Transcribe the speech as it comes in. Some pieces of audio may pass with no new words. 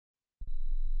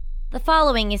The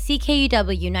following is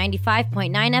CKUW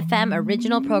 95.9 FM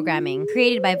original programming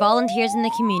created by volunteers in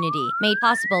the community, made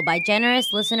possible by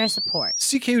generous listener support.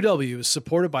 CKUW is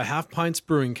supported by Half Pints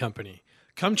Brewing Company.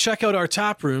 Come check out our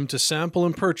tap room to sample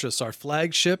and purchase our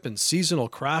flagship and seasonal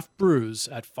craft brews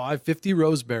at 550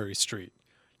 Roseberry Street.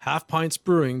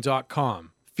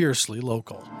 HalfPintsBrewing.com. Fiercely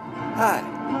local.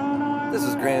 Hi, this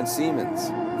is Grant Siemens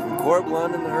from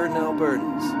Corblund and the Herdin'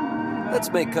 Albertans. Let's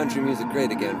make country music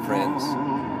great again, friends.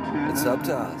 It's up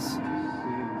to us.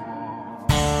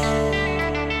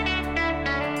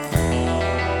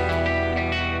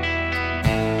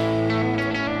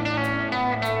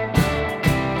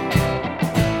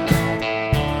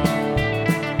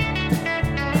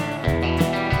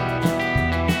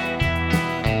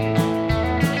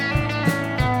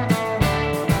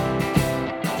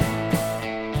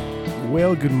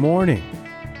 Well, good morning,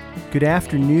 good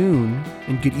afternoon,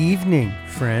 and good evening,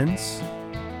 friends.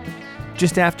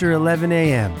 Just after 11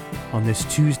 a.m. on this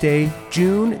Tuesday,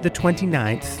 June the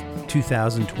 29th,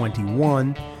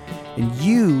 2021, and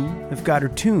you have got her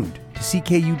tuned to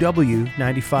CKUW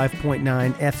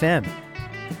 95.9 FM.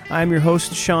 I'm your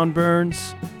host, Sean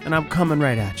Burns, and I'm coming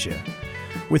right at you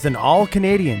with an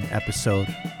all-Canadian episode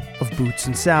of Boots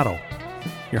and Saddle,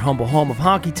 your humble home of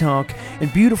honky tonk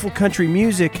and beautiful country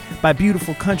music by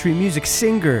beautiful country music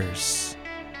singers.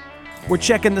 We're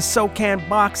checking the SoCan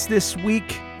box this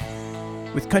week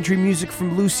with country music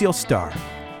from Lucille Starr,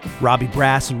 Robbie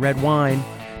Brass and Red Wine,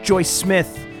 Joyce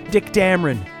Smith, Dick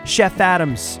Dameron, Chef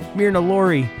Adams, Myrna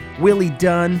Laurie, Willie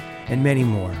Dunn, and many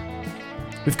more.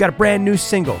 We've got a brand new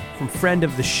single from friend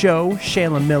of the show,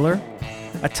 Shayla Miller,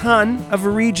 a ton of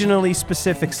regionally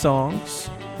specific songs,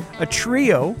 a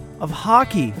trio of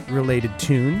hockey-related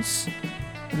tunes,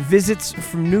 visits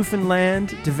from Newfoundland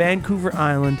to Vancouver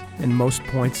Island, and most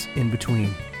points in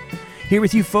between. Here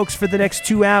with you folks for the next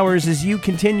 2 hours as you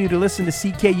continue to listen to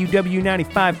CKUW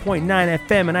 95.9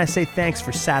 FM, and I say thanks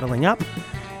for saddling up,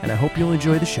 and I hope you'll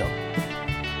enjoy the show.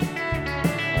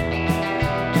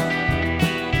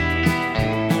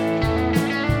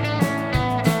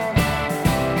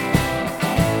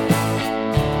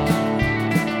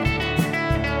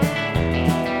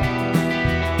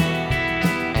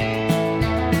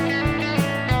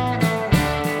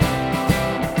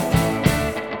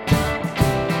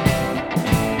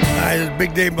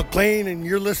 Big Dave McLean, and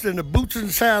you're listening to Boots and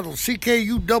Saddles,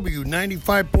 CKUW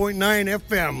 95.9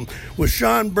 FM with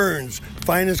Sean Burns,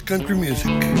 finest country music.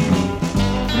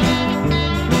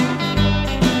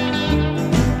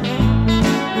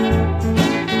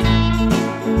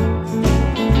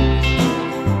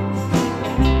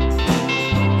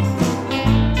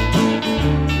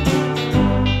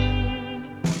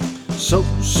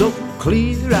 So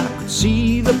clear I could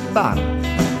see the bottom,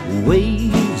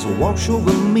 waves wash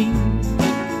over me.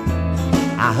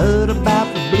 I heard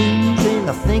about the blues and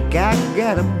I think I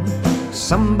got 'em.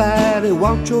 Somebody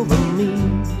watch over me.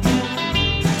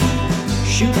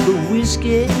 Shoot the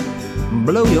whiskey,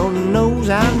 blow your nose,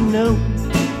 I know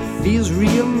feels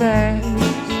real nice.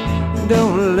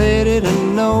 Don't let it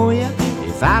annoy ya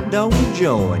if I don't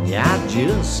join ya. I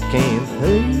just can't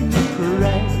pay the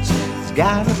price. It's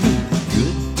gotta be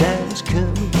good times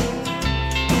coming.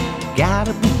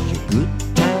 Gotta be good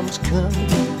times coming.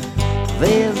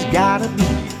 There's gotta be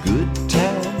good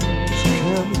times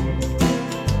coming.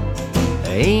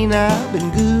 Ain't I been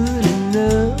good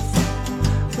enough?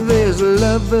 There's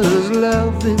lovers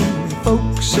loving,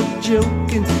 folks are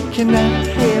joking. Can I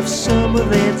have some of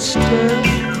that stuff?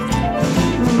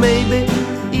 Maybe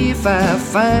if I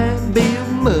find Bill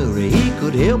Murray, he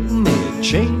could help me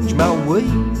change my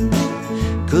ways.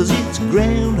 'Cause it's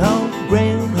groundhog,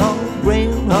 groundhog,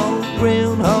 groundhog,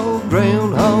 groundhog,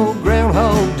 groundhog,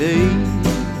 groundhog day.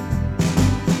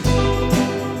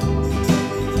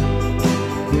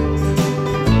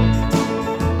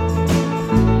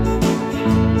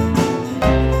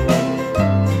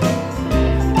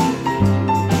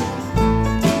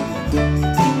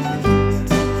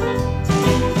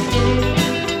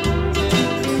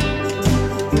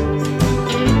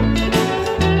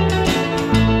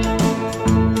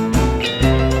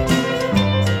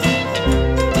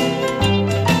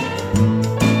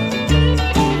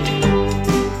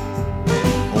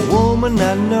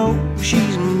 I know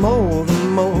she's more than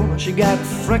more. She got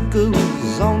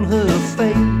freckles on her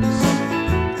face.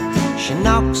 She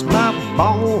knocks my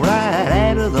ball right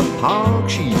out of the park.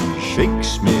 She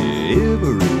shakes me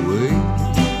every way.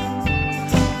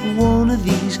 One of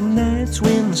these nights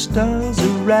when the stars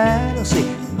are right, I'll say,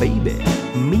 baby,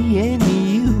 me and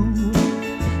you.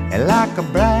 And like a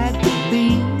bride to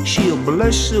be, she'll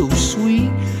blush so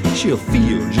sweet. She'll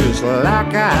feel just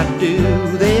like I do.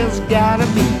 There's gotta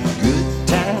be good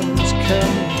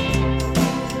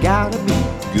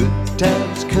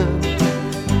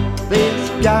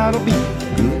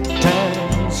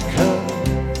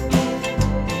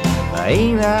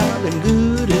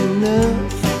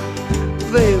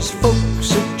There's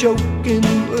folks a joking,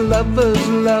 lovers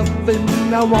loving.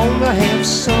 I wanna have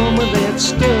some of that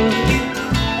stuff.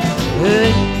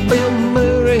 Hey, Bill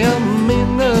Murray, I'm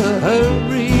in a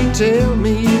hurry. Tell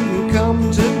me you can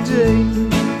come today.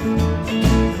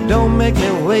 Don't make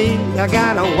me wait. I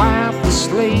gotta wipe this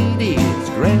lady. It's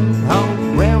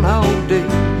Groundhog Day.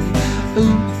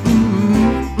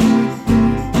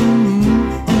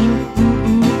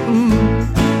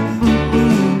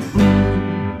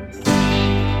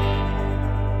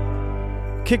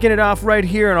 Kicking it off right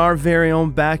here in our very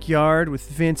own backyard with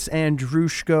Vince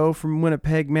Andrushko from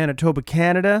Winnipeg, Manitoba,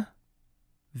 Canada.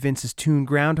 Vince's tune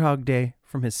Groundhog Day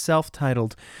from his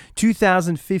self-titled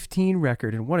 2015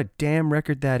 record, and what a damn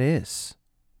record that is.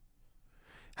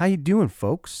 How you doing,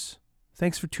 folks?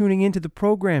 Thanks for tuning into the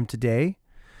program today.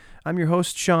 I'm your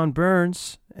host, Sean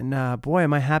Burns, and boy,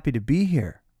 am I happy to be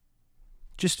here.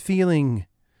 Just feeling,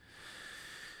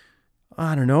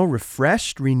 I don't know,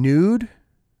 refreshed, renewed,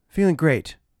 feeling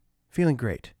great. Feeling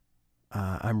great.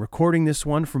 I'm recording this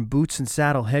one from Boots and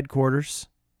Saddle headquarters,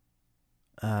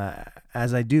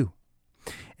 as I do,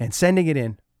 and sending it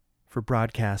in for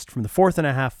broadcast from the 4th and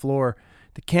a half floor,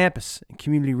 the campus and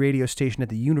community radio station at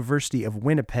the University of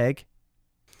Winnipeg.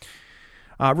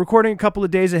 Recording a couple of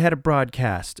days ahead of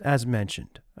broadcast, as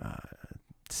mentioned.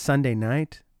 Sunday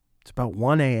night, it's about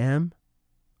 1 a.m.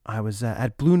 I was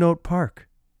at Blue Note Park.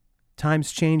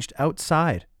 Times changed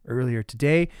outside earlier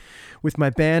today with my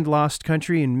band Lost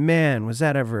Country, and man, was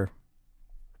that ever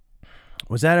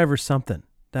something.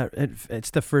 It's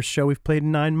the first show we've played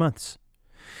in 9 months,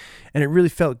 and it really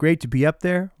felt great to be up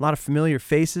there. A lot of familiar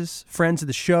faces, friends of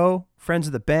the show, friends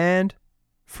of the band,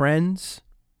 friends,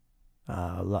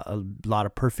 a lot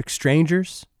of perfect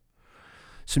strangers,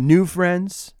 some new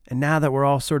friends, and now that we're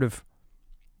all sort of,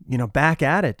 back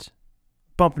at it,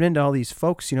 bumping into all these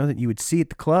folks, that you would see at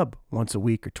the club once a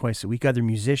week or twice a week, other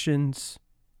musicians.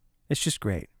 It's just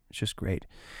great. It's just great.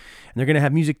 And they're going to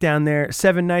have music down there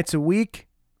 7 nights a week.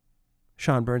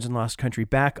 Sean Burns and Lost Country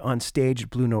back on stage at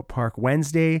Blue Note Park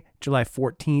Wednesday, July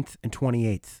 14th and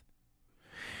 28th.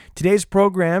 Today's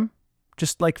program,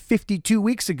 just like 52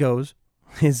 weeks ago,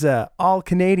 is all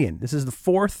Canadian. This is the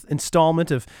 4th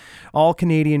installment of all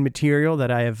Canadian material that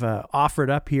I have offered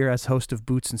up here as host of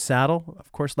Boots and Saddle.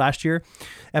 Of course, last year,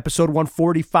 episode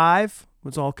 145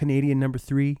 was all Canadian number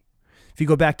 3. If you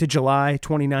go back to July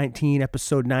 2019,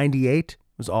 episode 98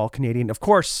 was all Canadian. Of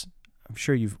course, I'm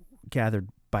sure you've gathered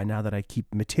by now that I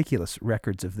keep meticulous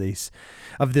records of this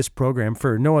program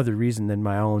for no other reason than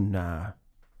my own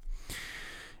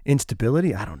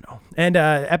instability. I don't know. And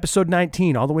episode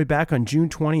 19, all the way back on June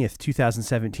 20th,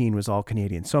 2017, was all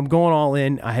Canadian. So I'm going all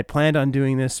in. I had planned on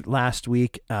doing this last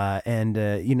week, and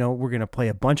we're going to play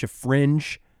a bunch of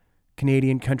fringe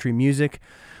Canadian country music.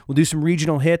 We'll do some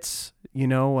regional hits,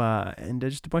 and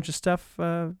just a bunch of stuff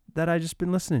that I just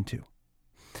been listening to.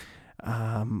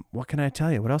 What can I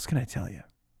tell you? What else can I tell you?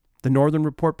 The Northern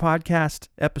Report podcast,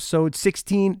 episode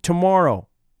 16, tomorrow,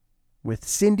 with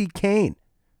Cindy Kane,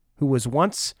 who was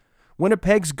once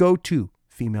Winnipeg's go-to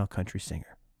female country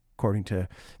singer, according to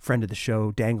friend of the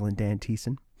show, Danglin' Dan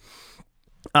Thiessen.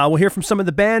 We'll hear from some of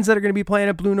the bands that are going to be playing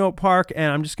at Blue Note Park,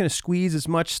 and I'm just going to squeeze as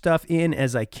much stuff in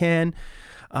as I can.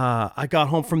 I got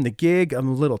home from the gig. I'm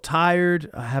a little tired.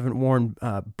 I haven't worn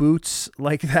boots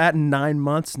like that in 9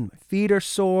 months, and my feet are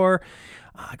sore.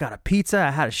 I got a pizza.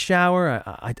 I had a shower.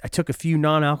 I took a few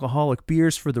non-alcoholic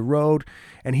beers for the road,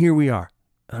 and here we are.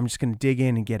 I'm just going to dig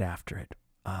in and get after it.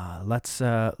 Let's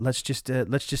just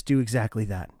do exactly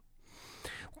that.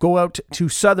 Go out to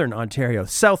Southern Ontario,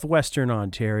 Southwestern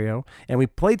Ontario, and we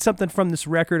played something from this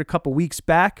record a couple weeks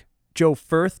back. Joe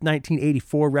Firth,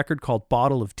 1984 record called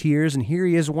Bottle of Tears, and here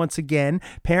he is once again,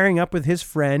 pairing up with his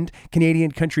friend,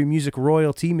 Canadian country music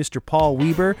royalty, Mr. Paul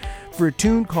Weber, for a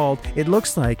tune called It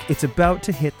Looks Like It's About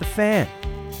to Hit the Fan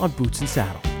on Boots and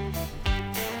Saddle.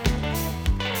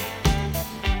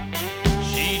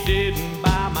 She didn't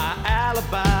buy my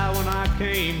alibi when I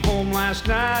came home last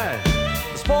night.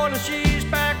 This morning she's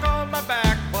back on my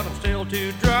back, but I'm still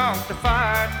too drunk to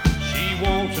fight. She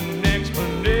wants an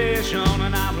explanation,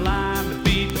 and I'm lying to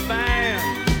beat the fan.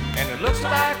 And it looks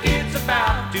like it's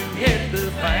about to hit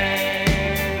the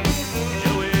fan.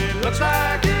 Joey, it looks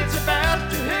like it's about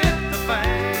to hit the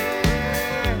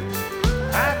fan.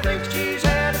 I think she's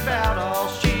had about all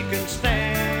she can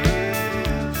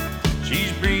stand.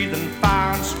 She's breathing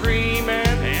fire and screaming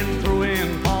and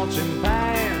throwing pots and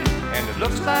pans. And it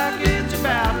looks like it's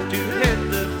about to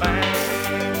hit the fan.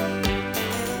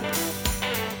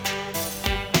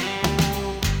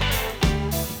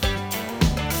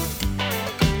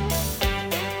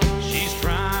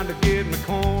 Get in the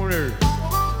corner,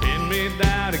 pin me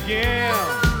down again.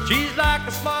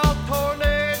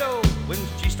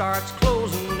 starts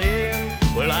closing in.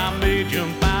 Well, I may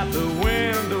jump out the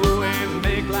window and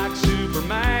make like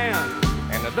Superman,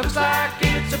 and it looks like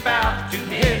it's about to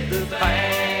hit the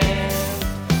fan.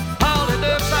 Oh, it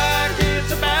looks like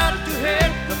it's about to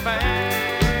hit the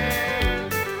fan.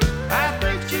 I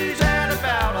think she's had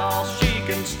about all she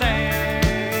can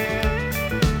stand.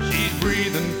 She's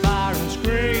breathing fire and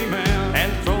screaming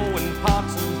and throwing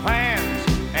pots and pans,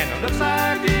 and it looks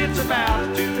like it's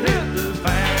about to hit the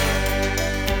fan.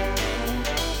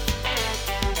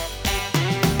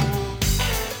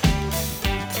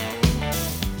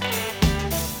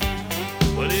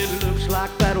 Well, it looks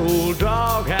like that old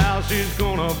doghouse is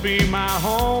gonna be my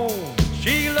home.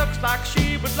 She looks like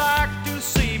she would like to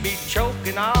see me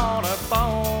choking on her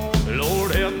bone.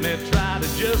 Lord help me try to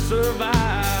just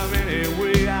survive any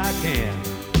way I can,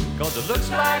 'cause it looks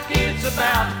like it's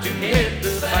about to hit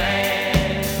the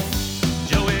fan.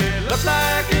 Joey, looks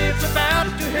like it's about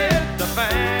to hit the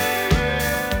fan.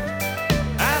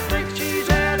 I think she's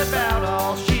had about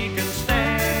all she can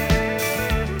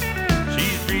stand.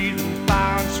 She's breathing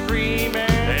fire and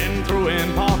screaming and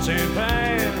throwing pots and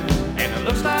pans, and it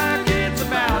looks like it's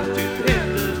about to hit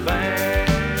the fan.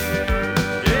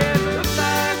 Yeah, it looks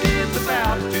like it's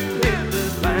about to hit the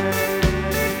fan.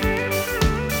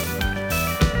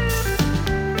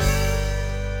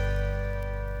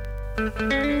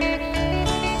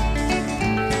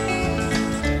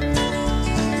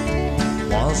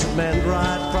 Wasn't meant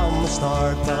right from the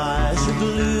start that I should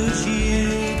lose you,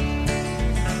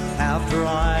 after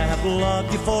I have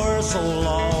loved you for so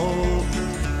long.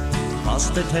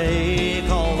 Must I take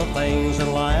all the things in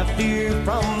life dear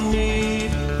from me?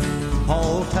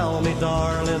 Oh, tell me,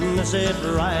 darling, is it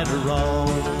right or wrong?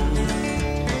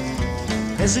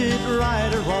 Is it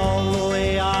right or wrong the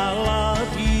way I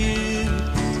love you?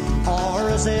 Or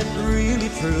is it really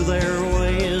true their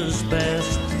way is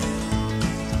best?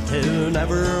 To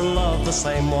never love the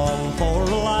same one for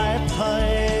a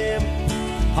lifetime.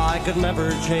 I could never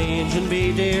change and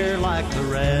be dear like the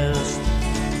rest.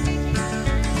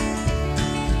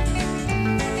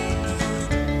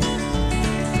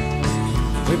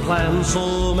 We plan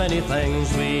so many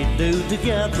things we do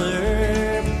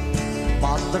together,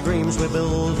 but the dreams we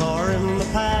built are in the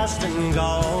past and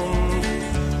gone.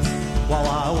 Well,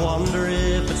 I wonder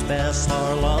if it's best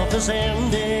our love has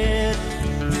ended.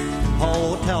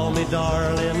 Oh, tell me,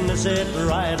 darling, is it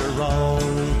right or wrong?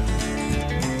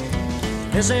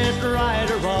 Is it right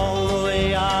or wrong the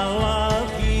way I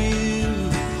love you?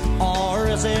 Or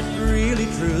is it really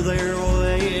true their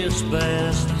way is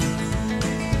best?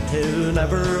 To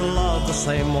never love the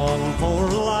same one for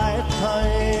a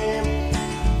lifetime.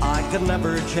 I could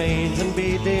never change and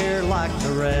be dear like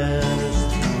the rest.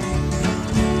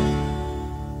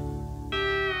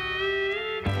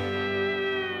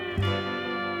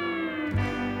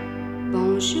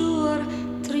 Bonjour,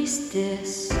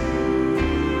 tristesse.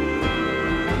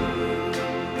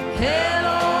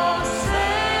 Hello,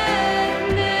 sadness.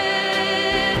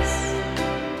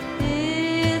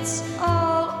 It's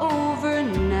all over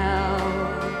now.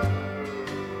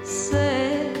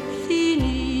 C'est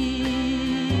fini.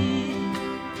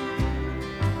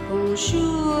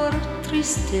 Bonjour,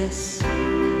 tristesse.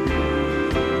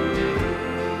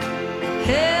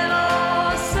 Hello,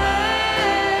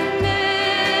 sadness.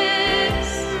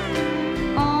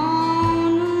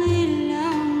 Only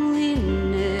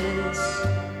loneliness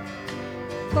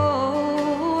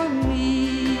for me.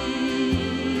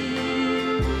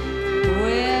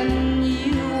 When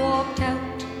you walked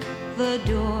out the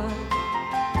door,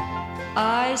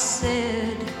 I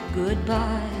said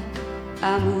goodbye,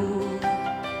 amour.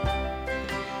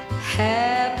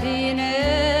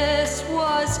 Happiness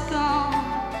was gone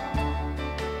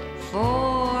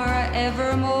forevermore.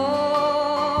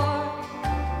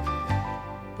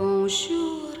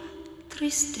 Bonjour,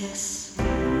 tristesse.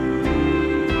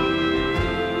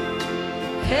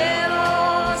 Hello,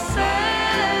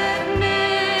 sadness.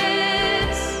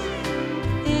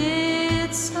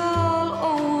 It's all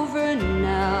over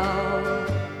now,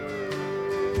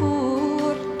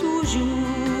 pour toujours.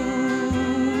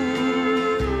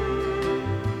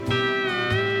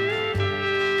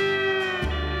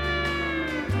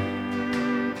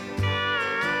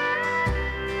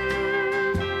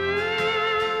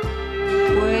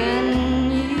 When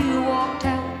you walked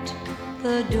out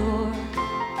the door,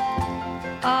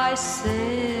 I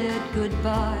said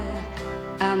goodbye,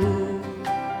 amour.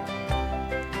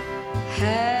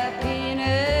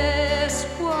 Happiness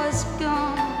was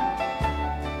gone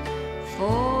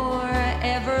forevermore.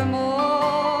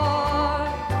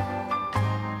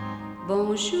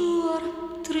 Bonjour,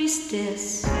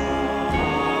 tristesse.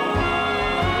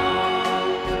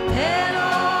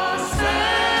 Hello,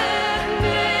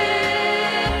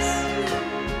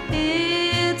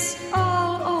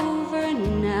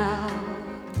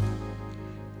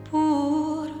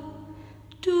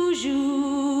 Bright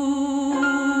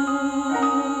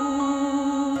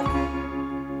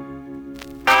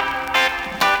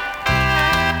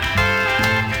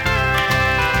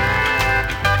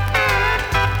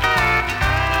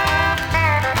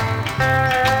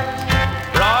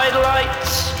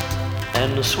lights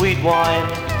and the sweet wine,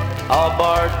 a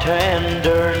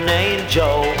bartender named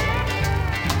Joe.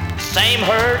 Same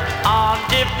hurt on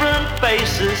different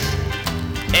faces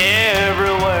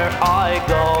everywhere I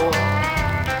go.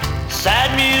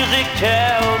 Sad music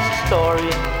tells a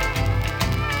story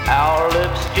our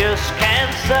lips just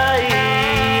can't say.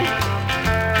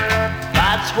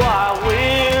 That's why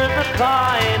we're the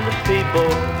kind of people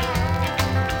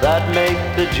that make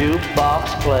the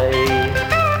jukebox play.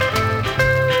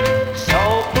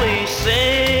 So please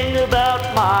sing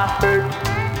about my hurt,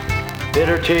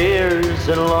 bitter tears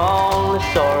and lonely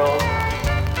sorrow,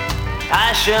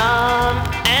 passion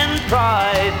and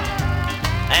pride,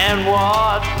 and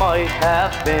what might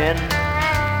have been.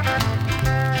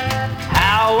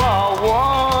 How a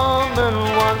woman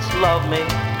once loved me,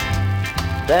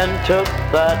 then took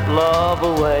that love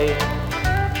away.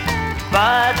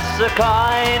 That's the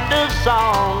kind of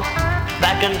songs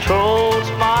that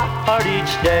controls my heart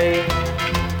each day.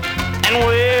 And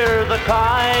we're the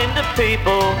kind of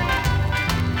people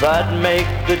that make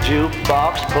the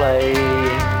jukebox play.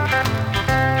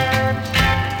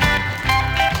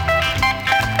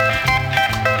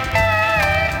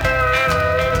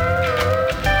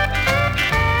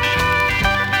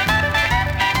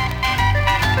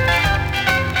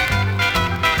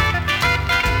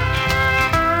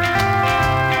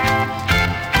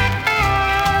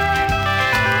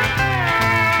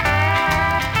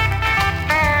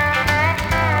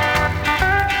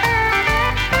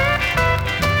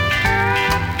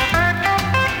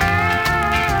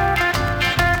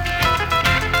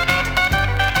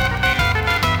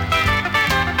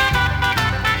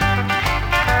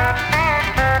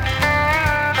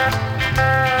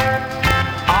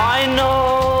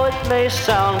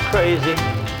 Sound crazy,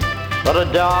 but a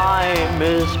dime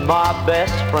is my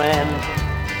best friend.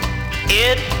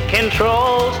 It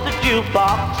controls the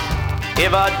jukebox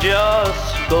if I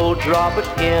just go drop it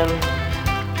in.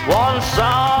 One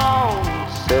song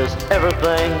says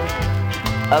everything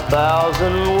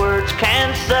 1,000 words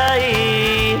can't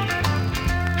say.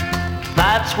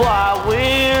 That's why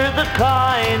we're the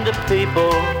kind of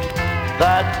people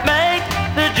that make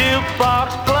the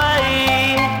jukebox play.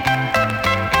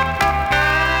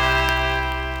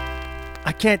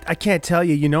 I can't tell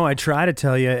you. You know, I try to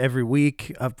tell you every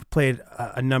week. I've played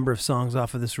a number of songs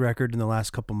off of this record in the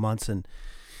last couple months, and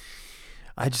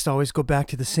I just always go back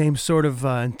to the same sort of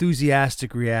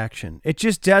enthusiastic reaction. It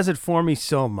just does it for me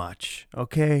so much,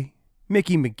 okay?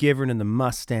 Mickey McGivern and the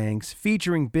Mustangs,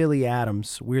 featuring Billy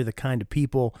Adams, We're the Kind of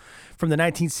People, from the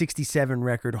 1967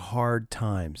 record Hard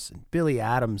Times. And Billy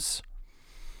Adams,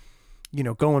 you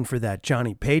know, going for that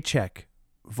Johnny Paycheck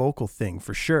vocal thing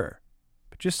for sure.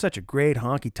 Just such a great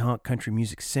honky-tonk country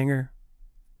music singer.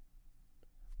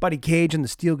 Buddy Cage on the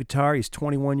steel guitar. He's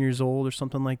 21 years old or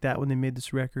something like that when they made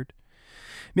this record.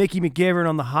 Mickey McGivern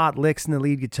on the hot licks and the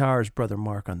lead guitar. His brother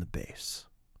Mark on the bass.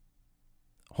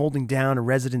 Holding down a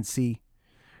residency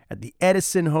at the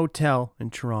Edison Hotel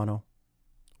in Toronto.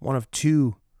 One of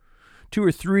two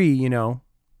or three, you know.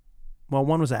 Well,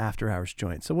 one was an after-hours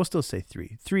joint, so we'll still say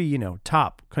three. Three, you know,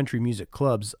 top country music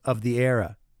clubs of the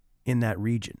era in that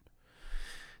region.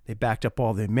 They backed up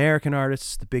all the American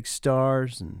artists, the big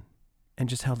stars, and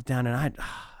just held it down. And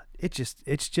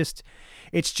it's just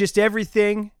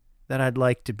everything that I'd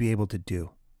like to be able to do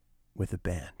with a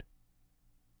band.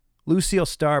 Lucille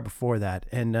Starr before that,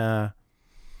 and I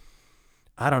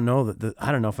don't know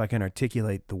I don't know if I can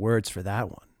articulate the words for that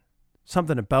one.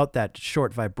 Something about that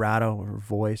short vibrato of her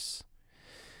voice.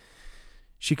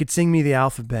 She could sing me the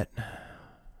alphabet,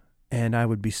 and I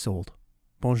would be sold.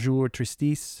 Bonjour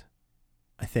Tristesse.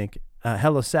 I think.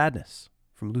 Hello Sadness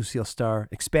from Lucille Starr,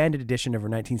 expanded edition of her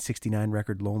 1969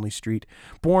 record Lonely Street.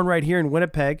 Born right here in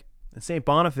Winnipeg, in St.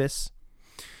 Boniface.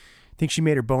 I think she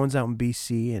made her bones out in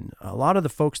BC, and a lot of the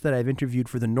folks that I've interviewed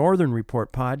for the Northern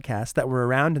Report podcast that were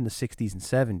around in the 60s and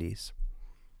 70s,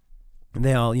 and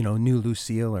they all, you know, knew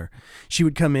Lucille, or she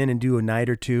would come in and do a night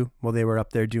or two while they were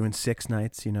up there doing 6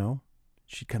 nights, you know.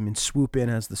 She'd come in, swoop in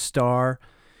as the star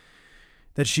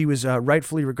that she was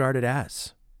rightfully regarded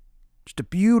as. Just a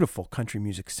beautiful country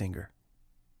music singer.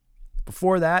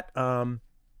 Before that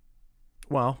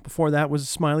was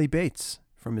Smiley Bates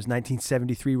from his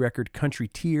 1973 record Country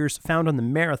Tears, found on the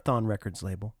Marathon Records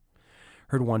label.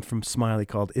 Heard one from Smiley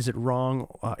called Is It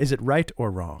Right or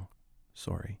Wrong?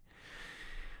 Sorry.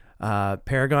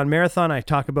 Paragon Marathon, I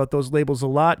talk about those labels a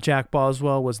lot. Jack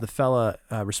Boswell was the fella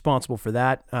responsible for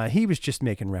that. He was just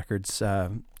making records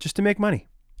just to make money,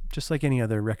 just like any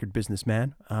other record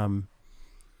businessman.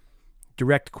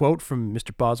 Direct quote from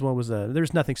Mr. Boswell was,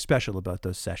 "There's nothing special about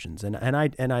those sessions," and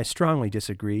I strongly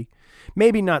disagree.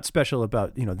 Maybe not special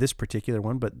about this particular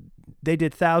one, but they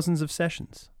did thousands of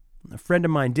sessions. A friend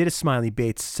of mine did a Smiley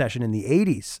Bates session in the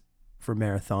 '80s for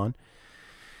Marathon.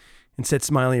 And said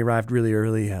Smiley arrived really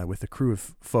early with a crew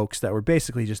of folks that were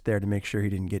basically just there to make sure he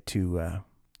didn't get too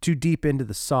deep into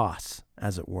the sauce,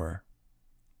 as it were.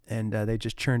 And they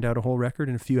just churned out a whole record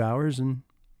in a few hours, and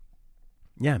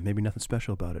yeah, maybe nothing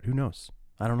special about it. Who knows?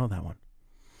 I don't know that one.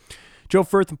 Joe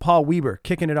Firth and Paul Weber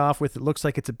kicking it off with "It Looks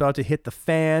Like It's About to Hit the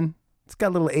Fan." It's got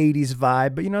a little 80s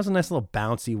vibe, but it's a nice little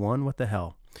bouncy one. What the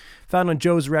hell? Found on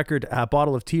Joe's record,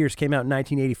 Bottle of Tears, came out in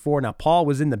 1984. Now, Paul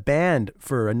was in the band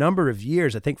for a number of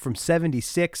years, I think from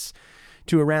 76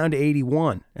 to around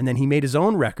 81. And then he made his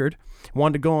own record,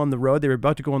 wanted to go on the road. They were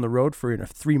about to go on the road for a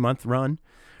 3-month run.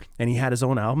 And he had his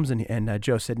own albums. And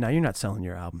Joe said, "No, you're not selling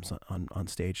your albums on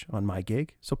stage on my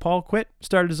gig." So Paul quit,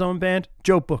 started his own band.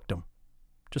 Joe booked him.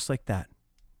 Just like that.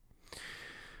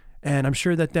 And I'm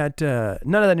sure that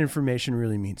none of that information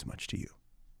really means much to you.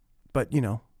 But,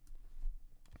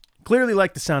 clearly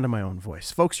like the sound of my own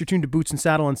voice. Folks, you're tuned to Boots and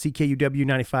Saddle on CKUW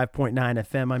 95.9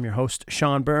 FM. I'm your host,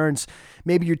 Sean Burns.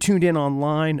 Maybe you're tuned in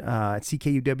online at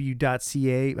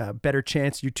ckuw.ca. Better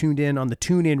chance you're tuned in on the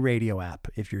TuneIn radio app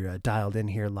if you're dialed in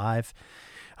here live.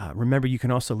 Remember, you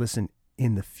can also listen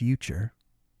in the future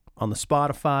on the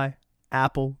Spotify,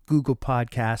 Apple, Google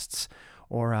Podcasts,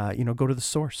 or, go to the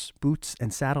source,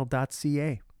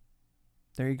 bootsandsaddle.ca.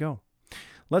 There you go.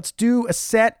 Let's do a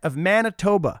set of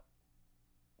Manitoba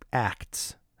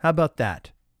acts. How about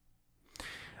that?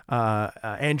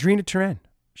 Andrina Turan.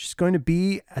 She's going to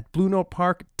be at Blue Note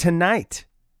Park tonight,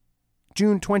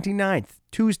 June 29th,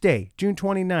 Tuesday, June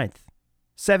 29th,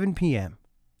 7 p.m.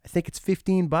 I think it's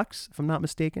 $15, if I'm not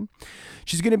mistaken.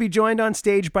 She's going to be joined on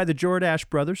stage by the Jordache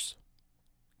brothers.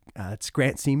 It's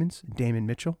Grant Siemens and Damon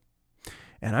Mitchell.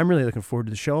 And I'm really looking forward to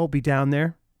the show. I'll be down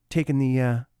there taking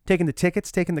the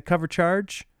tickets, taking the cover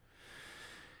charge,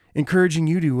 encouraging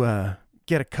you to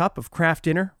get a cup of craft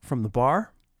dinner from the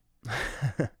bar.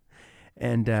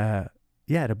 And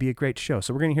it'll be a great show.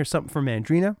 So we're going to hear something from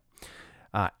Andrina.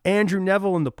 Andrew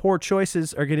Neville and the Poor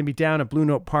Choices are going to be down at Blue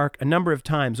Note Park a number of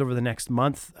times over the next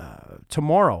month.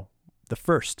 Tomorrow, the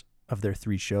first of their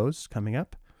 3 shows coming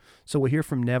up. So we'll hear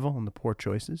from Neville and the Poor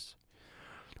Choices.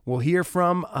 We'll hear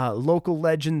from local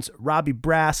legends Robbie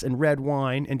Brass and Red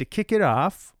Wine. And to kick it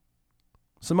off,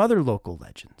 some other local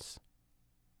legends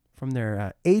from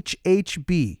their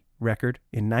HHB record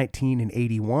in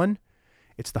 1981.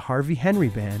 It's the Harvey Henry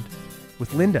Band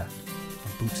with Linda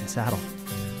on Boots and Saddle.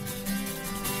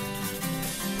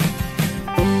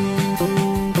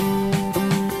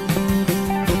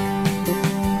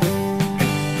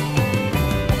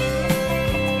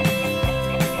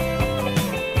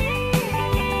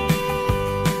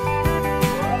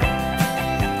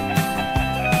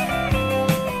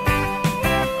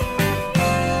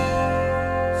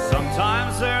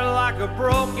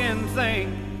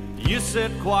 You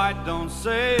sit quiet, don't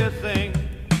say a thing,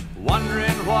 wondering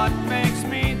what makes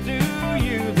me do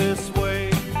you this way.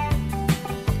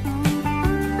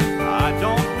 I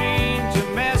don't mean to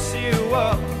mess you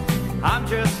up, I'm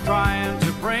just trying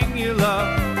to bring you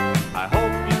love. I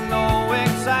hope you know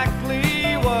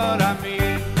exactly what I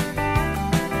mean.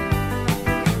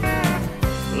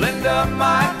 Linda,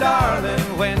 my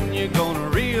darling, when you gonna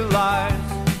realize?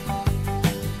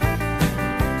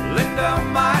 Linda,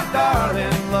 my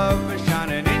darling, love is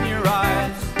shining in your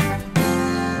eyes.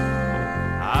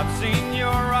 I've seen your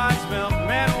eyes melt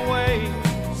men away,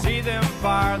 see them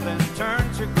fire then turn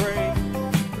to gray.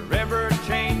 Their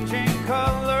ever-changing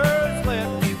colors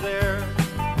let me there.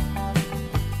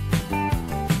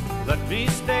 Let me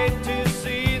stay to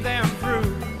see them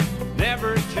through,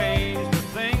 never change the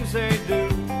things they do.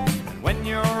 And when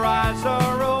your eyes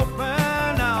are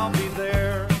open, I'll be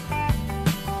there.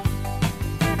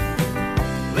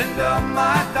 Linda,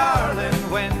 my darling,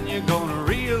 when you gonna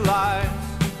realize?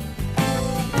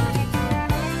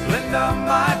 Linda,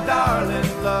 my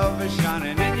darling, love is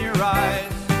shining in your eyes.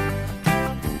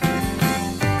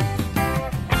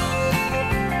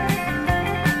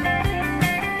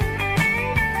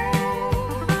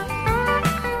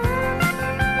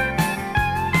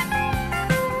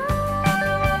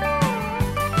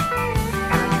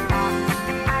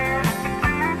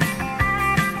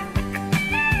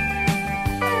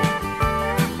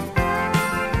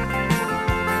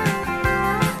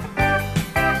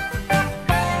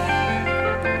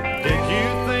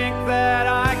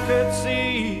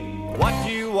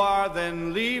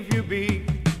 and leave you be.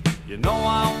 You know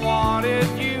I wanted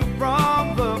you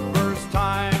from the first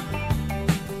time.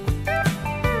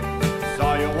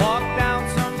 Saw you walk down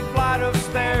some flight of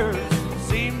stairs.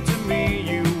 Seemed to me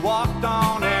you walked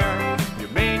on air. You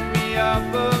made me a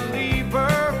believer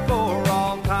for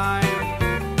all time.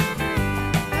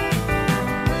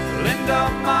 Linda,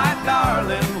 my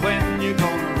darling, when you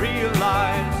gonna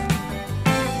realize?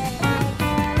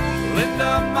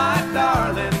 Linda, my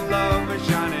darling, love is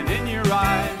shining in your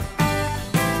eyes.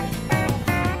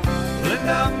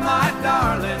 Linda, my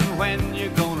darling, when you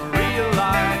gonna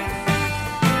realize?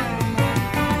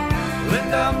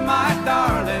 Linda, my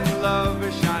darling, love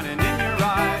is shining in your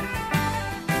eyes.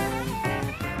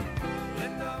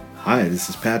 Hi, this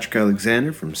is Patrick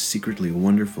Alexander from secretly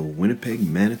wonderful Winnipeg,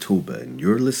 Manitoba, and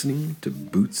you're listening to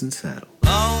Boots and Saddle.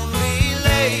 Lonely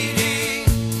lady,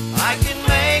 I can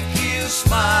make you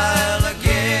smile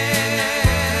again.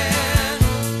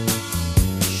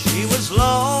 She was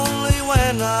lonely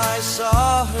when I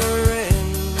saw her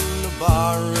in the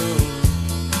barroom.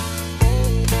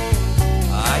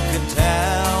 I could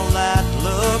tell that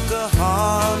look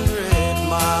 100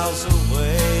 miles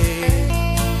away.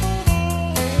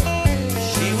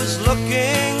 She was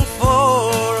looking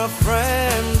for a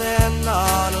friend and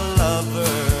not a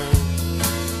lover.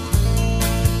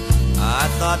 I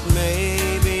thought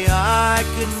maybe I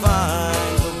could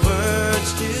find the words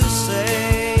to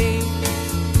say.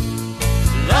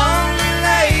 Lonely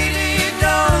lady,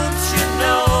 don't you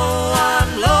know I'm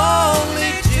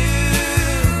lonely too?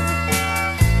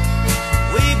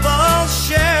 We both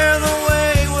share the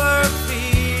way we're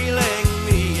feeling,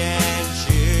 me and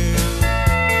you.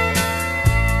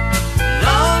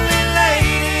 Lonely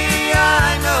lady,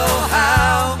 I know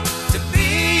how to be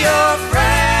your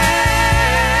friend.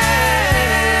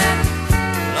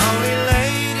 Lonely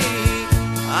lady,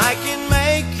 I can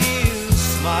make you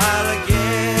smile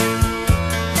again.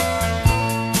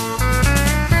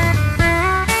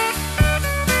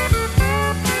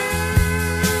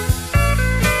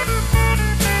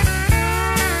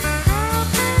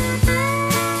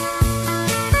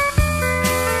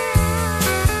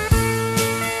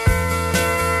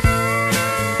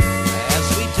 As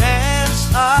we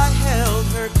danced, I held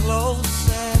her close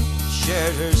and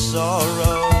shared her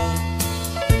sorrow.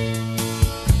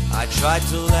 I tried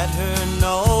to let her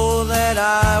know that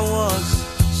I was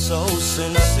so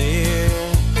sincere.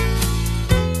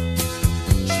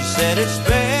 She said it's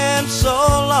been so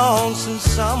long since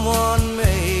someone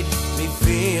made me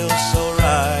feel so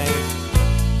right.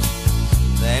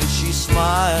 Then she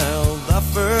smiled, the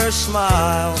first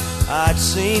smile I'd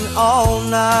seen all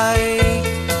night.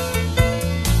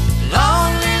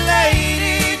 Lonely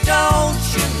lady, don't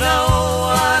you know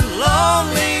I'm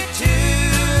lonely too?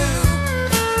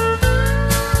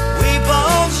 We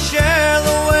both share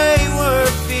the way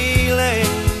we're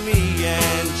feeling, me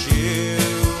and you.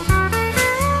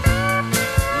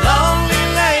 Lonely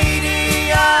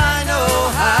lady, I know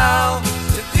how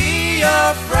to be your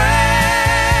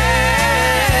friend.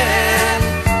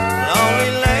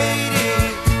 Lonely lady,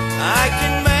 I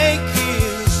can make you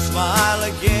smile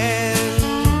again.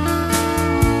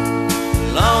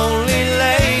 Lonely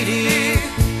lady,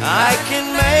 I can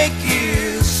make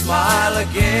you smile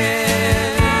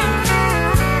again.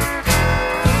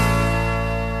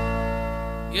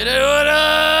 You do it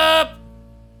up!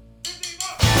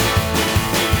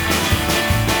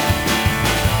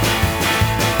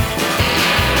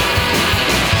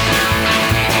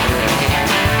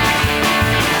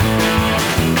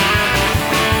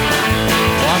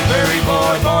 I'm a prairie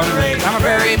boy, born and raised. I'm a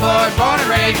prairie boy, born and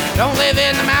raised. Don't live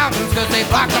in the mountains cause they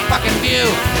block the fucking view.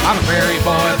 I'm a prairie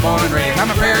boy, born and raised.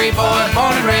 I'm a prairie boy,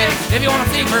 born and raised. If you wanna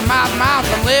see for miles and miles,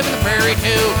 come live in the prairie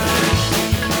too.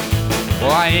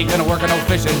 Well, I ain't gonna work on no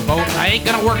fishing boat. I ain't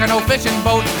gonna work on no fishing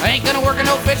boat. I ain't gonna work on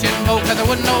no fishing boat cause I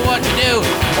wouldn't know what to do.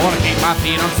 I wanna keep my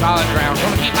feet on solid ground.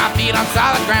 Wanna keep my feet on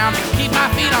solid ground. Keep my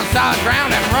feet on solid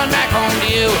ground and run back home to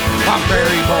you. I'm a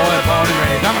prairie boy, born and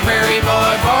raised. I'm a prairie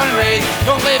boy, born and raised.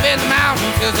 Don't live in the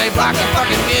mountains cause they block the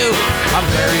fucking view. I'm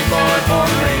a prairie boy, born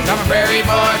and raised. I'm a prairie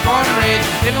boy, born and raised.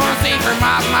 If you wanna see for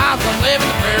miles and miles, come live in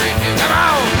the prairie too. Come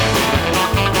on!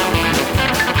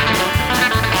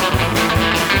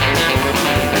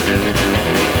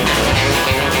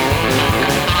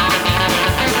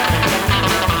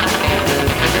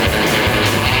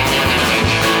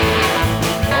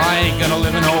 Well, I ain't gonna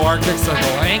live in no Arctic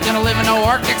Circle. I ain't gonna live in no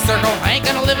Arctic Circle. I ain't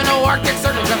gonna live in no Arctic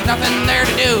Circle. There's nothing there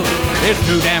to do. It's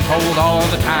too damn cold all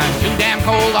the time, too damn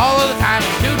cold all of the time,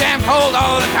 too damn cold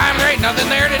all of the time. There ain't nothing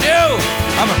there to do.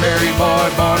 I'm a prairie boy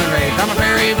born and raised. I'm a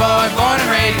prairie boy born and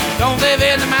raised. Don't live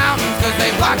in the mountains 'cause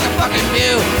they block the fucking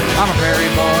view. I'm a prairie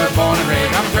boy born and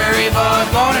raised. I'm a prairie boy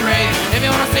born and raised. If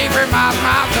you wanna see for miles and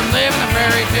miles, come live in the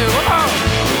prairie too.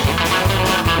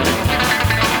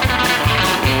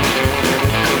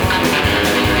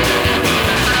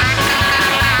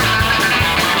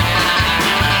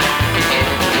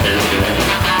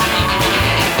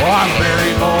 Oh, I'm a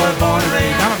prairie boy born and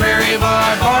raised. I'm a prairie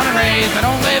boy born and raised. I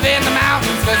don't live in the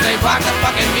mountains 'cause they block the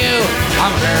fucking view.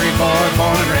 I'm a prairie boy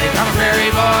born and raised. I'm a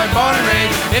prairie boy born and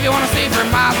raised. If you wanna see for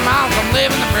miles and miles, come live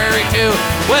in the prairie too.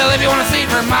 Well, if you wanna see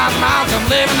for miles and miles, come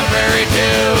live in the prairie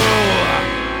too.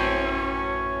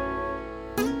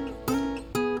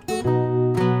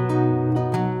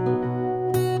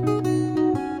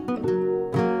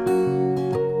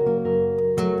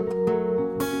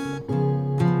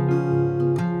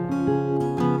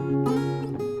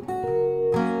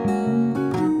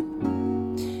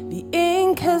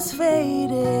 Has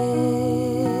faded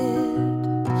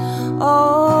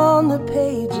on the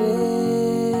pages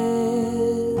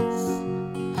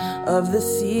of the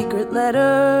secret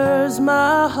letters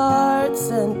my heart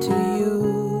sent to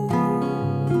you.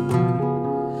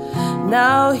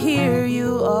 Now here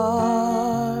you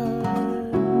are,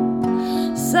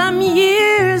 some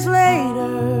years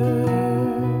later,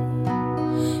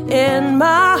 and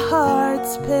my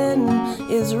heart's pen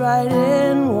is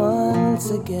writing once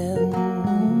again.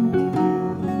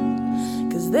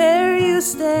 There you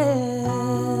stand,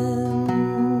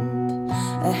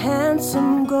 a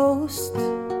handsome ghost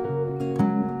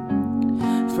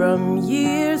from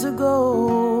years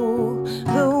ago,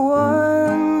 the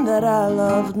one that I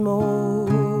loved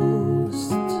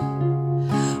most.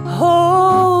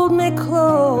 Hold me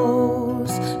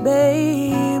close,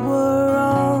 babe, we're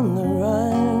on the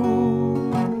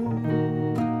run,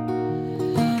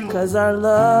 'cause our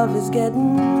love is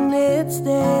getting its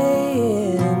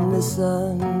day in the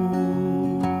sun.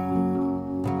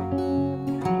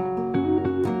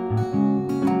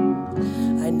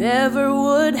 I never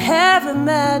would have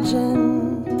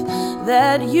imagined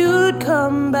that you'd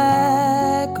come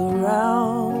back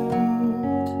around.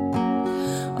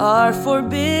 Our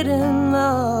forbidden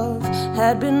love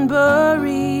had been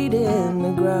buried in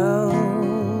the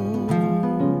ground,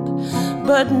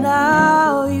 but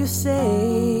now you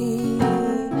say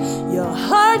your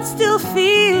heart still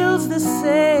feels the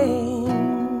same.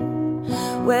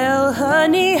 Well,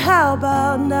 honey, how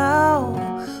about now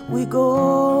we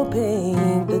go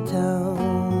paint the town?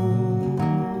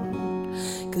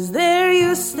 'Cause there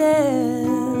you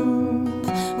stand,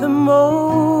 the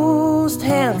most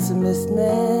handsomest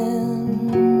man.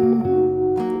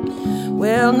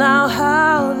 Well, now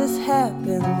how this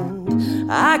happened,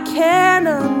 I can't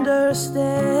understand.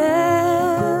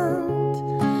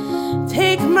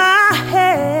 Take my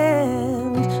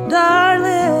hand,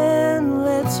 darling,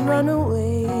 let's run away.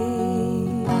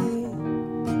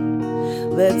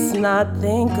 Let's not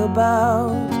think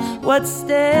about what's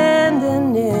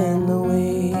standing in the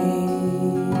way.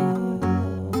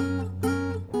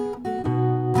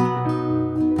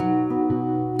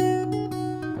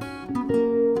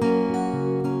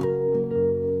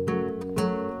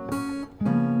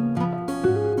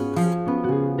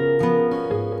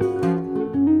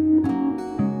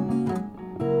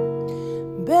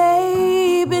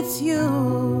 Babe, it's you.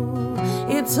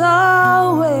 It's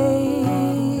always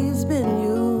been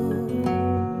you.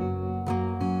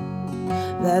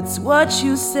 That's what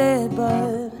you said,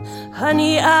 but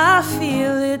honey, I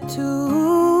feel it too.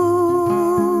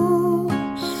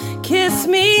 Kiss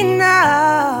me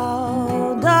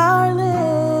now,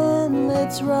 darling,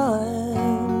 let's run.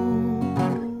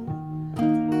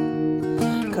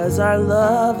 'Cause our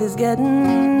love is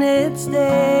getting its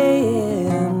day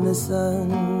in the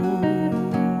sun.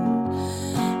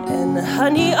 And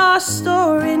honey, our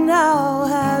story now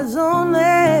has only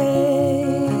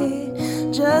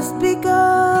just begun.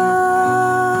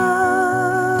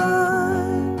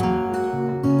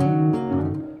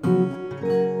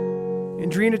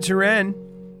 Andrina Turen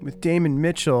with Damon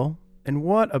Mitchell, and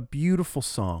what a beautiful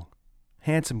song.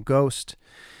 Handsome Ghost.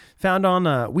 Found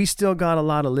on We Still Got a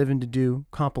Lot of Living to Do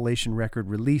compilation record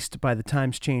released by the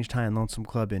Times Changed High and Lonesome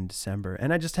Club in December.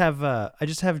 And I just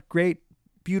have great,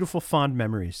 beautiful, fond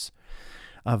memories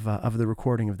of the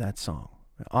recording of that song.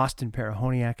 Austin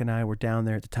Parahoniak and I were down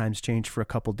there at the Times Change for a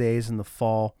couple days in the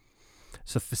fall.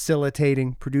 So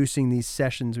facilitating, producing these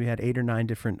sessions. We had 8 or 9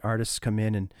 different artists come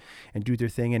in and do their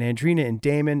thing. And Andrina and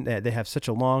Damon, they have such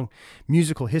a long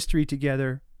musical history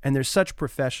together. And they're such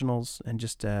professionals, and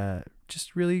just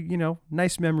really,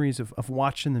 nice memories of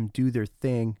watching them do their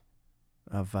thing,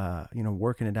 of,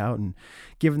 working it out and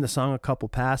giving the song a couple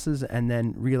passes and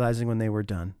then realizing when they were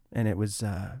done. And it was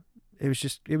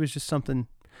just something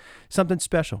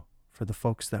special for the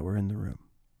folks that were in the room.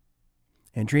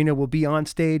 Andrina will be on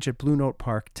stage at Blue Note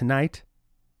Park tonight,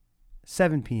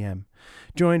 7 p.m.,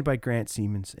 joined by Grant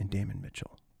Siemens and Damon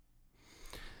Mitchell.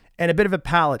 And a bit of a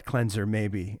palate cleanser,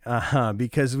 maybe,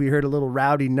 because we heard a little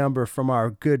rowdy number from our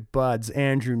good buds,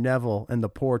 Andrew Neville and the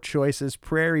Poor Choices,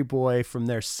 Prairie Boy, from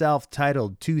their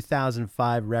self-titled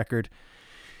 2005 record.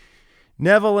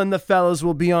 Neville and the fellas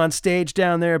will be on stage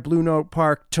down there at Blue Note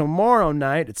Park tomorrow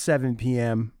night at 7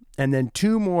 p.m., and then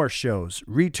 2 more shows,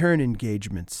 return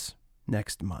engagements,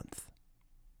 next month.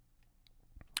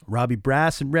 Robbie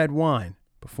Brass and Red Wine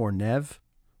before Nev,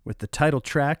 with the title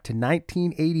track to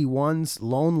 1981's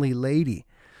Lonely Lady.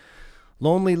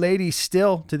 Lonely Lady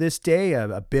still to this day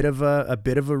a bit of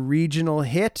a regional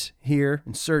hit here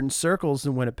in certain circles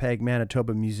in Winnipeg,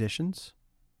 Manitoba musicians.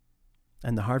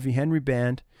 And the Harvey Henry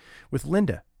Band with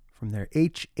Linda from their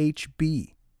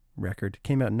HHB record,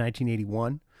 came out in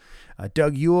 1981.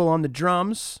 Doug Yule on the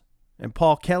drums and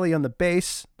Paul Kelly on the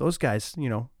bass. Those guys,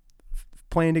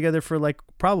 playing together for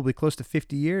probably close to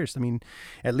 50 years. I mean,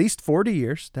 at least 40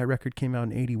 years. That record came out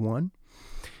in 81.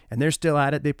 And they're still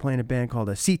at it. They play in a band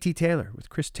called C.T. Taylor with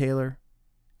Chris Taylor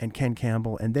and Ken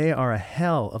Campbell. And they are a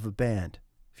hell of a band.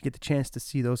 If you get the chance to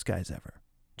see those guys ever,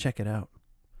 check it out.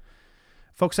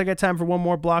 Folks, I got time for one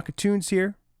more block of tunes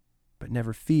here. But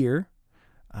never fear.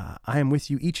 I am with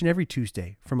you each and every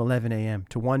Tuesday from 11 a.m.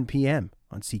 to 1 p.m.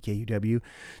 on CKUW.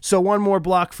 So one more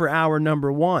block for hour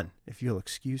number 1, if you'll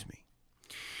excuse me.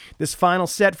 This final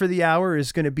set for the hour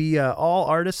is going to be all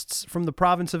artists from the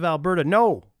province of Alberta.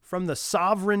 No, from the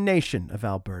sovereign nation of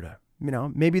Alberta.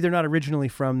 Maybe they're not originally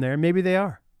from there. Maybe they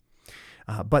are.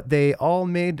 But they all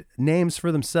made names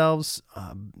for themselves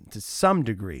to some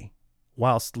degree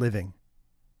whilst living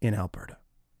in Alberta.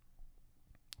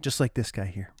 Just like this guy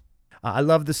here. I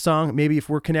love this song. Maybe if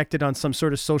we're connected on some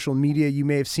sort of social media, you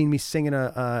may have seen me singing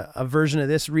a version of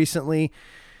this recently.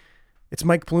 It's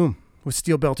Mike Plume with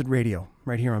Steel Belted Radio,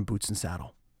 right here on Boots and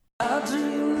Saddle. I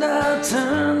dreamed I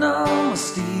turned on my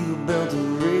steel belted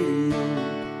radio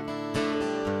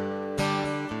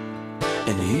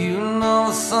and hearing all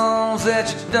the songs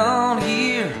that you don't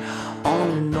hear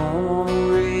on your normal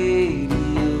radio.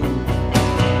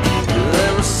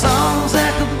 There were songs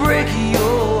that could break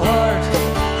your heart,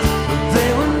 but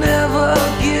they were never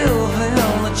given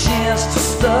the chance to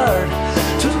start,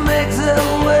 to make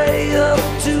their way up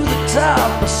to the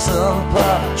top of some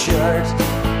pop chart.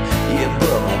 Yeah,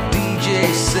 but my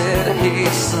DJ said, hey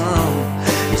son,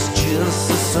 it's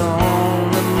just a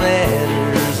song that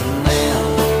matters now.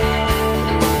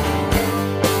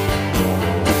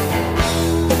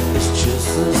 It's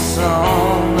just a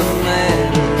song that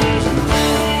matters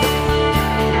now.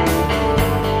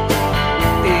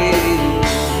 Hey.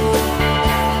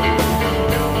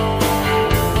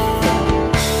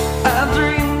 I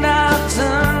dreamed I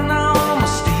turned on my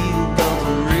steel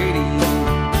belted radio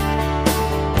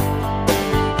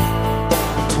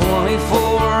 24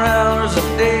 hours a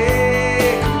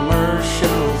day,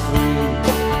 commercial free.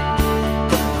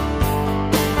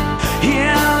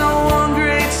 Yeah, one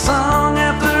great song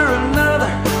after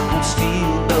another on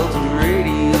steel belted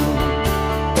radio.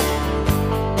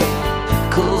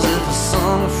 'Cause if a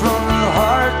song from the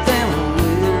heart, then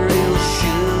where else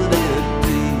should it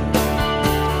be?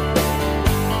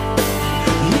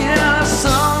 Yeah,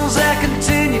 songs that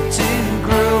continue to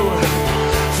grow.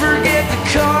 Forget the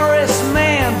chorus,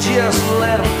 man, just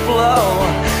let them flow.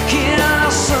 Yeah,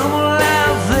 someone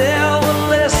out there will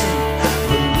listen,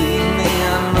 believe me,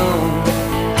 I know.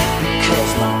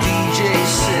 Because my DJ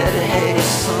said, hey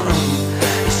son,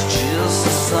 it's just a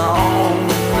song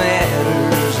that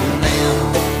matters now.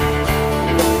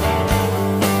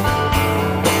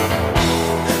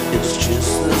 It's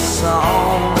just a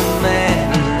song that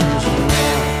matters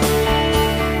now.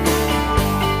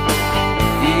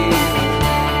 Yeah.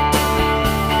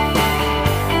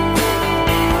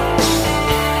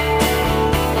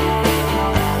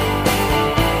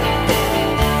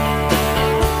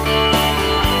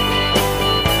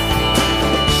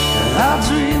 I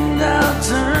dreamed I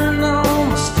turned on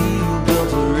my steel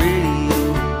belted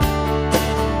radio,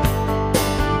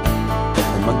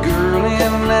 and my girl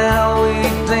and I, we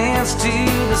danced to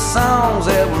the songs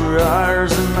that were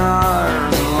ours and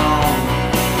ours alone.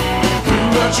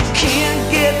 But you can't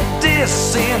get get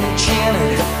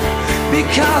disenchanted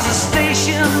because the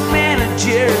station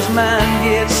manager's mind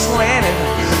gets slanted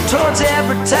towards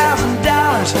advertising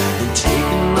dollars and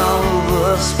taking all of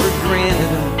us for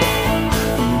granted.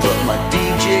 But my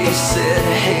DJ said,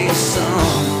 hey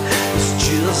son, it's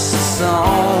just a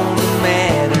song that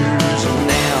matters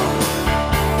now.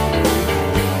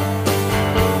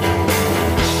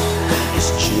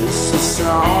 It's just a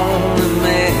song that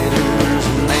matters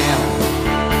now.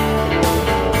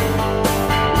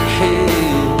 Hey,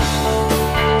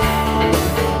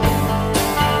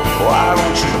 why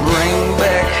don't you bring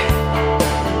back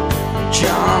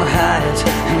John Hyatt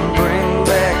and bring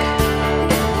back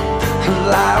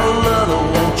Lyle Lovell?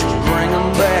 Won't you bring them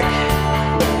back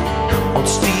on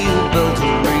Steel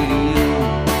Belted Radio?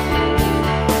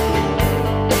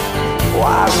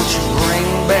 Why don't you bring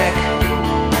back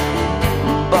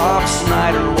Bob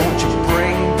Snyder? Won't you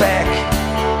bring back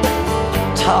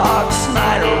Todd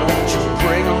Snyder? Won't you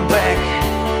bring them back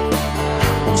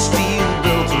on Steel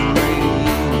Belted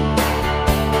Radio?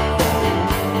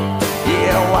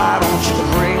 Yeah, why don't you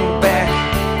bring back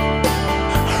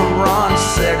Ron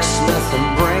Sexsmith and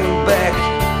bring back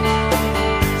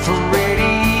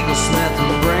Freddie Eaglesmith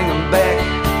and bring him back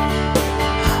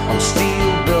on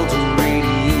Steel Belted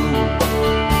Radio?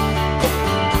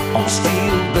 On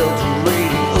Steel Belted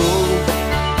Radio.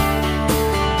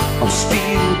 On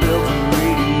Steel Belted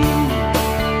Radio.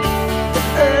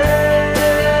 Hey.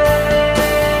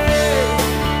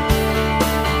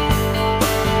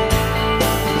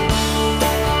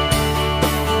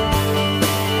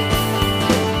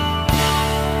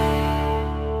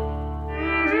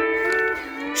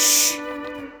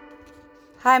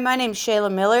 Hi, my name's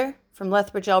Shayla Miller from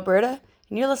Lethbridge, Alberta,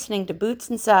 and you're listening to Boots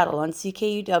and Saddle on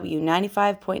CKUW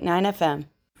 95.9 FM.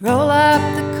 Roll up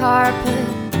the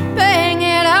carpet, bang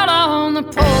it out on the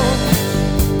porch,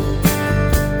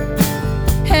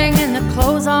 hanging the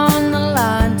clothes on the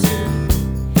line to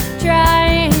dry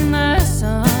in the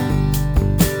sun.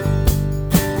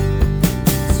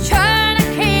 Just trying to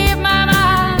keep my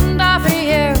mind off of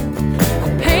you. I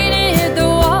painted the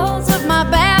walls of my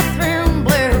bathroom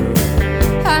blue.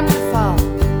 I'm gonna fall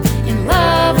in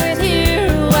love with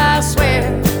you, I swear.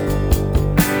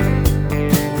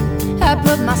 I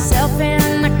put myself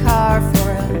in the car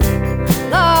for a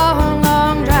long,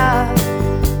 long drive.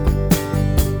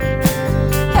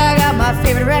 I got my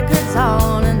favorite records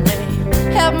on and they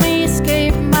help me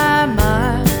escape my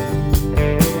mind.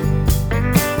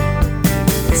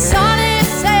 The sun is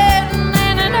setting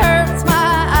and it hurts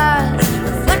my eyes.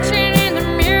 Reflection in the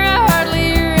mirror I hardly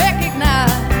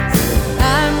recognize.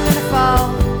 I'm gonna fall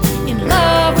in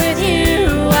love with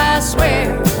you, I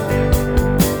swear.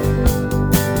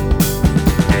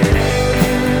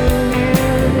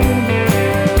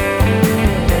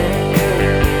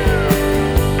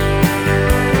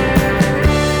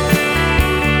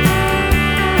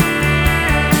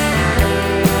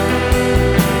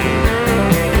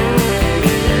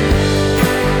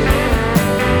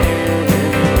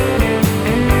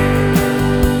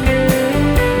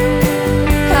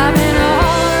 I've been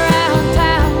all around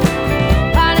town,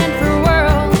 pining for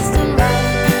worlds to love,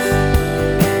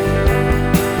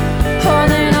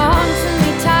 holding on to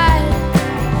me tight.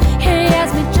 He has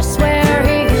me just where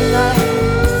he loves,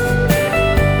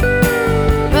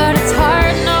 but it's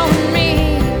hard knowing me.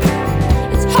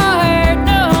 It's hard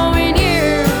knowing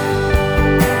you.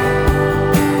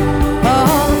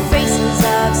 All the faces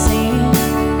I've seen,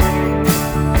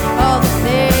 all the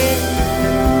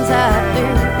things I do.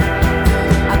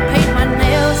 I paint my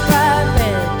nails bright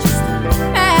red just to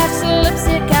match the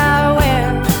lipstick I wear.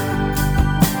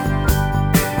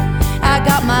 I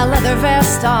got my leather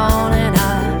vest on and I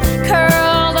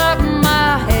curled up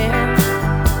my hair.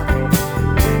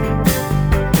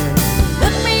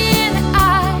 Look me in the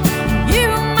eye and you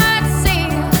might see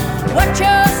what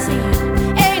you're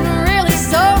seeing ain't really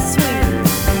so sweet.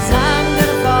 'Cause I'm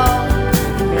gonna fall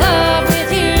in love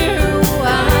with you.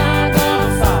 I'm gonna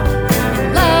fall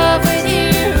in love with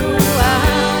you.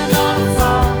 I'm gonna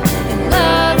fall in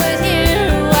love with you,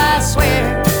 I swear.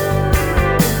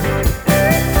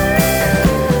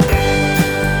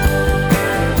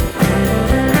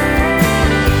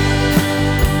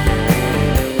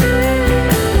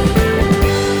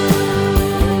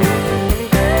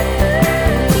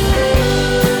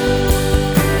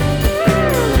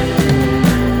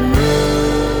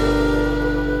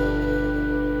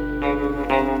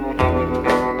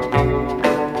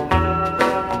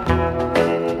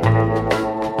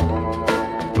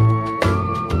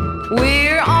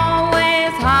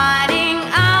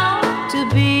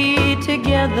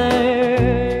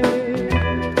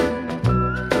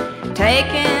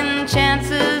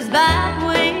 chances that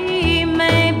we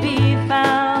may be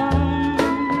found.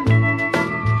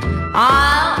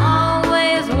 I'll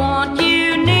always want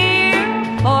you near,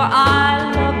 for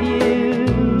I love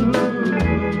you.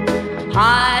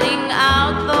 Hiding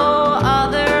out though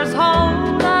others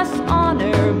hold us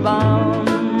honor bound.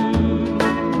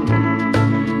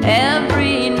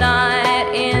 Every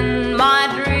night in my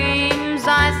dreams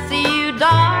I see you,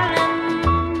 darling,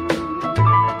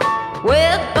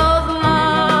 with those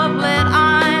love-lit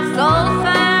eyes so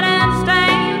sad and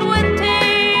stained with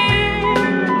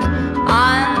tears.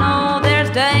 I know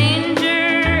there's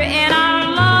danger in our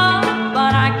love,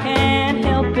 but I can't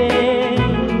help it.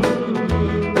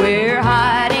 We're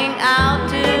hiding out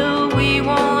till we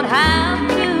won't have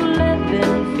to live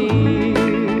in fear.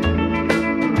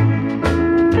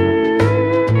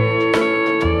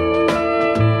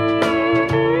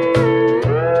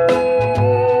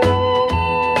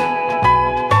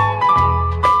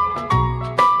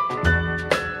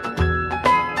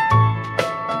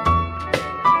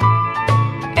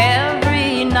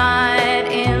 Every night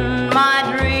in my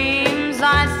dreams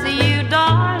I see you,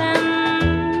 darling,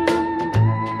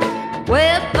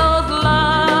 with those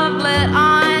love-lit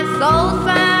eyes so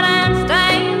sad and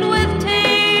stained with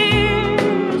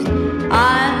tears.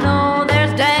 I know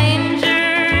there's danger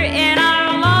in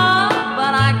our love,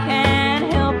 but I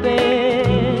can't help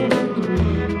it.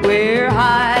 We're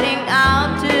hiding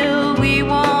out till we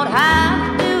won't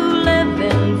have to live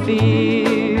in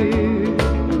fear.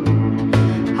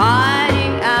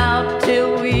 Hiding out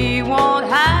till we won't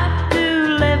have to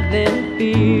live in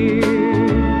fear.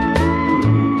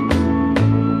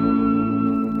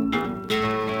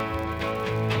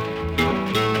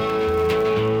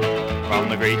 From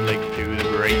the Great Lakes to the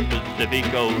Great Pacific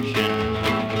Ocean,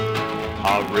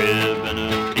 a ribbon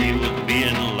of steel was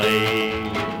being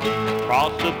laid.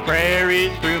 Across the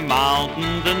prairies, through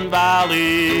mountains and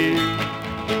valleys,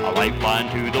 a lifeline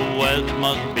to the west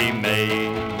must be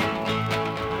made.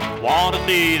 Want to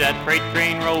see that freight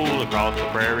train roll across the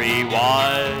prairie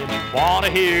wide. Want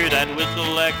to hear that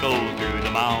whistle echo through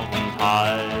the mountains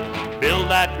high. Build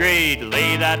that grade,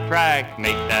 lay that track,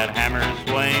 make that hammer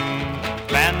swing.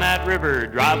 Span that river,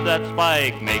 drive that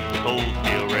spike, make the cold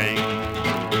steel ring.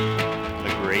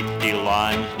 The great steel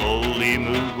line slowly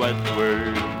moved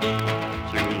westward,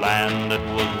 through land that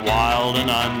was wild and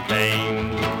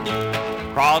untamed.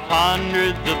 Across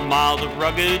hundreds of miles of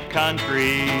rugged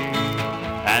country,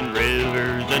 and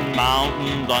rivers and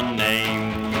mountains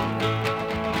unnamed.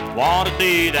 Want to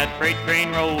see that freight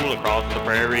train roll across the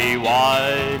prairie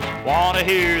wide. Want to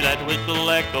hear that whistle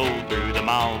echo through the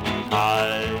mountains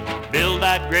high. Build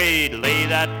that grade, lay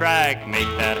that track, make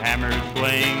that hammer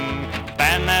swing.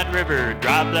 Span that river,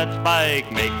 drive that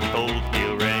spike, make the cold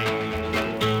steel ring.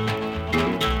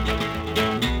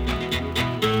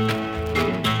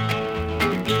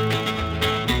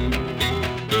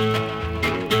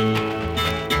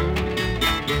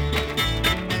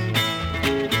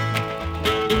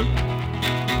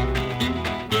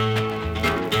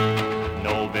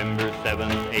 November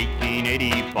 7th,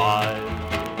 1885,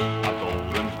 a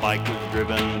golden spike was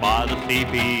driven by the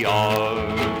CPR.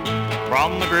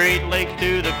 From the Great Lakes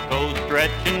to the coast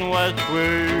stretching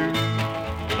westward,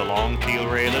 the long steel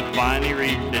rail had finally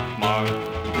reached its mark.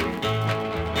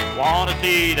 Want to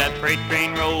see that freight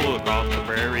train roll across the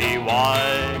prairie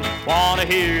wide. Want to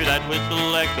hear that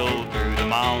whistle echo through the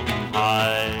mountains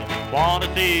high. Want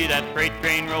to see that freight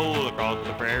train roll across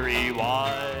the prairie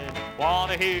wide.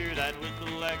 Want to hear that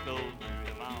whistle echo through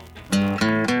the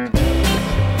mountains.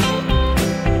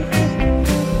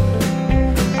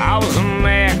 I was the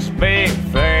next big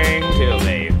thing till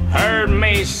they heard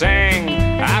me sing.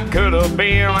 I could have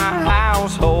been a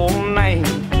household name,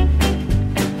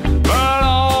 but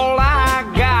all I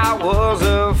got was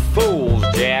a fool's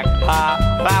jackpot.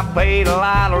 I paid a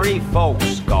lottery,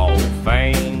 folks called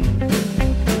fame.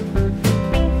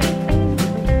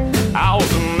 I was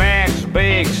the next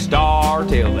big star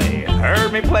till they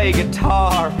heard me play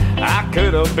guitar. I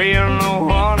could have been the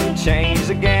one who changed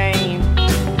the game,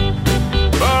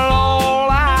 but all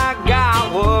I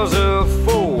got was a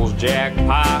fool's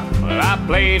jackpot. I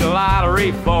played a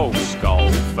lottery, folks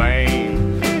called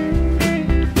fame.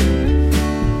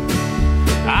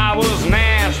 I was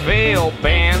Nashville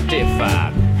bent. If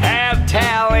I had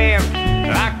talent,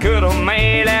 I could have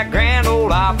made that Grand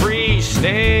Ole Opry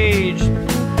stage,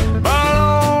 but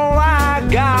all I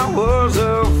got was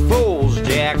a fool's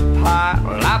jackpot.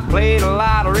 I played a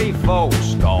lottery,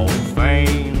 folks called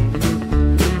fame.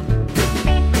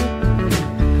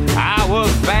 I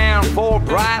was bound for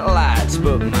bright lights,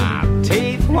 but my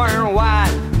teeth weren't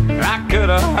white. I could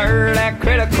have heard that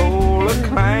critical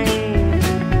acclaim.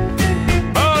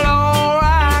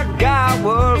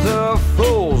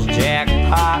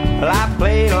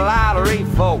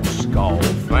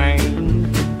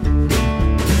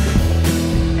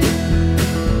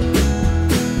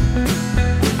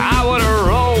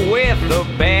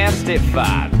 if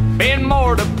I'd been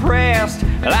more depressed,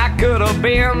 I could have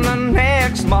been the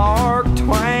next Mark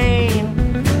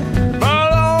Twain.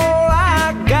 But all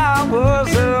I got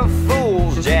was a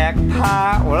fool's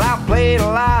jackpot. Well, I played a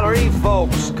lottery,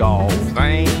 folks call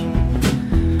fame.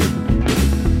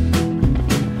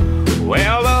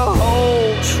 Well, the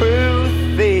whole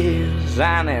truth is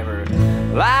I never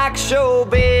liked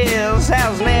showbiz. That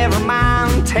was never my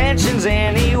intentions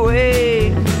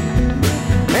anyway.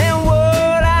 And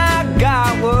what I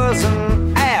got was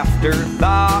an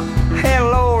afterthought.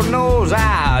 Hell, Lord knows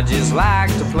I just like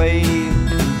to play.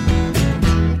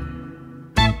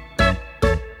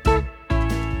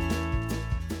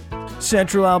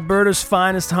 Central Alberta's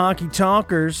finest honky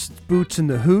tonkers, Boots and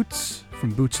the Hoots,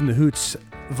 from Boots and the Hoots,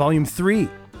 Volume 3.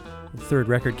 The third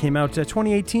record came out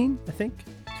 2018, I think.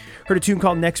 Heard a tune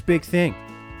called Next Big Thing.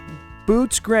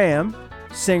 Boots Graham,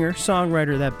 singer,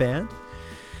 songwriter of that band.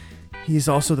 He's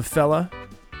also the fella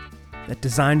that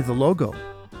designed the logo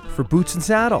for Boots and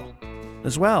Saddle,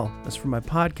 as well as for my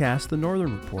podcast, The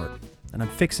Northern Report. And I'm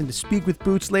fixing to speak with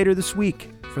Boots later this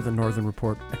week for The Northern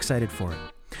Report. Excited for it.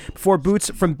 Before Boots,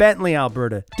 from Bentley,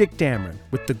 Alberta, Dick Dameron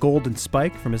with The Golden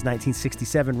Spike from his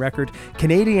 1967 record,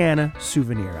 Canadiana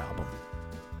Souvenir album.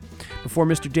 Before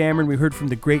Mr. Dameron, we heard from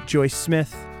the great Joyce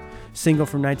Smith, single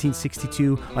from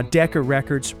 1962 on Decca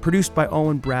Records, produced by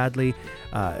Owen Bradley,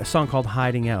 a song called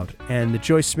Hiding Out. And the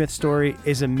Joyce Smith story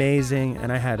is amazing,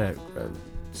 and I had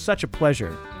such a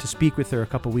pleasure to speak with her a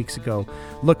couple weeks ago.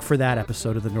 Look for that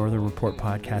episode of the Northern Report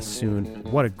podcast soon.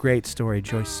 What a great story,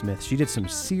 Joyce Smith. She did some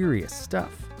serious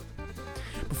stuff.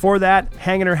 Before that,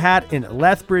 hanging her hat in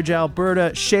Lethbridge,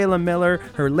 Alberta, Shayla Miller,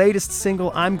 her latest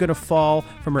single, I'm Gonna Fall,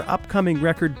 from her upcoming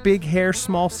record, Big Hair,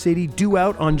 Small City, due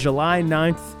out on July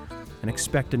 9th. And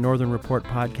expect a Northern Report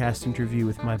podcast interview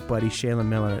with my buddy Shayla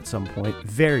Miller at some point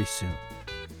very soon.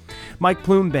 Mike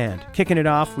Plume Band, kicking it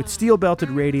off with Steel Belted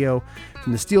Radio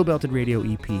from the Steel Belted Radio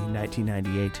EP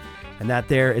 1998. And that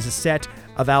there is a set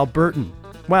of Albertan,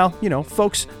 well, you know,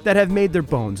 folks that have made their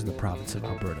bones in the province of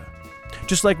Alberta.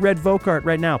 Just like Red Vocart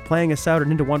right now, playing us out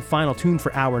and into one final tune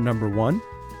for hour number 1.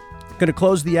 Going to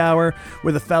close the hour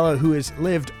with a fella who has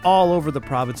lived all over the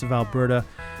province of Alberta,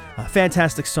 a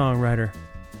fantastic songwriter,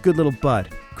 good little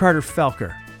bud, Carter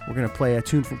Felker. We're going to play a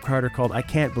tune from Carter called I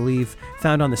Can't Believe,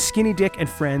 found on the Skinny Dick and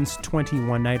Friends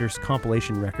 21 Nighters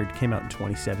compilation record, came out in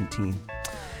 2017.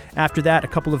 After that, a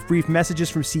couple of brief messages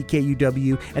from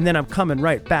CKUW, and then I'm coming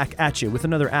right back at you with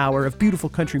another hour of beautiful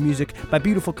country music by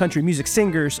beautiful country music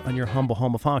singers on your humble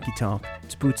home of honky tonk.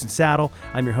 It's Boots and Saddle.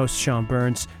 I'm your host, Sean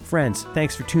Burns. Friends,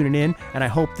 thanks for tuning in, and I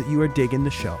hope that you are digging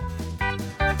the show.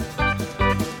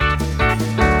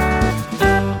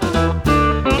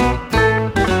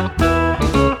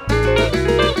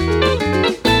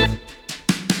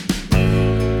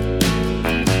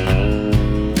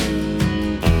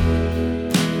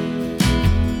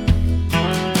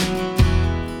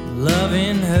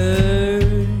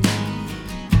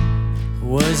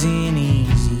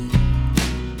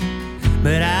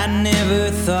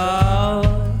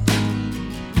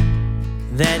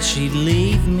 She'd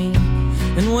leave me,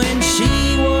 and when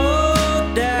she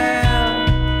walked out,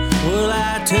 well,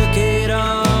 I took it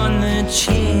on the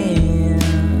chin.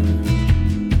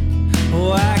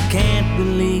 Oh, I can't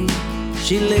believe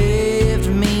she left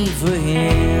me for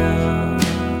him.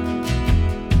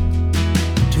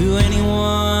 To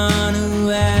anyone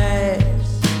who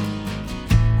asks,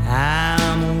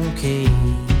 I'm okay,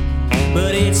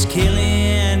 but it's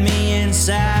killing me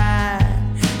inside.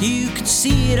 You could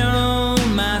see it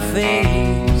on my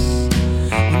face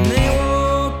when they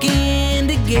walk in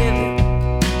together.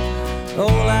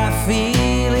 All I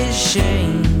feel is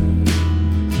shame,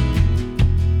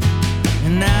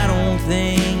 and I don't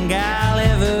think I'll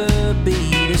ever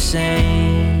be the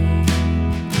same.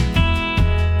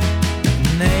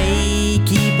 And they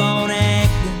keep on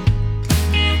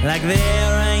acting like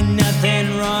there ain't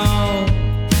nothing wrong,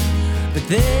 but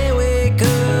they wake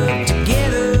up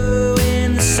together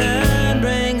when the sun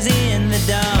brings in the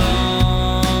dawn.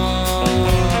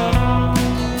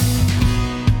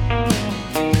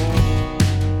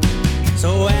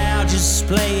 So I'll just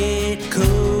play it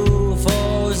cool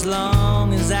for as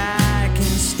long as I can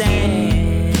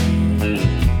stand.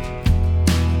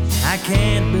 I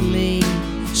can't believe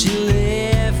she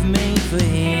left me for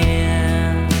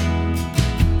him.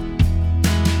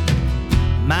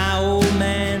 My old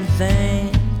man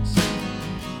thinks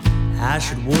I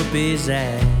should whoop his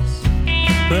ass,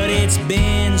 but it's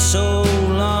been so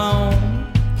long,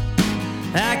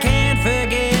 I can't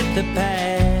forget the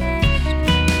past.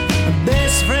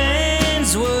 Best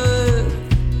friends worth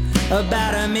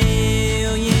about $1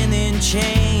 million and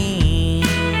change.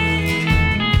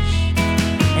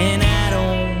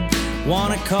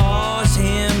 wanna cause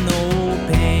him no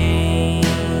pain.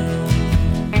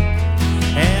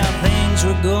 How things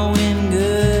were going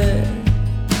good,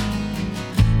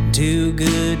 too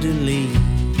good to leave.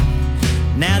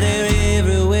 Now they're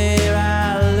everywhere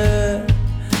I look,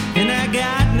 and I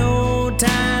got no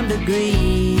time to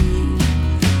grieve.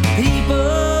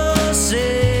 People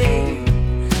say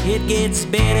it gets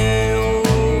better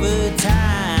over time.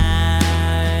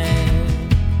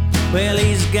 Well,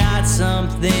 he's got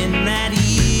something that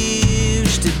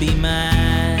used to be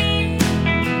mine,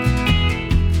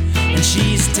 and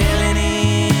she's telling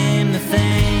him the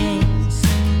things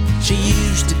she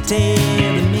used to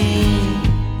tell to me,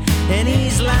 and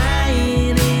he's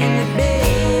lying in the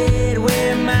bed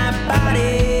where my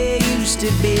body used to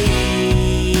be.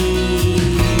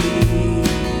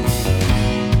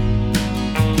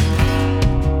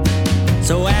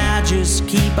 So I just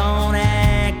keep on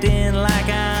acting like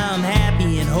I'm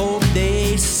happy and hope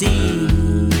they see.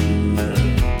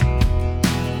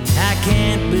 I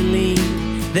can't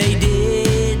believe they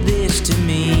did this to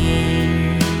me.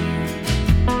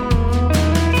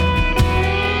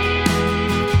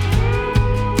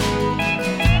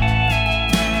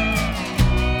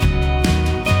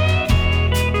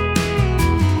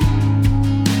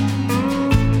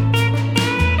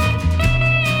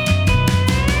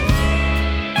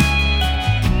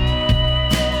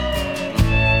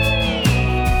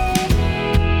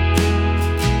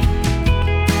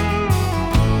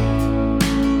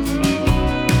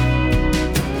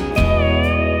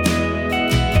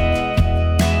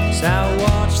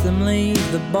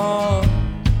 The bar,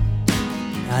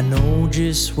 I know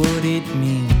just what it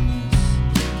means.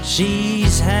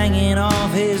 She's hanging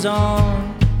off his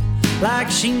arm like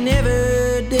she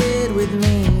never did with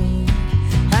me.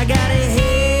 I got a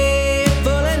head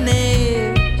full of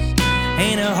nails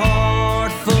and a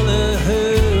heart full of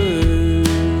hurt,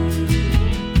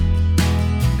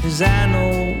 'cause I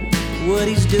know what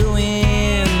he's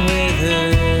doing with her.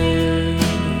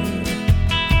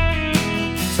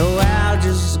 So I'll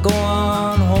just go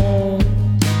on home,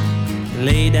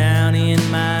 lay down in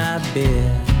my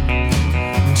bed,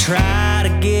 and try to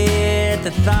get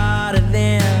the thought of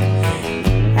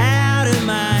them out of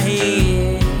my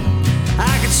head.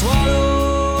 I could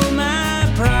swallow my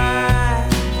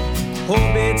pride,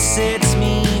 hope it sets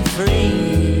me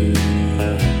free,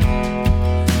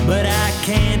 but I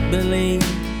can't believe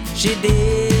she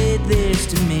did this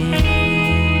to me.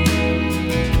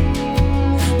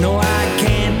 No, I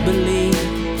can't believe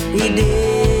he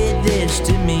did this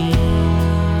to me.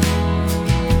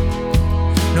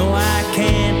 No, I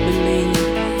can't believe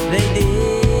they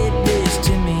did this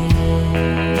to me.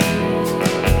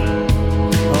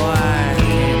 Oh, I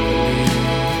can't believe.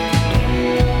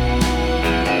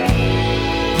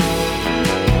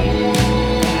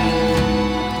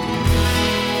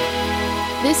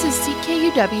 This is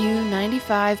CKUW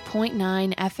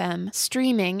 95.9 FM,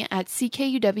 streaming at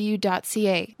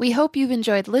ckuw.ca. We hope you've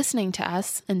enjoyed listening to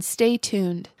us, and stay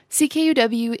tuned.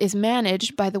 CKUW is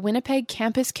managed by the Winnipeg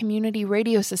Campus Community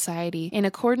Radio Society in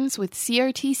accordance with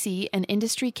CRTC and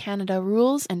Industry Canada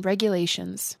rules and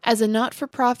regulations. As a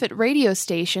not-for-profit radio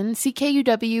station,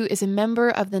 CKUW is a member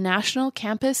of the National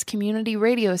Campus Community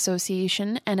Radio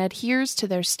Association and adheres to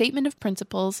their statement of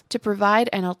principles to provide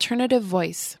an alternative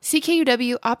voice.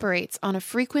 CKUW operates on a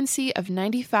frequency of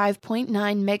 95.9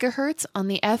 megahertz on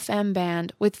the FM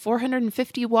band with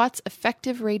 450 watts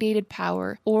effective radiated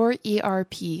power, or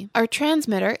ERP. Our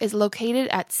transmitter is located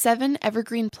at 7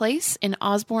 Evergreen Place in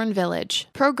Osborne Village.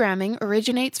 Programming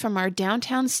originates from our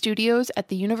downtown studios at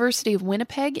the University of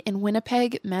Winnipeg in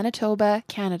Winnipeg, Manitoba,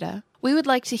 Canada. We would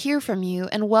like to hear from you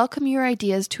and welcome your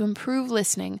ideas to improve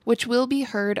listening, which will be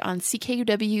heard on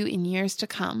CKUW in years to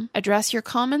come. Address your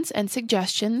comments and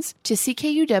suggestions to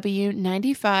CKUW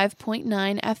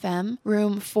 95.9 FM,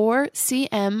 room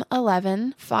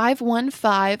 4CM11,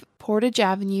 515 Portage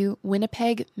Avenue,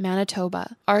 Winnipeg,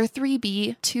 Manitoba,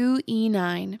 R3B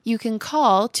 2E9. You can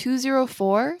call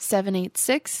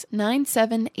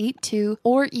 204-786-9782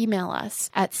 or email us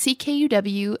at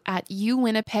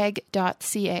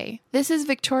ckuw@uwinnipeg.ca. This is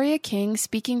Victoria King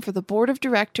speaking for the Board of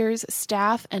Directors,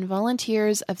 staff, and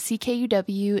volunteers of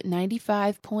CKUW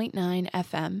 95.9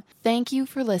 FM. Thank you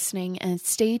for listening and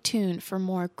stay tuned for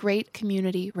more great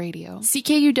community radio.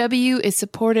 CKUW is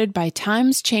supported by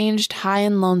Times Changed High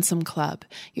and Lonesome Club,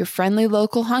 your friendly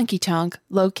local honky-tonk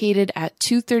located at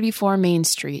 234 Main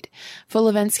Street. Full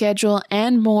event schedule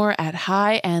and more at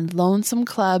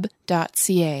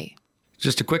highandlonesomeclub.ca.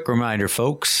 Just a quick reminder,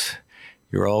 folks,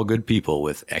 you're all good people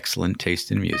with excellent taste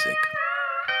in music.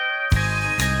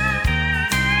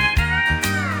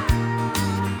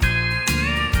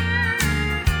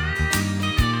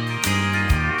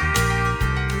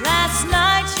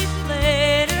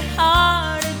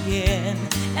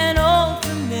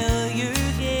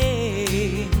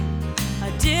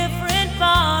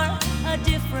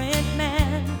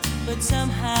 but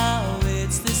somehow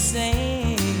it's the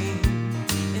same.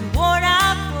 In worn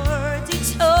out words he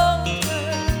told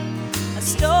her a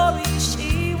story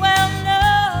she well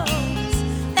knows,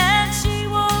 and she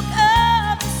woke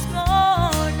up this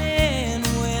morning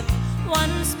with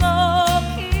one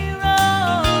smoky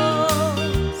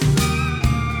rose.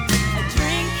 A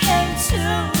drink came to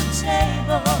the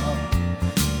table,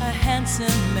 a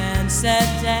handsome man sat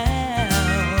down,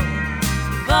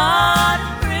 bought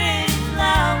a pretty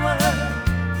flower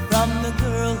from the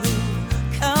girl who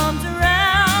comes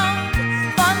around.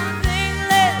 One thing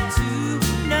led to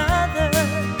another,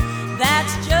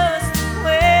 that's just the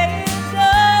way it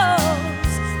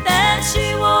goes. Then she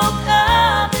woke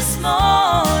up this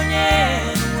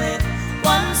morning with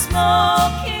one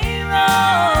smoky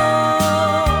rose.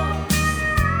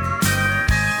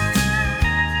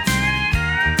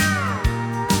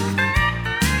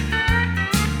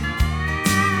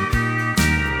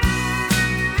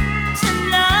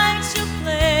 Tonight she'll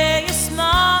play a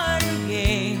smarter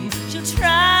game. She'll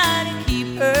try to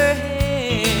keep her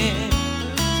head.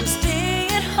 She'll stay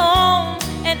at home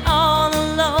and all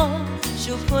alone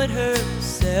she'll put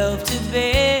herself to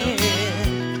bed.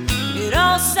 It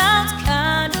all sounds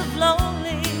kind of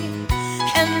lonely,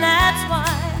 and that's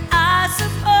why I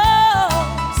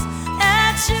suppose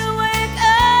that she'll wake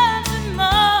up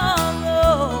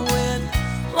tomorrow with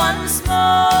one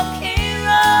smoky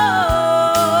rose.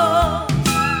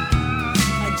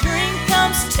 A drink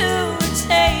comes to a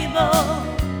table,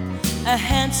 a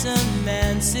handsome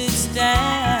man sits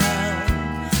down.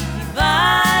 He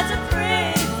buys a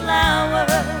pretty flower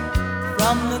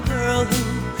from the girl who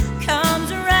comes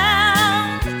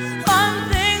around. One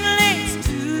thing leads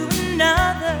to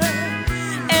another,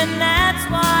 and that's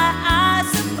why I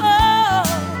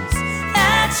suppose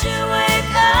that you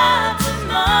wake up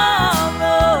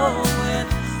tomorrow with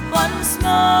one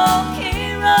smoky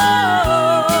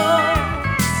rose.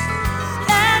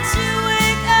 That you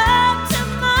wake up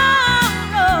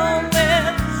tomorrow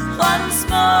with one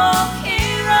smoky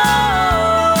rose.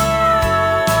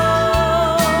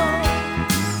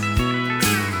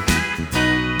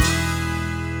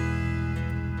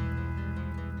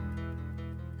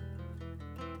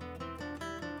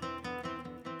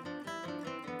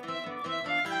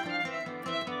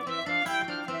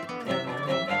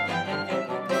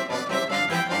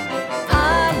 I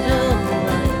know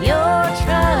what you're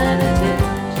trying to do.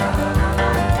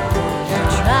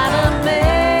 You're trying to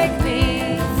make me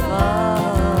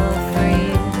fall for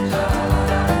you.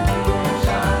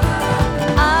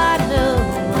 I know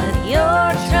what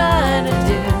you're trying to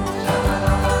do.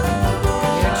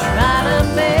 You're trying to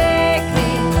make me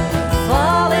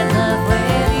fall in love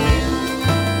with you.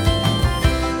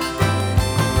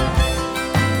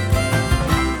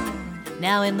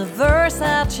 Now in the verse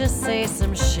I'll just say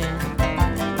some shit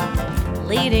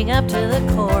leading up to the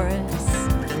chorus,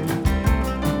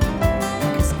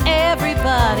 'cause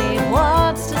everybody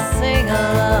wants to sing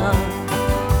along.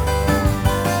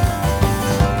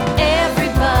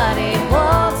 Everybody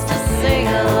wants to sing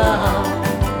along.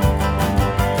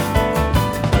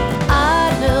 I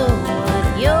know what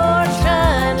you're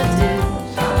trying to do.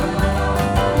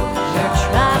 You're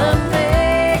trying to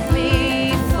make me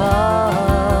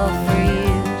fall for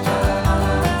you.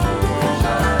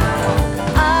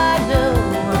 I know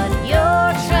what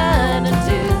you're trying to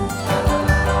do.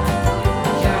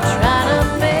 You're trying to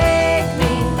make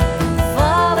me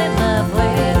fall in love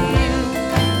with you.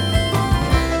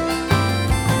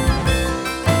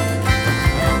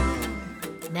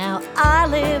 Now I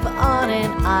live on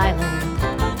an island,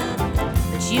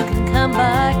 but you can come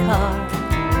by car.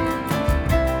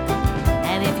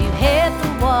 And if you hit the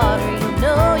water, you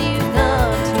know you've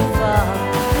gone too far.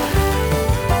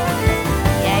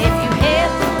 Yeah, if you hit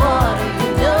the water, you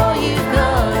know you've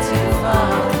gone too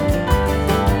far.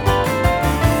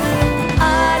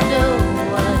 I know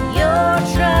what you're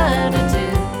trying to do.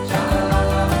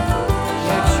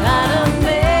 You're trying to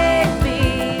make me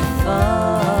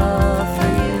fall for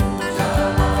you.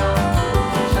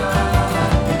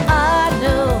 I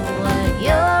know what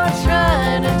you're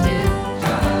trying to do.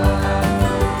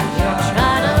 You're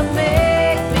trying to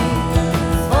make me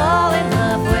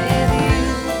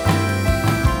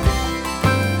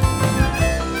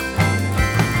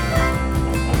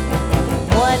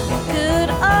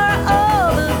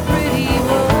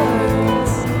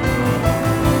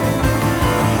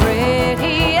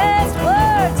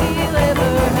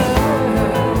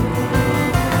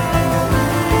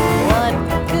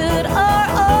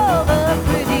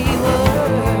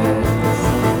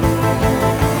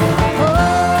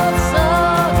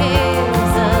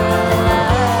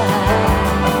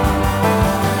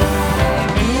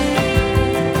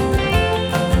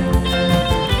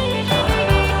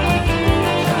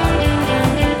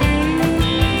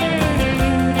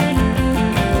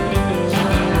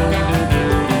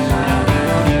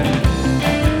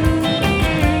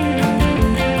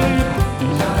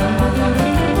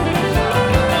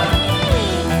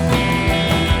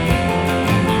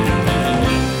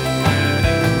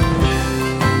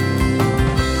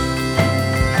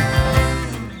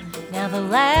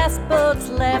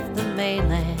left the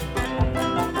mainland,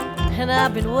 and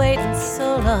I've been waiting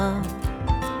so long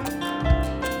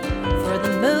for the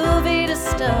movie to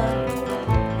start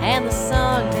and the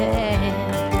song to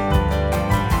end.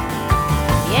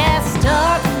 Yeah,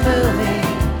 start the movie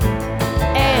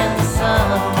and the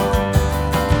song.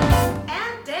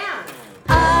 And dance.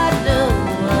 I know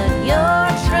what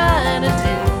you're trying to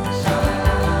do.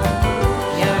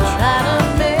 You're trying to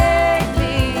make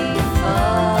me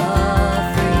fall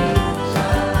for you.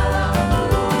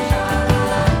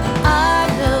 I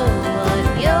know what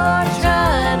you're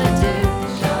trying to do.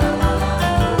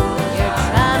 You're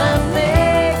trying to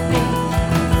make me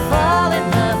fall in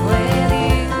love with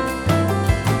you.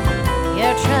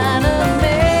 You're trying to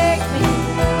make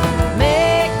me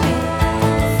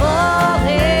fall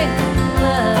in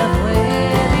love with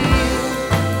you.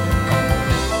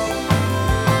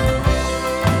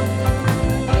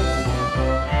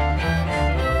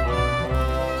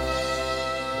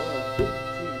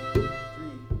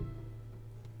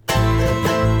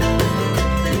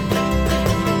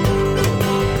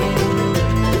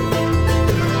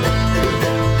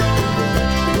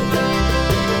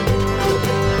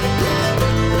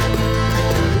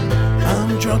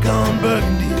 I'm drunk on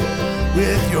Burgundy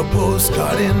with your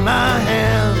postcard in my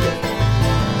hand.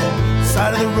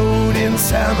 Side of the road in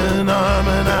Salmon Arm,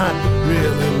 and I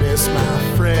really miss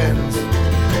my friends.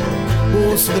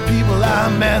 Most of the people I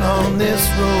met on this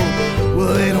road,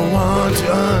 well, they don't want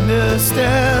to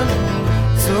understand.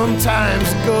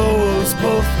 Sometimes it goes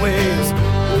both ways,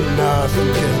 but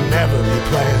nothing can ever be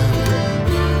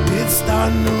planned. It's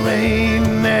starting to rain,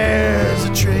 and there's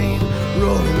a train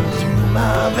rolling through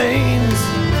my veins.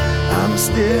 I'm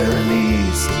staring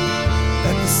east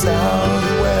at the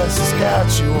southwest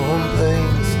Saskatchewan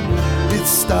plains. It's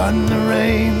starting to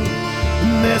rain,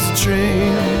 and there's a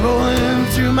train rolling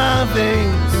through my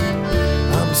veins.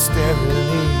 I'm staring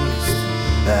east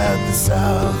at the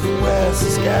southwest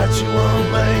Saskatchewan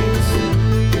plains.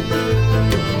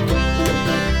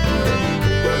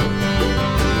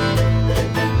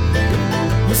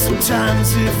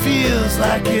 Sometimes it feels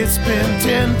like it's been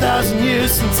 10,000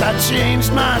 years since I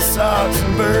changed my socks,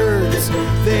 and birds,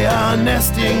 they are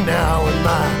nesting now in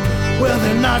my, well,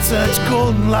 they're not such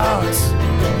golden locks.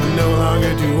 No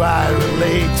longer do I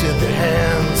relate to the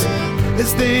hands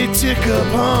as they tick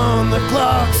upon the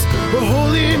clocks. A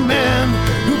holy man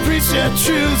who preached their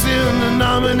truths in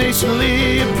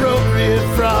denominationally appropriate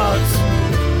frauds.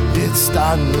 It's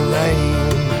starting to rain,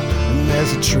 and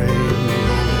there's a train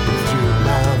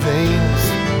veins.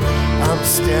 I'm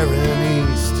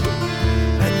staring east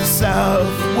at the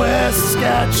southwest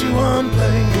Saskatchewan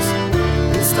plains.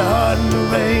 It's starting to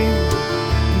rain,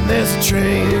 and there's a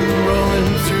train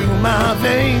rolling through my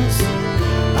veins.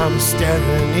 I'm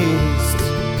staring east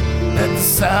at the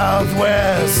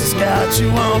southwest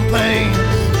Saskatchewan plains.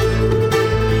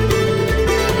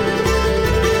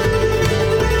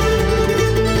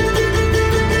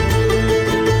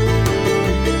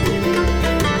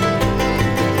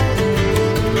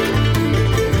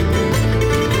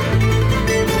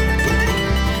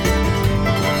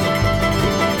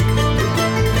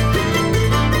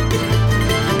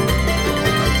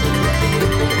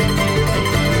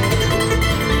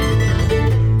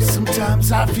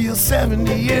 I feel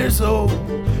 70 years old,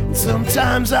 and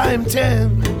sometimes I am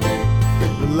 10.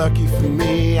 But lucky for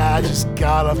me, I just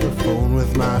got off the phone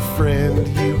with my friend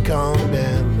Yukon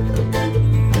Ben.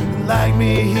 And like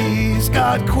me, he's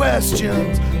got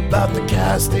questions about the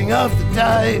casting of the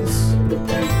dice.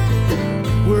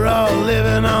 We're all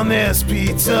living on this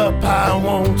pizza pie,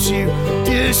 won't you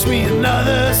dish me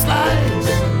another slice?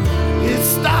 It's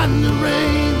starting to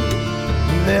rain,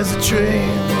 and there's a train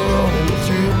rolling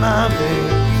through my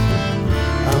veins.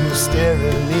 I'm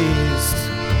staring east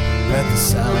at the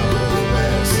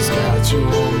southwest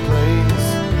Saskatchewan plains.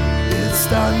 It's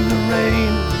starting to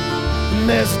rain, and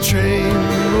there's a train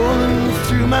rolling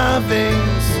through my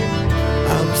veins.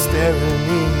 I'm staring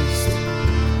east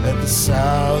at the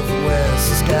southwest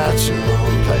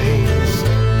Saskatchewan plains.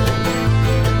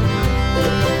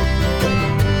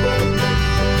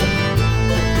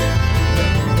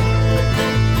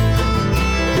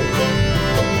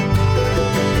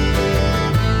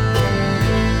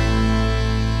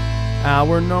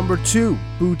 Hour number 2,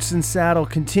 Boots and Saddle,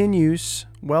 continues.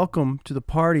 Welcome to the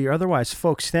party. Otherwise,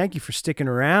 folks, thank you for sticking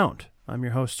around. I'm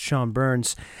your host, Sean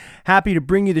Burns. Happy to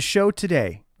bring you the show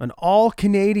today. An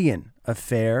all-Canadian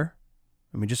affair.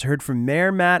 And we just heard from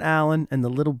Mayor Matt Allen and the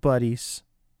Little Buddies.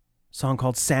 A song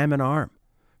called Salmon Arm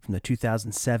from the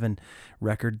 2007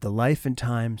 record, The Life and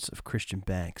Times of Christian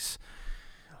Banks.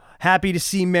 Happy to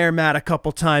see Mayor Matt a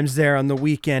couple times there on the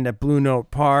weekend at Blue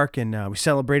Note Park, and we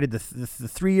celebrated the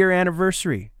 3-year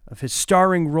anniversary of his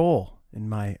starring role in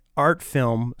my art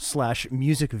film /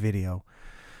 music video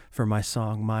for my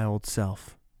song My Old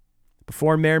Self.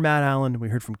 Before Mayor Matt Allen, we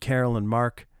heard from Carol and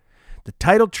Mark, the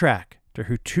title track to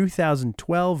her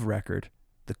 2012 record,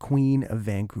 The Queen of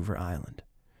Vancouver Island.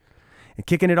 And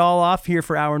kicking it all off here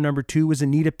for hour number 2 was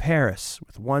Anita Paris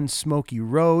with One Smoky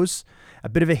Rose, a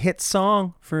bit of a hit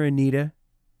song for Anita.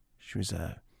 She was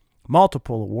a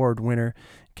multiple award winner,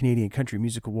 Canadian Country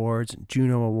Music Awards and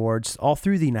Juno Awards, all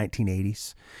through the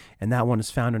 1980s. And that one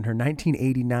is found on her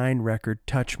 1989 record,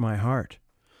 Touch My Heart.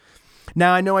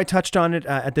 Now, I know I touched on it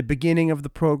at the beginning of the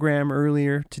program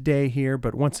earlier today here,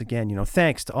 but once again,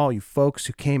 thanks to all you folks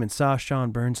who came and saw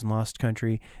Sean Burns in Lost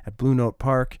Country at Blue Note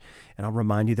Park. And I'll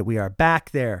remind you that we are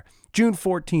back there July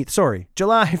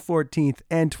 14th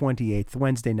and 28th,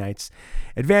 Wednesday nights.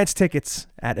 Advance tickets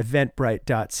at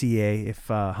eventbrite.ca. If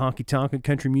honky-tonk and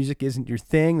country music isn't your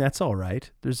thing, that's all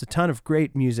right. There's a ton of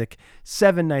great music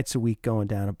 7 nights a week going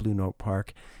down at Blue Note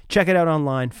Park. Check it out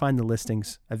online. Find the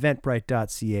listings,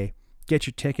 eventbrite.ca. Get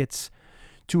your tickets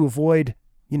to avoid,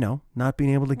 not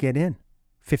being able to get in.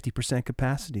 50%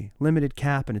 capacity, limited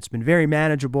cap, and it's been very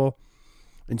manageable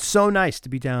and so nice to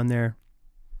be down there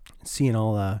and seeing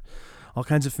all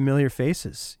kinds of familiar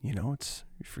faces. You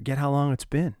forget how long it's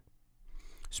been.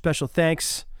 Special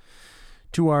thanks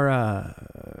to our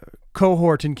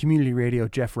cohort in community radio,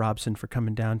 Jeff Robson, for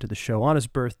coming down to the show on his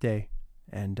birthday.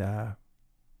 And,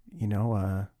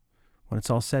 when it's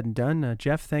all said and done,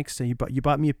 Jeff, thanks. You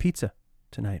bought me a pizza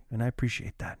tonight, and I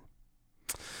appreciate that.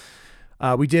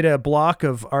 We did a block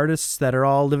of artists that are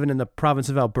all living in the province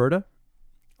of Alberta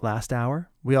last hour.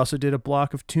 We also did a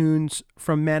block of tunes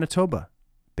from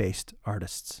Manitoba-based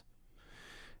artists.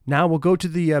 Now we'll go to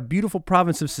the beautiful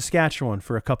province of Saskatchewan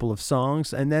for a couple of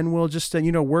songs, and then we'll just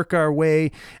work our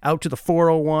way out to the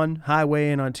 401 highway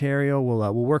in Ontario.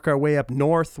 We'll work our way up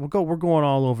north. We're going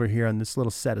all over here on this little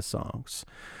set of songs.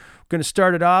 We're going to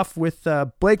start it off with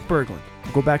Blake Berglund.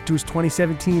 We'll go back to his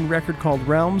 2017 record called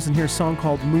Realms, and here's a song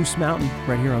called Moose Mountain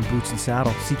right here on Boots and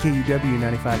Saddle, CKUW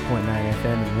 95.9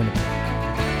 FM in Winnipeg.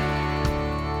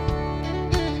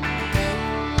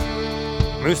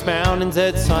 Moose Mountains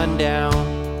at sundown,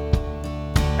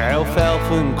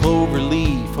 alfalfa and clover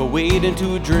leaf, I wade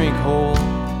into a drink hole.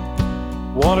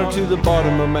 Water to the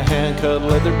bottom of my hand-cut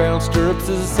leather-bound stirrups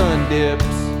as the sun dips.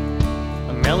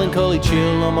 A melancholy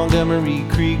chill on Montgomery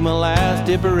Creek, my last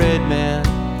dip of red man,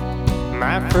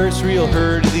 my first real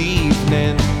herd of the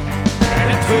evening. And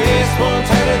a twist one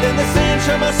tighter than the cinch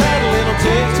on my saddle, it'll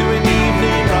take to an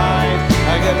evening ride.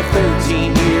 I got a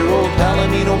 13-year-old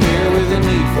Palomino mare with a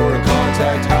need for a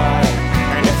contact high.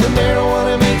 And if the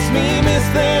marijuana makes me miss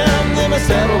them, then my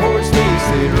saddle horse makes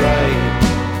it right.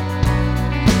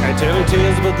 I tell her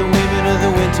tales about the women of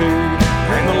the winter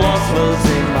and the lost loves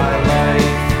in my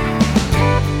life.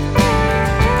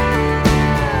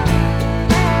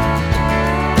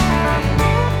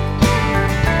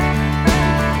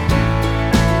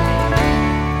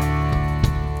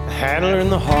 I had to learn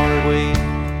the hard way.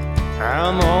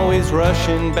 I'm always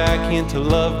rushing back into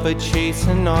love by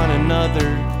chasing on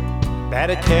another that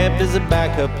I kept as a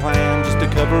backup plan just to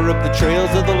cover up the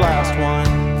trails of the last one.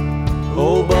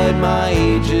 Oh, but my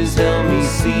age has helped me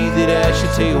see that I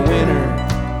should take a winter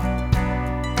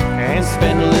and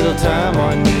spend a little time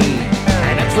on me.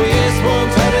 And I twist one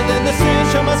tighter than the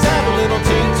cinch on my saddle, it'll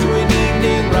take to an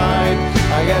evening ride.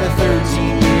 I got a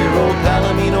 13-year-old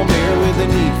Palomino mare with a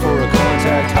need for a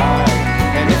contact high.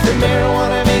 And if the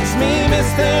marijuana makes me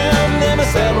miss them, then my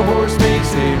saddle horse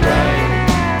makes it right.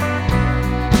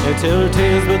 I tell her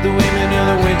tales about the women of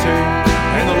the winter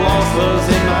and the lost loves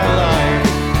in my life.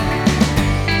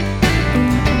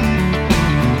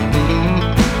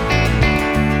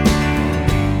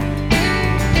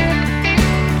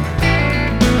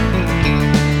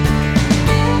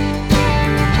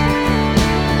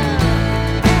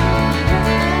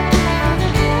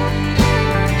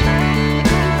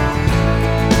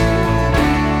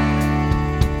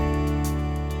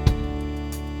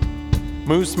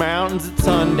 Moose Mountains at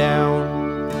sundown,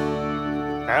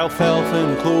 alfalfa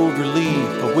and clover leaf,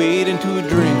 I wade into a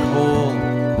drink hole.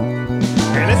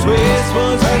 And a twist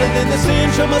one's harder than the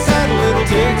cinch on my saddle, it'll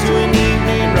take to an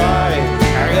evening ride.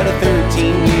 I got a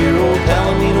 13-year-old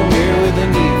Palomino mare with a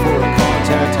need for a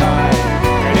contact high.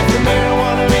 And if the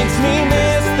marijuana makes me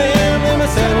miss them, then my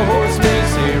saddle horse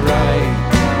makes it right.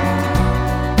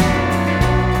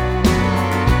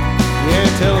 Yeah,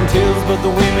 tell them tales about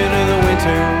the women of the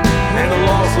winter and the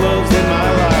lost loves in my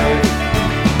life.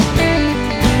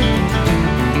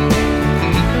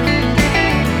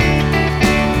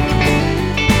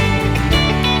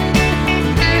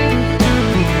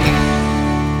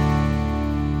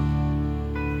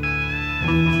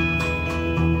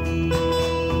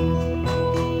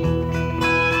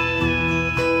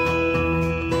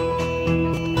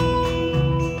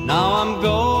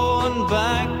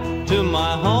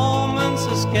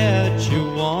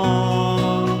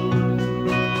 Saskatchewan.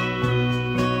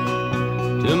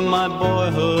 To my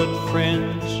boyhood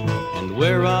friends and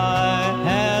where I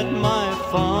had my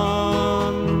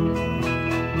fun.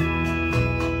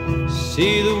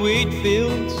 See the wheat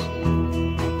fields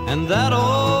and that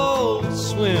old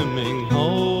swimming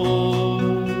hole.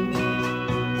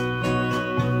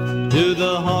 To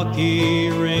the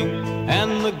hockey rink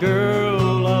and the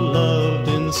girl I loved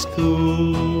in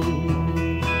school.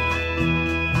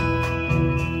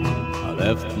 I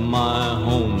left my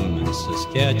home in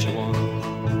Saskatchewan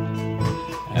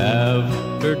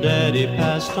after Daddy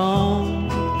passed on.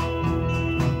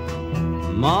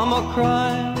 Mama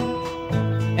cried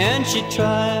and she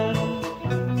tried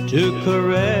to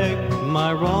correct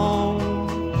my wrongs.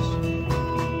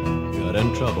 Got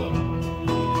in trouble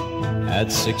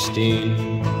at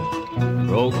 16,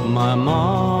 broke my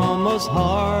mama's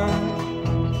heart,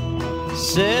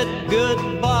 said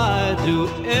goodbye to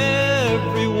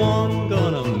everyone,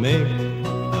 gonna make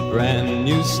a brand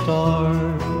new start.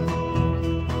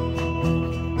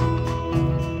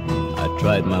 I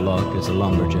tried my luck as a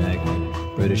lumberjack in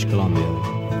British Columbia.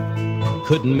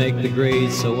 Couldn't make the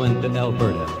grades, so went to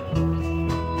Alberta.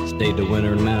 Stayed the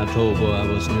winter in Manitoba, I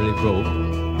was nearly broke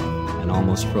and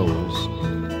almost froze.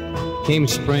 Came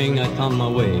spring, I found my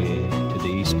way to the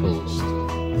East Coast.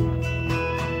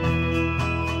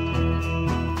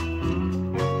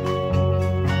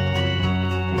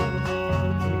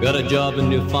 Got a job in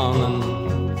Newfoundland,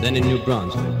 then in New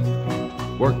Brunswick.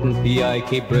 Worked in PI,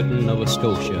 Cape Breton, Nova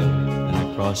Scotia, then I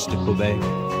crossed to Quebec.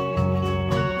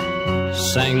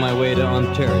 Sang my way to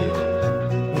Ontario,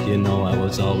 but you know I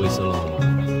was always alone.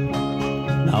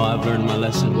 Now I've learned my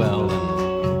lesson well,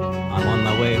 and I'm on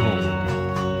my way home.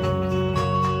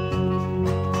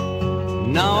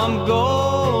 Now I'm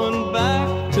going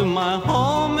back to my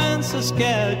home in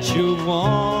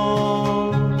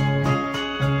Saskatchewan,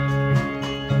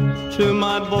 to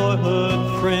my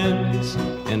boyhood friends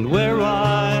and where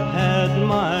I had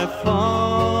my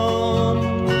fun.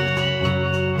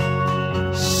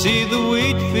 See the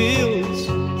wheat fields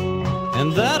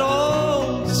and that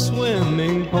old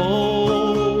swimming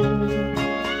hole,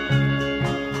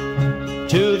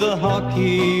 to the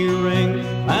hockey rink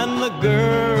and the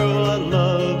girl I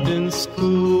loved in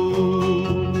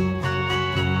school,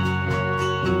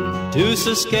 to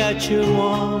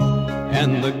Saskatchewan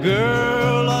and the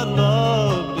girl I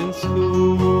loved in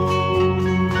school.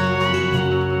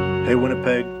 Hey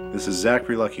Winnipeg, this is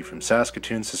Zachary Lucky from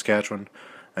Saskatoon, Saskatchewan,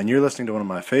 and you're listening to one of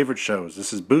my favorite shows.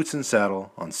 This is Boots and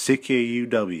Saddle on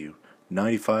CKUW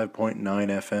 95.9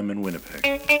 FM in Winnipeg.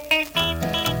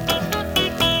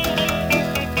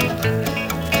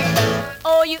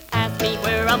 Oh, you ask me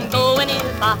where I'm going,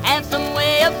 if I have some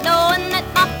way of knowing that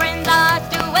my friends are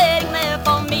still waiting there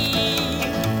for me.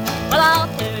 Well, I'll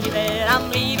tell you that I'm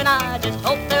leaving, I just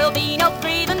hope there'll be no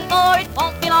grieving, for it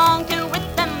won't be long till with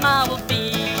them I will be.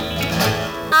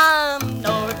 I'm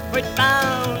northward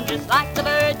bound, just like the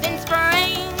birds in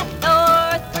spring,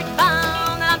 northward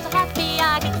bound, and I'm so happy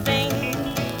I can sing.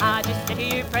 I just sit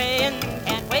here praying,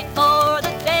 can't wait for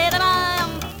the day that I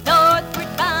am northward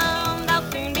bound, I'll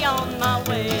soon be on my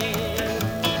way.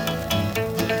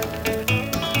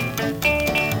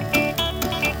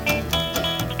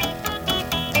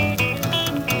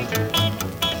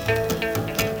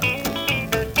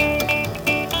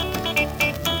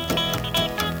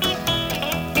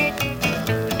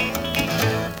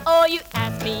 Oh, you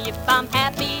ask me if I'm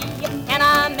happy, can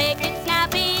I make it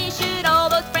snappy? Should all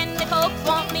those friendly folks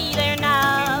want me there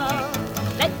now?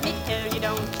 Let me tell you,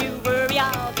 don't you worry,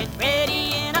 I'll get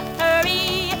ready in a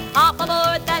hurry. Hop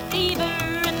aboard that beaver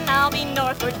and I'll be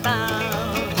northward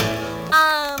bound.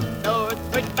 I'm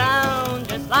northward bound,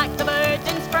 just like the birds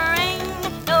in spring.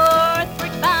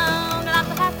 Northward bound, and I'm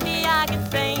so happy I can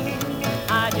sing.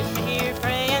 I just sit here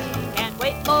praying, can't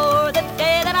wait for the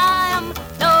day that I am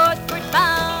northward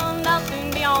bound. I'll soon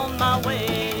be on my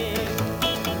way.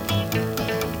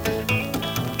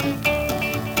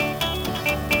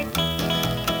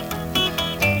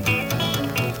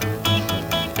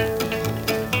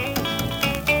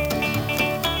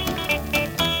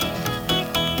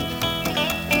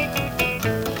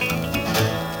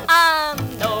 I'm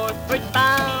northward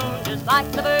bound, just like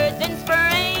the birds in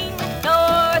spring.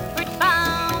 Northward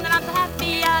bound, and I'm so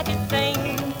happy I can sing.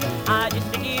 I just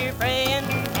sit here praying,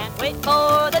 can't wait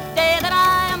for the day that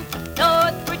I am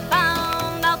northward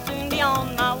bound. I'll soon be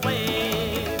on my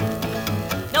way.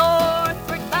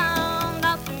 Northward bound,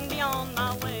 I'll soon be on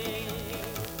my way.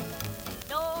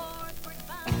 Northward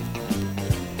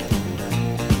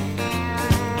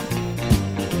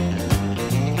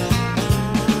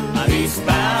I'm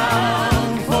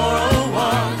eastbound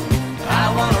 401,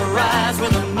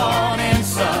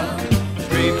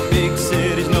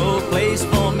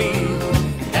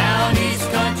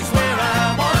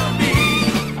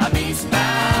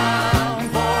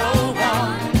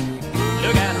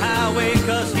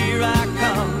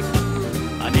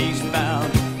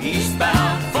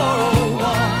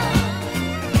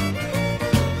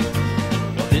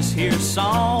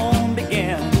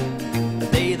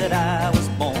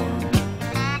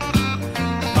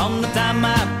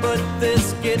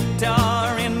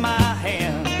 guitar in my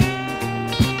hand.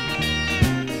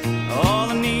 All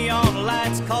the neon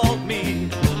lights called me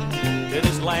to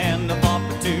this land of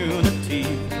opportunity.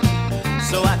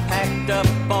 So I packed up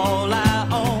all I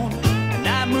owned and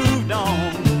I moved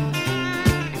on.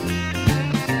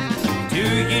 2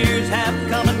 years have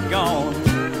come and gone.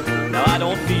 Now I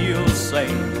don't feel the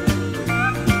same.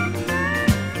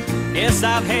 Yes,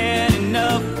 I've had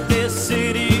enough of this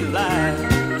city life.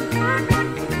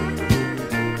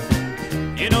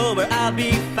 You know where I'll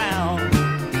be found.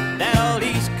 That old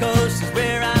East Coast is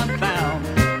where I'm bound.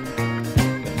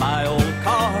 With my old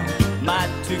car, my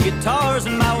 2 guitars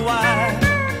and my wife.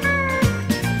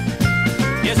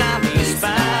 Yes, I'm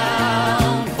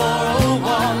eastbound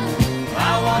 401.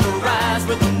 I want to rise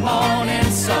with the morning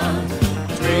sun.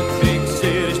 This great big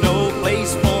city's no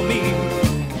place for me.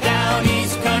 Down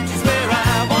East Country's where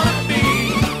I want to be.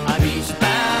 I'm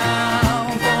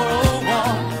eastbound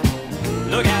 401.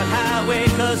 Look out highway,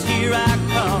 'cause here I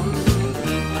come.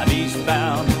 I'm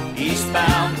eastbound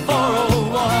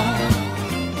 401.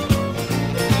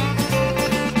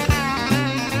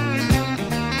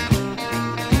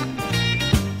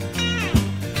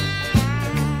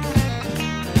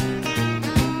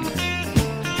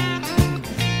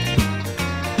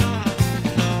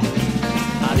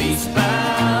 I'm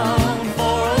eastbound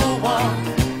 401.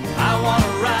 I want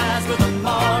to rise with the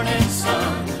morning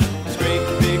sun. This great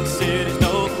big city's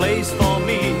no place for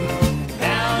me.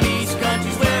 Down East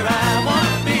Country's where I want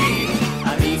to be.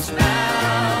 I'm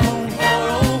eastbound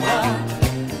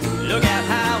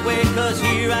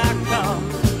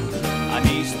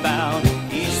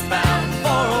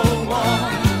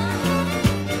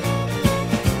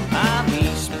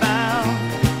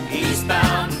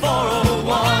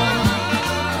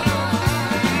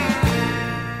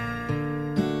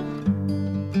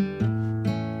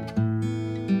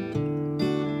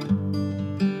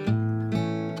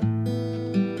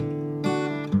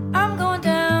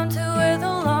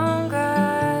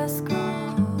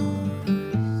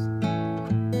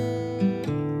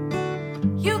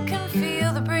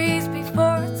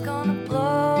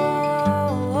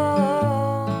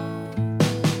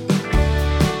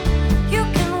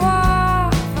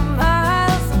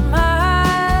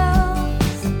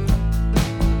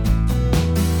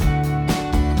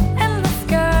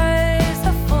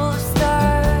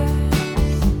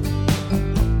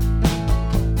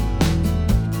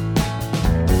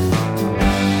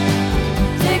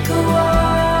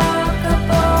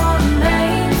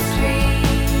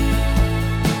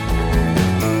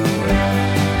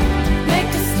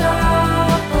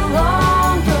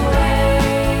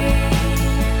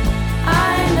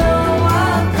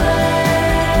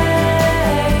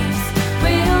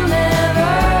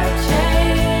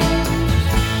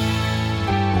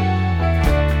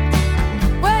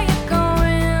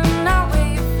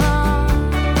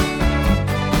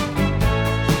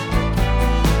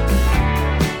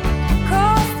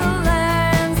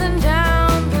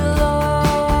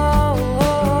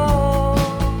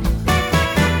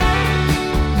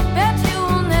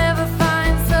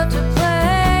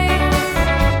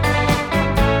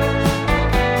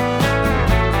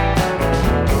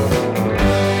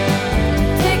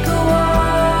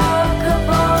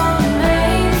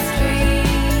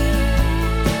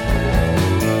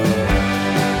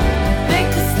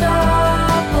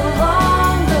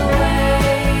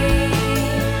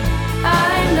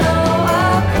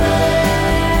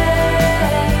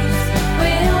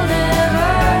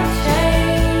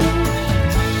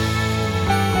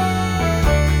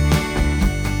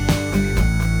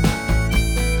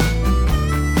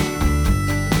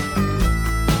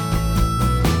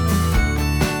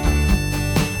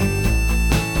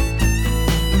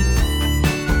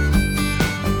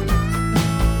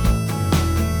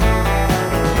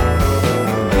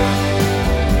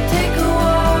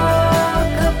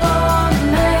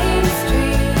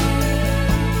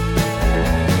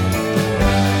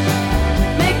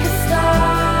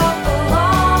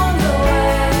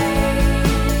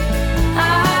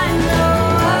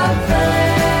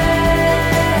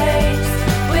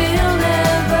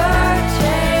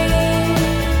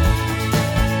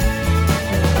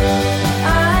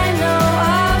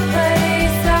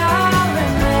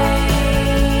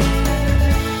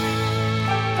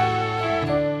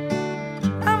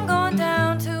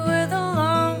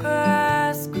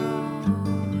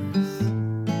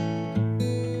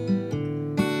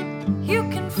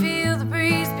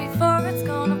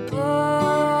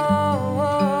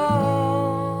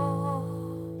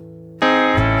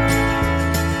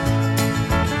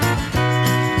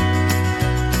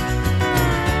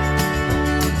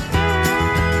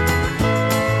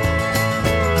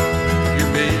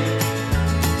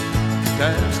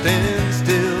time stands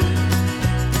still.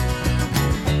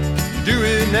 You do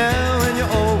it now and you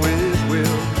always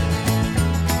will.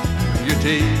 You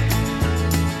take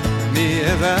me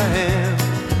as I am.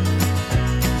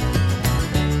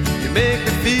 You make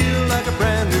me feel like a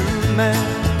brand new man.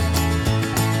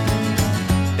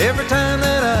 Every time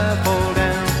that I fall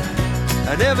down,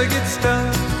 I never get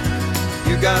stuck.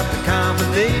 You got the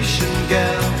combination,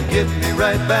 gal, to get me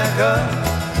right back up.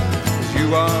 'Cause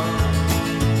you are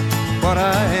what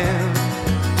I am.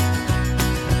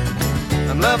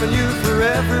 I'm loving you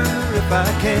forever if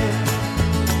I can.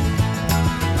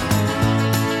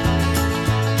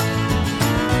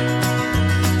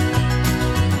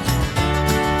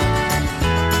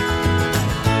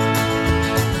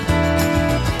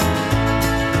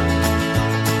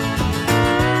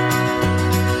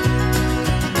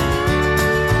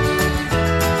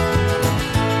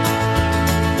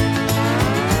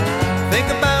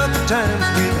 Times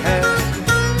we've had,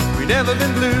 we've never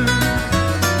been blue.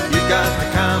 You got the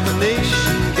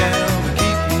combination, gal, to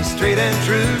keep me straight and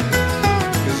true.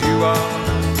 'Cause you are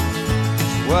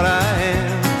what I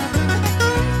am.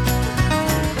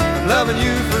 I'm loving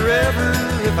you forever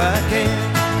if I can.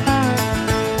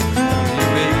 You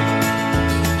make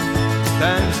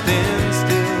time stand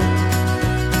still.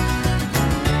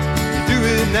 You do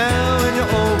it now and you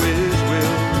always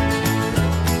will.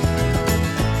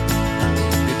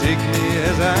 Take me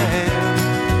as I am.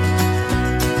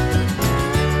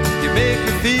 You make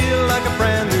me feel like a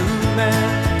brand new man.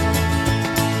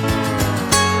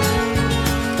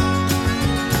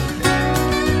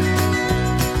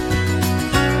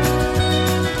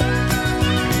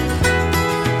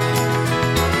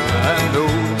 I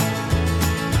know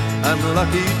I'm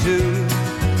lucky too.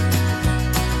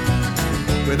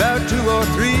 Without two or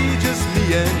three, just me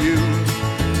and you.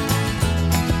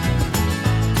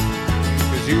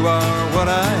 You are what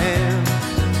I am.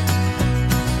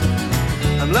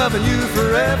 I'm loving you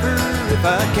forever if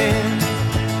I can.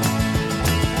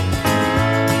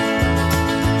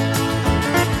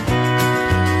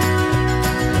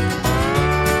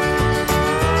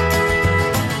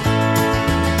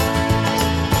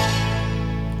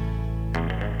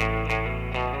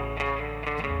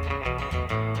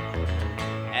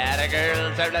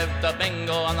 They're out to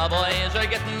bingo and the boys are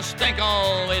getting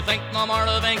stinko. We think no more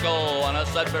of bingo on a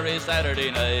Sudbury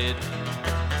Saturday night.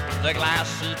 The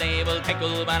glasses they will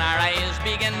tinkle when our eyes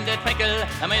begin to twinkle,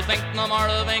 and we think no more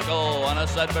of bingo on a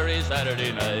Sudbury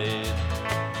Saturday night.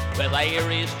 With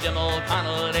Irish Jim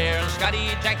O'Connell there and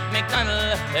Scotty Jack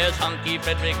McDonald, there's Hunky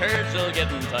Frederick Herzl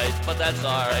getting tight, but that's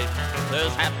alright.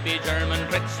 There's Happy German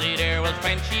Fritzy there with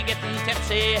Frenchy getting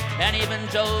tipsy, and even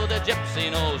Joe the Gypsy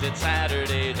knows it's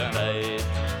Saturday tonight.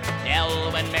 Now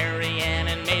when Marianne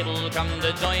and Mabel come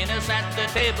to join us at the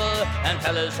table and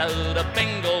tell us how the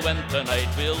bingo went tonight,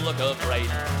 we'll look upright.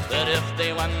 But if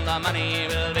they won the money,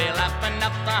 we'll be laughing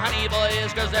at the honey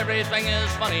boys, 'cause everything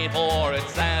is funny for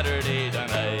it's Saturday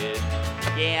tonight.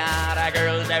 Yeah, the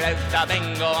girls are out to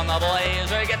bingo and the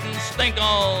boys are getting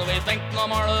stinko. We think no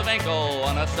more of bingo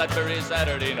on a Sudbury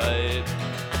Saturday night.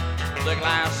 The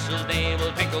glasses they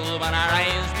will tinkle when our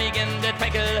eyes begin to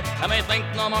twinkle, and we think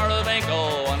no more of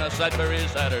bingo on a Sudbury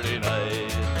Saturday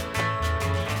night.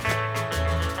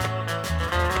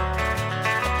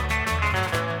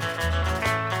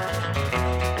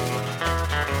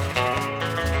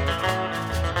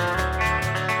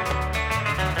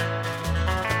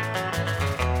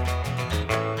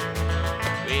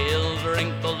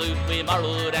 We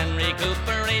borrowed and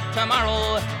recuperate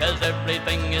tomorrow, 'cause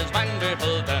everything is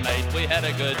wonderful tonight. We had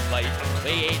a good fight.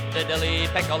 We ate the dilly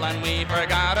pickle and we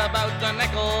forgot about the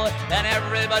nickel, and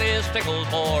everybody's tickled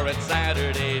for it's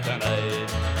Saturday tonight.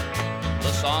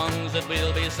 The songs that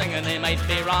we'll be singing, they might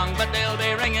be wrong, but they'll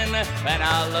be ringing, and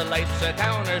all the lights of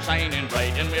town are shining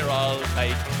bright, and we're all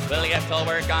tight. We'll get to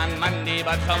work on Monday,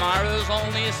 but tomorrow's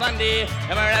only Sunday,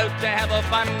 and we're out to have a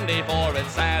fun day for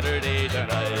it's Saturday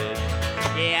tonight.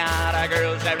 Yeah, the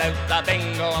girls are out to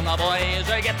bingo and the boys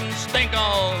are getting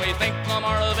stinko. We think no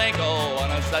more of bingo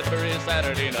on a Sudbury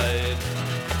Saturday night.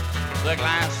 The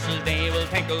glasses they will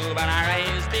tinkle when our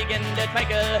eyes begin to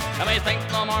twinkle, and we think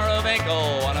no more of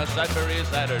bingo on a Sudbury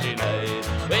Saturday night.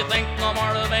 We think no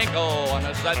more of bingo on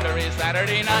a Sudbury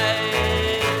Saturday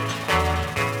night.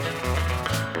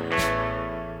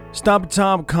 Stomp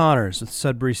Tom Connors with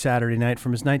Sudbury Saturday Night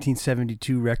from his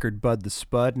 1972 record Bud the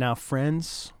Spud. Now,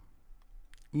 friends,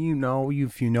 you know,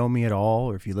 if you know me at all,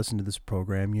 or if you listen to this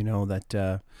program, you know that,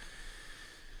 I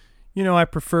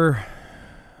prefer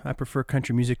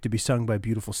country music to be sung by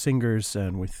beautiful singers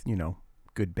and with,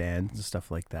 good bands and stuff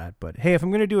like that. But hey, if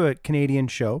I'm going to do a Canadian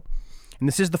show, and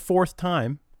this is the fourth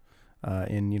time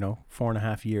in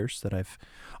 4.5 years that I've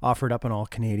offered up an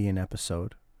all-Canadian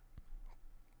episode.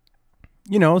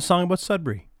 A song about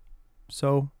Sudbury.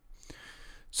 So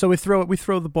we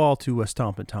throw the ball to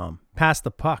Stompin' Tom. Pass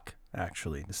the puck,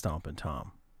 actually, to Stompin'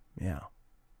 Tom. Yeah.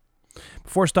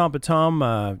 Before Stompin'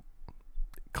 Tom,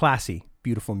 classy,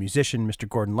 beautiful musician, Mr.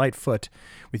 Gordon Lightfoot,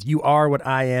 with You Are What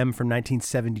I Am from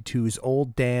 1972's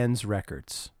Old Dan's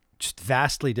Records. Just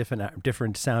vastly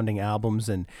different sounding albums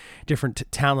and different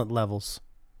talent levels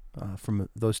from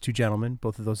those two gentlemen.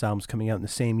 Both of those albums coming out in the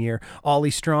same year.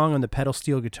 Ollie Strong on the pedal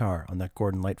steel guitar on that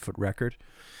Gordon Lightfoot record.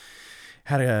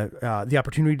 Had the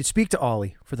opportunity to speak to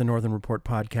Ollie for the Northern Report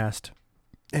podcast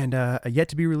and a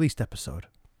yet-to-be-released episode.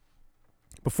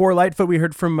 Before Lightfoot, we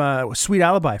heard from Sweet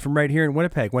Alibi from right here in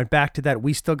Winnipeg. Went back to that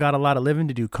We Still Got a Lot of Living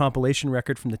to do compilation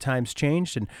record from the Times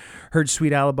Changed and heard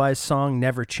Sweet Alibi's song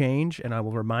Never Change. And I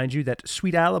will remind you that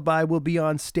Sweet Alibi will be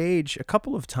on stage a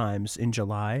couple of times in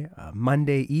July,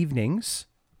 Monday evenings.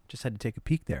 Just had to take a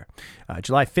peek there.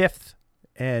 July 5th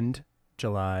and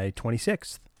July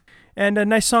 26th. And a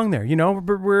nice song there.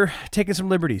 We're taking some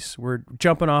liberties. We're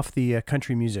jumping off the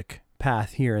country music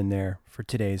path here and there for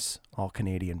today's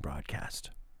all-Canadian broadcast.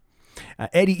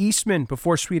 Eddie Eastman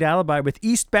before Sweet Alibi with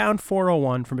Eastbound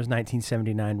 401 from his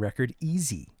 1979 record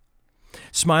Easy.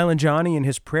 Smilin' Johnny and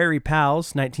his Prairie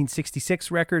Pals 1966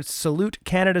 record Salute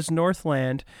Canada's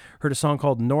Northland heard a song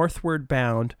called Northward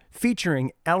Bound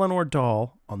featuring Eleanor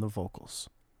Dahl on the vocals.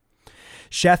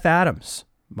 Chef Adams,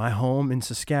 My Home in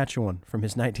Saskatchewan from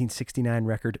his 1969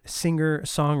 record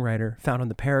Singer-Songwriter found on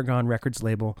the Paragon Records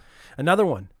label. Another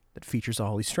one that features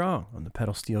Ollie Strong on the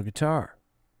pedal steel guitar.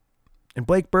 And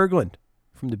Blake Berglund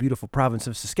from the beautiful province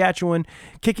of Saskatchewan,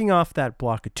 kicking off that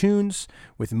block of tunes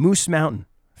with Moose Mountain,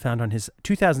 found on his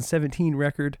 2017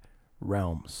 record,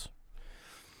 Realms.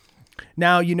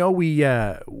 Now, we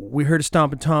heard a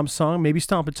Stompin' Tom song. Maybe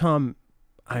Stompin' Tom,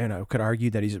 could argue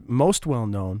that he's most well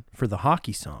known for the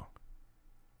hockey song.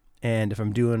 And if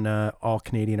I'm doing all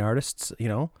Canadian artists,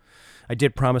 I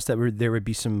did promise that there would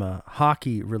be some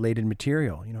hockey-related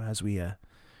material, as we are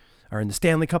in the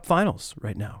Stanley Cup Finals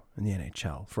right now in the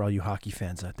NHL, for all you hockey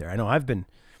fans out there. I know I've been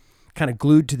kind of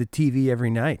glued to the TV every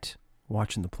night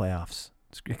watching the playoffs.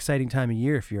 It's an exciting time of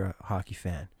year if you're a hockey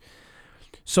fan.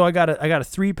 So I got a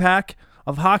 3-pack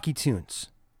of hockey tunes.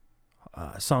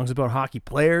 Songs about hockey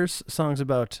players, songs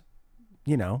about,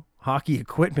 hockey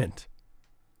equipment.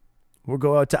 We'll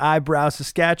go out to Eyebrow,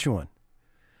 Saskatchewan,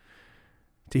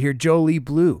 to hear Jolie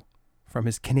Blue from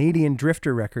his Canadian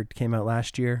Drifter record, came out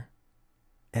last year.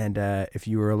 And if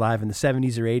you were alive in the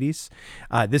 70s or 80s,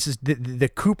 this is the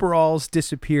Cooperalls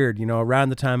disappeared, around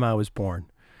the time I was born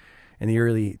in the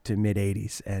early to mid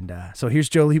 80s. And so here's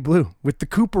Jolie Blue with the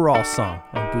Cooperall song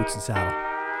on Boots and Saddle.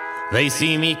 They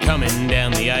see me coming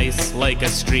down the ice like a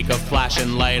streak of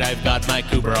flashing light. I've got my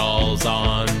Cooperalls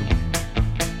on.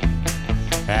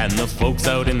 And the folks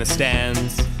out in the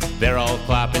stands, they're all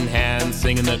clapping hands,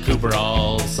 singing the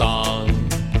Cooperall song.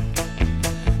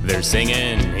 They're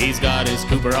singing, he's got his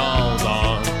Cooperalls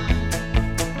on.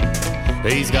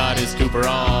 He's got his Cooperalls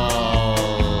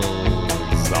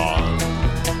on.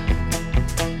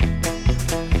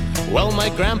 Well, my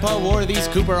grandpa wore these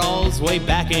Cooperalls way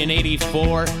back in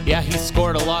 '84. Yeah, he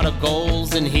scored a lot of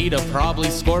goals, and he'd have probably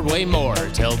scored way more,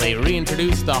 till they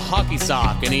reintroduced the hockey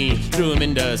sock, and he threw him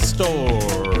into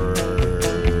storage.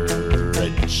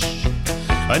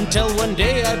 Until one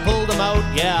day I pulled him out,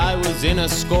 yeah, I was in a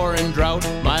scoring drought.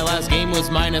 My last game was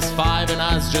 -5 and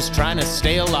I was just trying to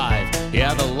stay alive.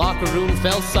 Yeah, the locker room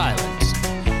fell silent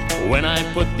when I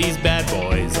put these bad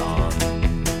boys on.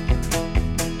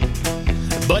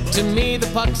 But to me the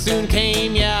puck soon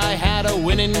came, yeah, I had a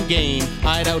winning game.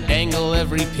 I'd outdangle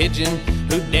every pigeon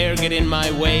who'd dare get in my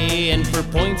way, and for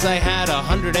points I had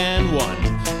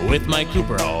 101 with my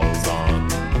Cooperalls on.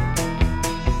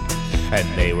 And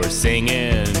they were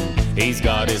singing, he's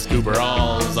got his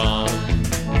Cooperalls on.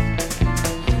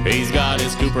 He's got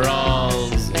his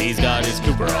Cooperalls, he's got his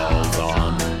Cooperalls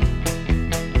on.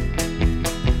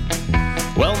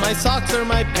 Well, my socks are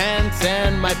my pants,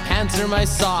 and my pants are my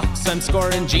socks. I'm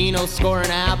scoring Gino, scoring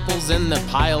apples, and the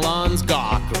pylons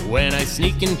gawk when I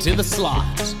sneak into the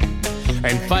slot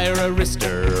and fire a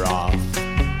wrister off.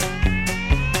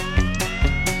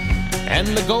 And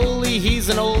the goalie, he's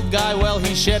an old guy, well,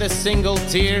 he shed a single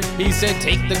tear. He said,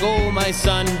 take the goal, my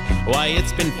son. Why,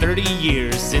 it's been 30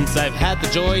 years since I've had the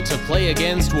joy to play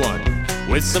against one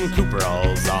with some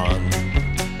Cooperalls on.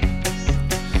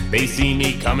 They see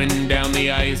me coming down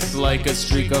the ice like a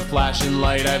streak of flashing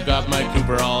light. I've got my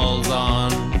Cooperalls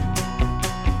on.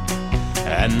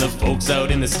 And the folks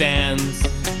out in the stands,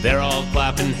 they're all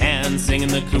clapping hands, singing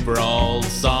the Cooperalls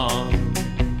song.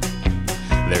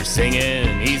 they're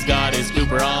singing, he's got his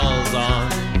Cooperalls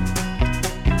on.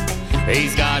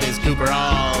 He's got his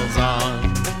Cooperalls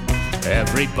on.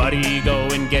 Everybody go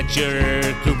and get your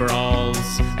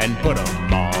Cooperalls and put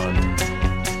 'em on.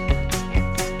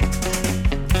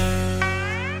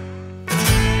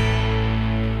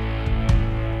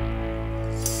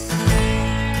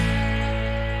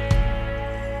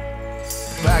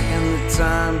 Back in the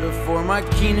time before my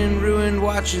Keenan ruined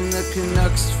watching the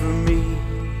Canucks for me,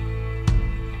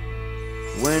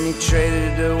 when he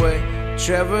traded away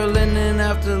Trevor Linden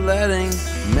after letting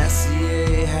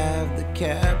Messier have the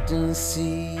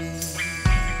captaincy.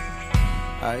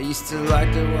 I used to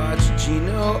like to watch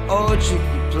Gino Ojic,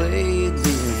 he played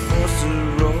the enforcer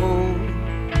role.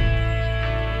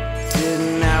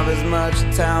 Didn't have as much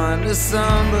talent as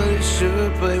some, but he sure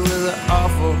played with an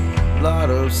awful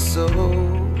lot of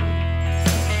soul.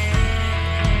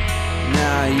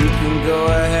 Now you can go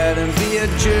ahead and be a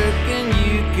jerk and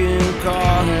you can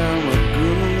call him a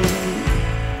goon,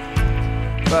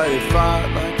 but he fought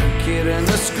like a kid in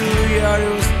the schoolyard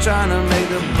who was trying to make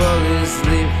the bullies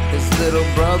leave his little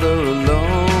brother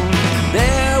alone.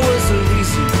 There was a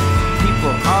reason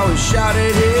people always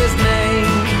shouted his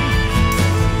name.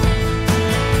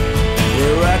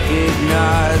 They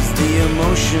recognized the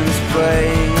emotions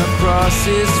playing across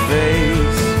his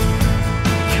face.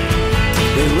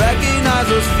 They recognized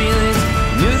those feelings,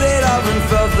 knew they'd often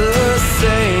felt the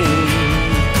same.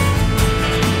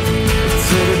 It's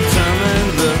a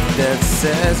determined look that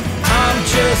says, I'm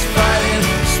just fighting,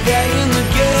 stay in the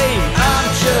game. I'm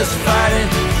just fighting,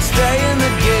 stay in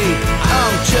the game.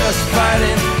 I'm just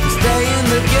fighting, stay in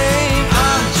the game.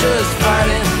 I'm just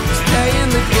fighting, stay in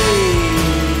the game.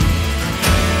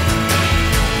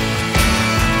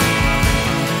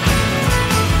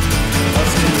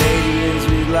 Canadians,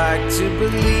 we like to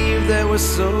believe that we're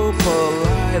so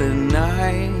polite and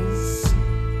nice,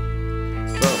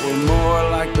 but we're more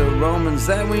like the Romans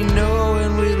that we know,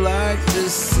 and we like to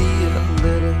see a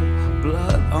little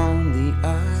blood on the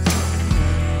ice.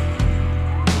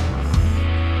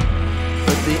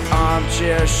 But the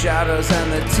armchair shadows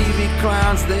and the TV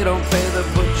clowns, they don't pay the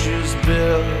butcher's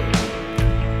bill.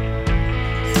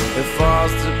 It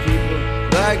falls to people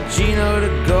like Gino to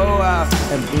go out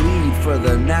and bleed for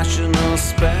the national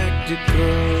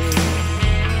spectacle.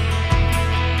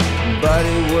 But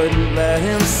he wouldn't let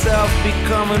himself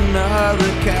become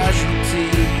another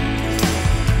casualty.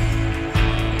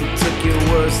 He took your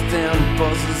worst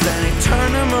impulses and he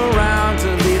turned them around to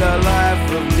lead a life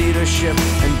of leadership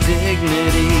and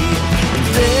dignity. And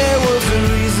there was a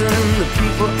reason the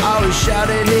people always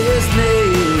shouted his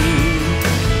name.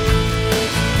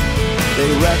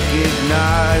 They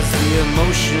recognized the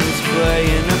emotions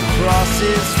playing across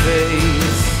his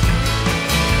face.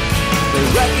 They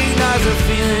recognized the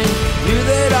feeling, knew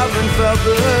they'd often felt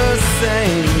the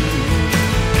same.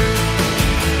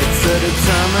 It's a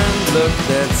determined look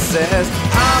that says,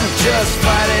 I'm just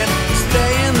fighting,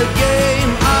 stay in the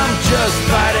game. I'm just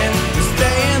fighting,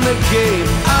 stay in the game.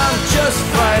 I'm just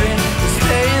fighting,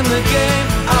 stay in the game.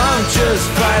 I'm just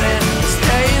fighting,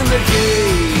 stay in the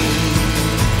game.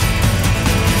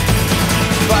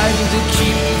 Fighting to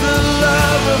keep the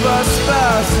love of our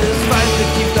spouses, fighting to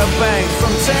keep the banks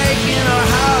from taking our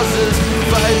houses,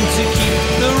 fighting to keep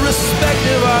the respect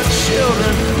of our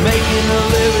children, making a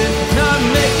living, not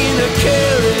making a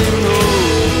killing. Oh,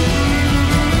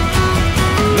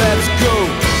 let's go.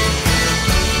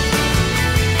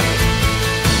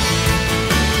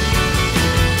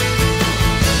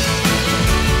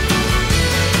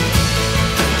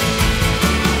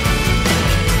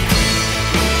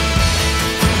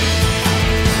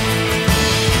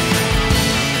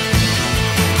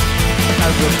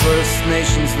 As the First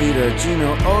Nations leader,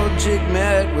 Gino Ojic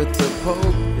met with the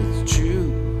Pope, it's true.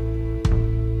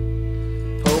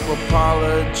 Pope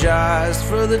apologized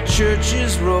for the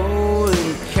church's role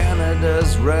in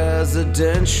Canada's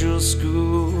residential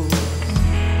school.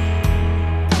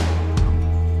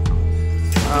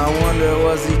 I wonder,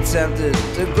 was he tempted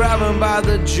to grab him by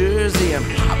the jersey and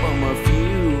pop him a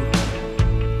few?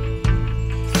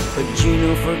 But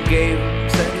Gino forgave him,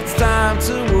 said it's time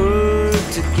to work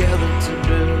together to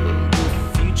build the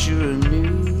future anew.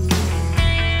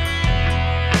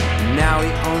 Now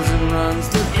he owns and runs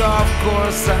the golf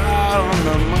course out on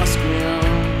the Musqueam,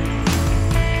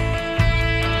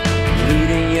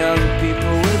 leading young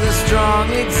people with a strong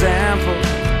example.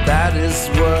 That is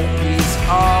what he's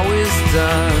always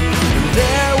done. And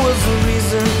there was a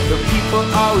reason the people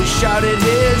always shouted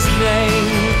his name.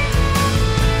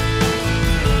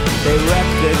 They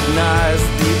recognized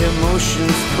the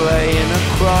emotions playing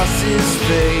across his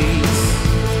face.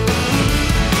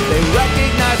 They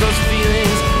recognized those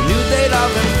feelings,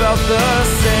 felt the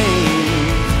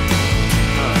same.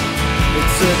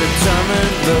 It's a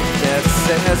determined look that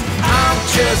says I'm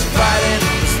just fighting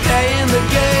to stay in the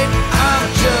game.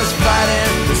 I'm just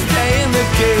fighting to stay in the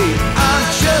game. I'm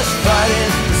just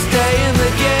fighting to stay in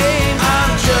the game.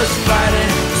 I'm just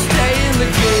fighting to stay in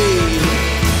the game.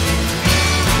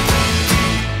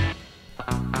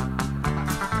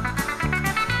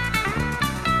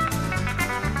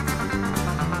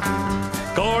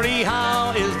 Gordie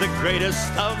Howe is the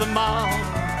greatest of them all.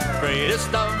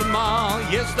 Greatest of them all,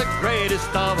 yes, the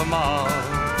greatest of them all.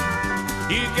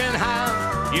 You can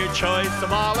have your choice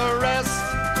of all the rest.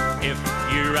 If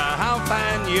you're a Howe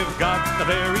fan, you've got the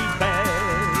very best.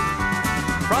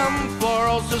 From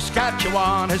Floral,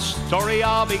 Saskatchewan, his story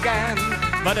all began.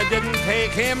 But it didn't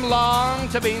take him long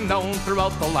to be known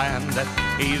throughout the land.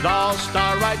 He's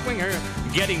all-star right-winger,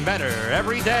 getting better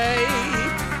every day.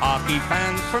 Hockey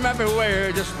fans from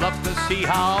everywhere just love to see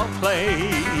Howe play.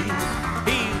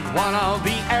 He's one of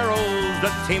the Arrows,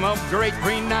 the team of great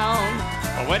renown.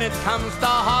 But when it comes to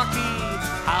hockey,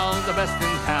 Howe's the best in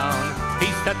town. He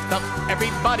sets up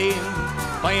everybody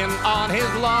playing on his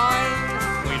line.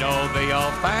 We know they all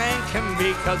thank him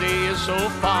because he is so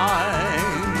fine.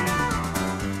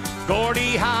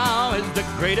 Gordie Howe is the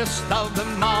greatest of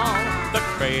them all. The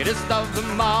greatest of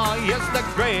them all, yes, the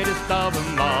greatest of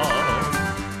them all.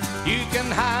 You can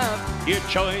have your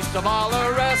choice of all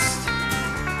the rest.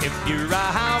 If you're a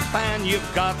Howe fan, you've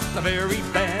got the very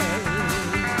best.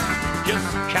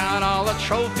 Just count all the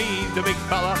trophies the big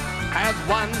fella has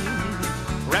won.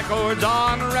 Records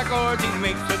on records, he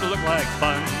makes it look like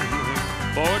fun.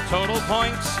 For total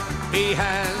points, he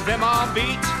has them all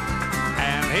beat.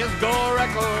 And his goal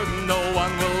record no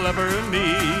one will ever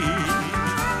meet.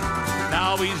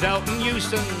 Now he's out in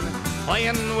Houston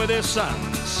playing with his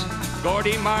sons.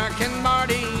 Gordie, Mark, and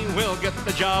Marty will get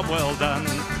the job well done.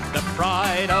 The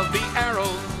pride of the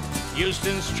Arrows,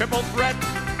 Houston's triple threat.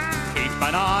 Keep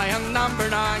an eye on number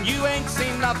 9, you ain't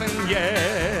seen nothing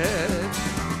yet.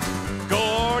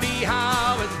 Gordie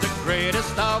Howe is the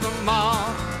greatest of them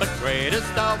all. The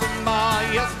greatest of them all,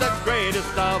 yes, the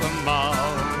greatest of them all.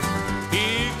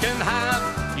 You can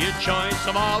have your choice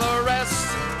of all the rest.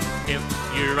 If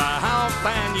you're a Howe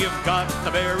fan, you've got the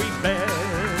very best.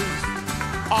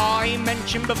 I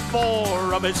mentioned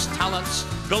before of his talents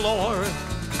galore,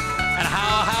 and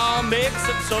how Howe makes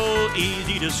it so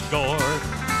easy to score.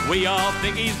 We all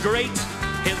think he's great,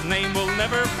 his name will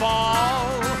never fall.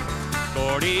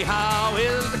 Gordie Howe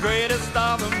is the greatest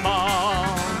of them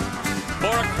all.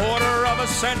 For a quarter of a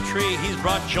century, he's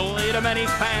brought joy to many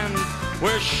fans.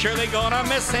 We're surely gonna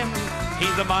miss him,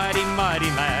 he's a mighty, mighty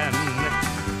man.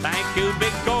 Thank you,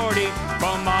 Big Gordie,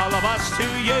 from all of us to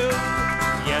you.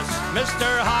 Yes,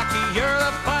 Mr. Hockey, you're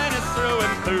the finest through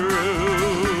and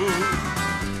through.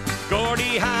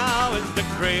 Gordie Howe is the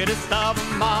greatest of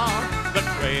them all. The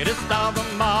greatest of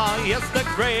them all, yes, the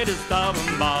greatest of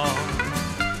them all.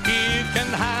 You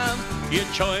can have your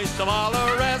choice of all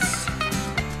the rest.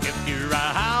 If you're a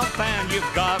Howe fan,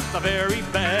 you've got the very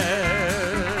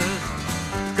best.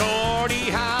 Gordie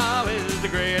Howe is the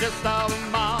greatest of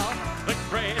them all. The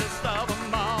greatest of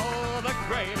them all. The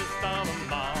greatest of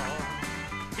them all.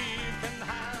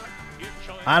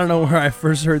 I don't know where I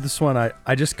first heard this one.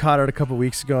 I just caught it a couple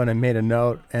weeks ago and I made a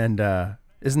note. And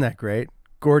isn't that great?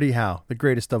 Gordie Howe, the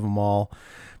greatest of them all.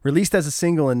 Released as a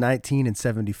single in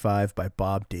 1975 by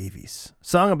Bob Davies.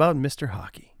 Song about Mr.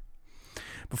 Hockey.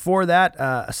 Before that,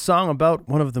 a song about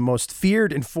one of the most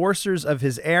feared enforcers of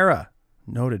his era.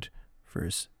 Noted for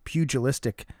his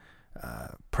pugilistic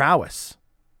prowess.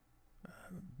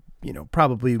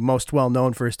 Probably most well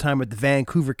known for his time with the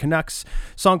Vancouver Canucks.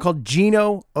 Song called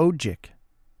Gino Ojic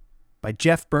by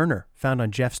Jeff Burner, found on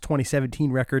Jeff's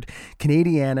 2017 record,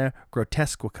 Canadiana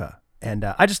Grotesquica. And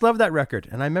I just love that record.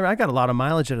 And I remember I got a lot of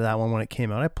mileage out of that one when it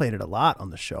came out. I played it a lot on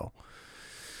the show.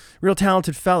 Real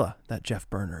talented fella, that Jeff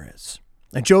Burner is.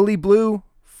 And Jolie Blue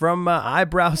from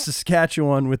Eyebrow,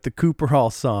 Saskatchewan with the Cooper Hall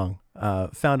song,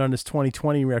 found on his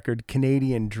 2020 record,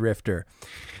 Canadian Drifter.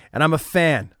 And I'm a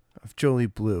fan of Jolie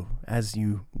Blue, as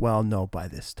you well know by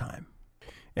this time.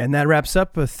 And that wraps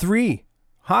up 3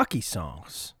 hockey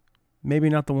songs. Maybe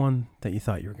not the one that you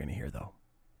thought you were going to hear, though.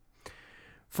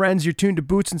 Friends, you're tuned to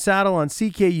Boots and Saddle on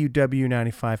CKUW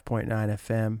 95.9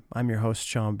 FM. I'm your host,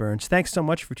 Sean Burns. Thanks so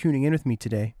much for tuning in with me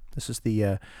today. This is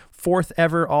the 4th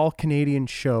ever all-Canadian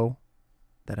show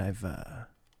that I've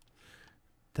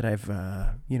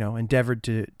endeavored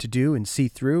to do and see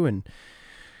through, and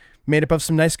made up of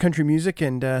some nice country music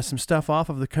and some stuff off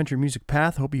of the country music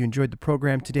path. Hope you enjoyed the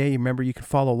program today. Remember, you can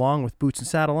follow along with Boots and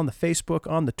Saddle on the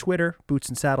Facebook, on the Twitter, Boots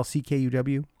and Saddle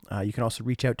CKUW. You can also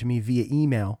reach out to me via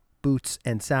email, Boots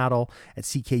and Saddle at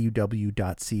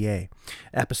ckuw.ca.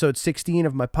 Episode 16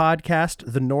 of my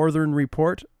podcast, The Northern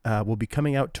Report, will be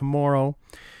coming out tomorrow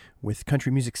with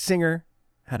country music singer.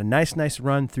 Had a nice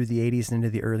run through the 80s and into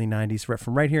the early 90s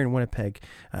from right here in Winnipeg,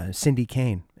 Cindy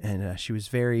Kane. And she was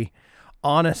very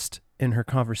honest in her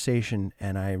conversation,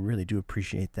 and I really do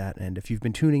appreciate that. And if you've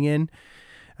been tuning in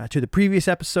to the previous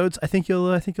episodes, I think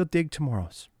you'll dig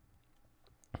tomorrow's.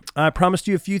 I promised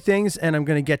you a few things, and I'm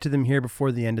going to get to them here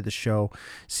before the end of the show.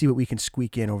 See what we can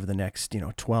squeak in over the next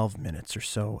 12 minutes or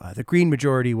so. The Green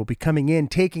Majority will be coming in,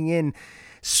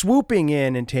 swooping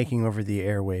in, and taking over the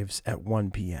airwaves at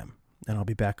 1 p.m. And I'll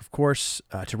be back, of course,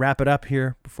 to wrap it up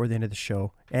here before the end of the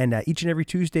show. And each and every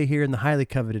Tuesday here in the highly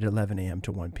coveted 11 a.m.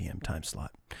 to 1 p.m. time slot.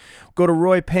 Go to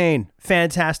Roy Payne,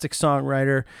 fantastic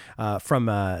songwriter from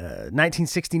a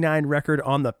 1969 record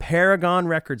on the Paragon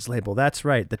Records label. That's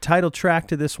right, the title track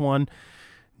to this one,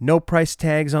 No Price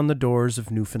Tags on the Doors of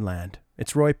Newfoundland.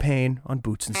 It's Roy Payne on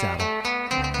Boots and Saddle.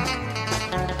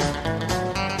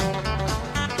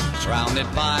 Surrounded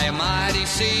by a mighty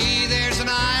sea, there's an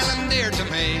island dear to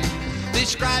me,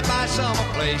 described by some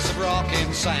a place of rock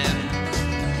and sand.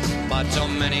 But so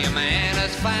many a man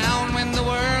has found when the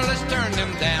world has turned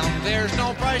him down, there's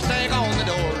no price tag on the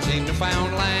doors in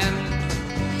Newfoundland.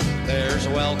 There's a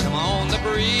welcome on the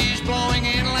breeze blowing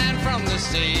inland from the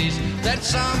seas that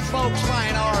some folks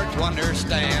find hard to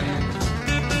understand.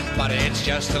 But it's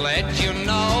just to let you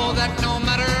know that no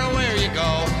matter where you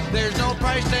go, there's no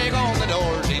price tag on the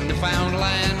doors in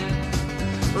Newfoundland.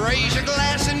 Raise your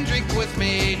glass and drink with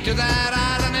me to that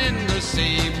island in the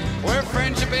sea, where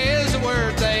friendship is a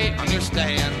word they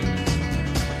understand.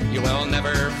 You will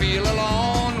never feel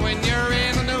alone when you're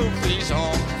in a Newfie's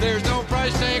home. There's no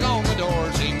price tag on the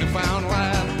doors in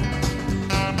Newfoundland.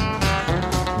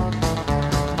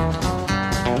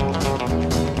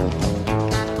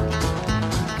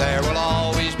 There will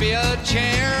always be a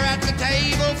chair at the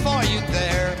table for you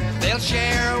there. They'll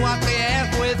share what they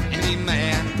have with any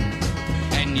man.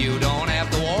 And you don't have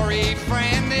to worry,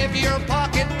 friend, if your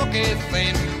pocketbook is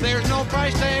thin. There's no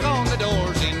price tag on the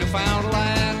doors in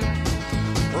Newfoundland.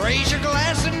 Raise your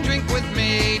glass and drink with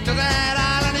me to that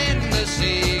island in the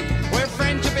sea, where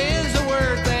friendship is a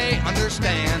word they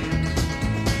understand.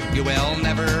 You will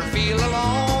never feel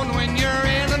alone when you're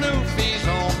in a Newfie's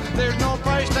home. There's no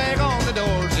price tag on the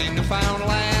doors in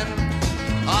Newfoundland.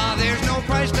 Ah, there's no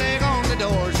price tag on the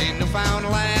doors in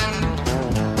Newfoundland.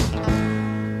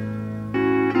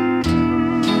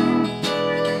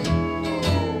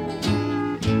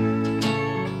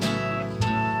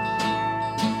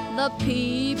 The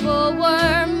people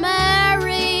were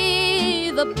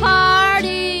merry, the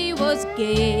party was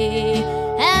gay,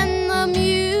 and the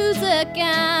music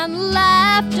and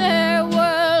laughter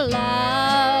were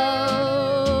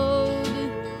loud.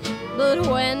 But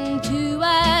when to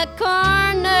a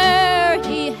corner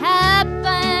he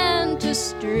happened to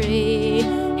stray,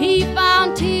 he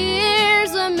found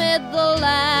tears amid the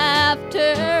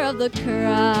laughter of the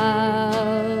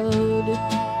crowd.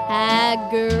 A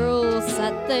girl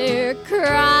sat there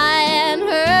crying,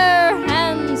 her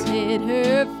hands hid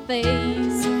her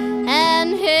face,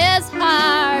 and his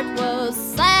heart was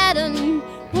saddened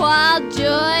while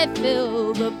joy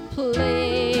filled the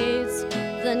place.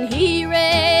 Then he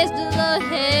raised the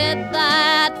head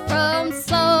that from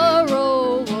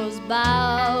sorrow was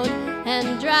bowed,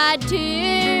 and dried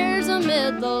tears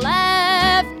amid the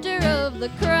laughter of the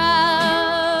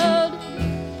crowd.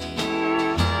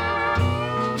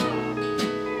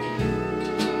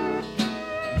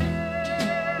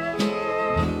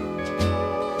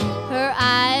 Her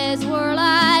eyes were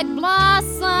like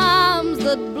blossoms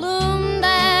that bloomed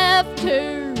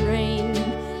after rain.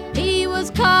 He was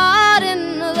caught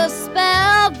in the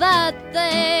spell that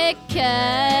they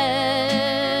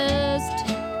cast.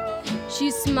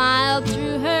 She smiled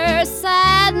through her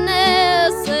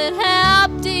sadness, it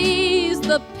helped ease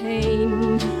the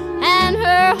pain, and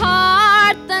her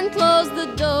heart then closed the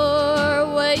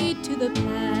doorway to the past.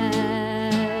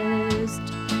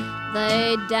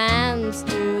 They danced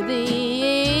through the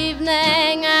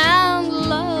evening, and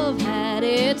love had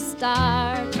its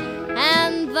start,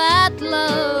 and that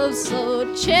love so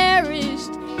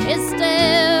cherished is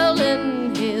still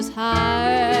in his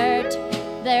heart.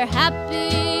 They're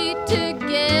happy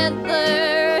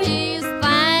together, he's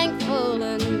thankful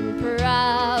and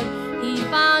proud. He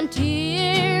found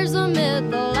tears amid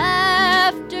the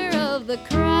laughter of the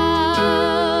crowd.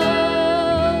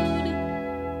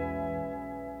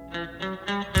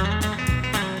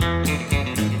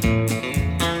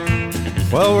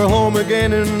 Well, we're home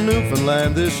again in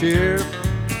Newfoundland this year,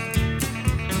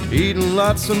 eating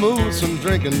lots of moose and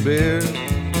drinking beer.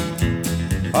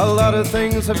 A lot of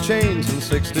things have changed in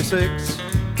 '66,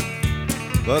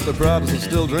 but the Protestants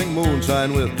still drink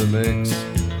moonshine with the mix.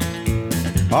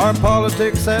 Our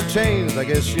politics have changed, I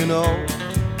guess you know.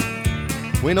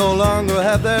 We no longer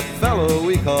have that fellow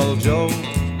we call Joe.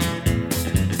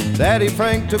 Daddy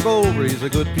Frank took over, he's a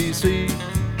good PC,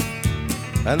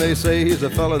 and they say he's a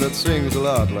fella that sings a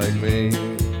lot like me.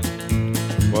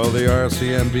 Well, the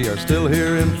RCMB are still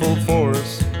here in full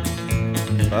force.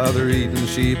 They're eating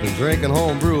sheep and drinking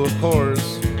homebrew, of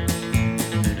course.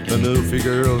 The Newfie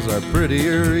girls are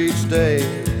prettier each day,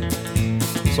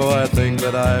 so I think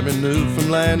that I'm in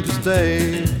Newfoundland to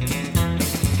stay.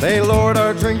 They lowered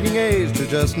our drinking age to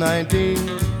just 19.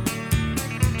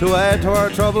 To add to our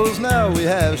troubles, now we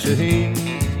have Shaheen.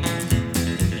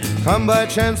 Come by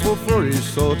chance will flourish,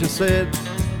 so 'tis said,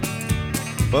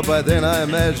 but by then I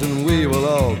imagine we will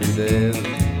all be dead.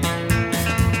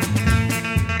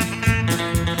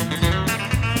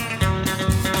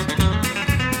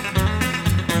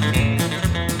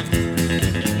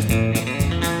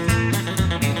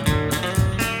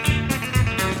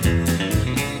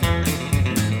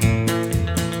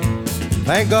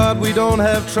 Thank God we don't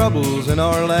have troubles in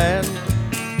our land,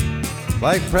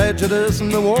 like prejudice and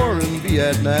the war in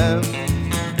Vietnam.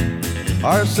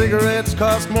 Our cigarettes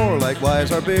cost more,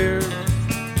 likewise our beer.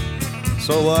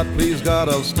 So what, please God,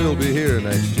 I'll still be here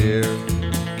next year.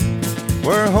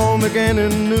 We're home again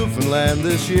in Newfoundland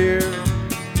this year,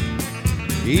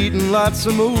 eating lots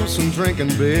of moose and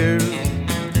drinking beer.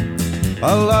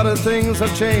 A lot of things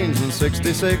have changed in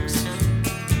 '66,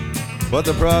 but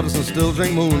the Protestants still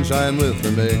drink moonshine with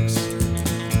the mix.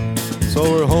 So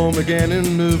we're home again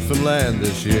in Newfoundland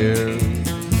this year.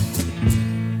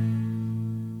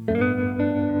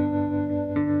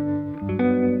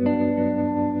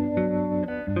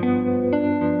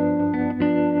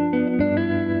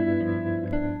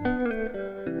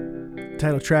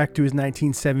 Title track to his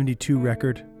 1972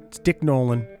 record. It's Dick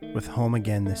Nolan with Home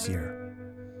Again this year.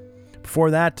 Before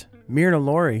that, Myrna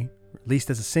Lory, released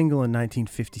as a single in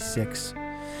 1956.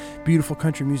 Beautiful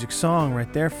country music song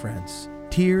right there, friends.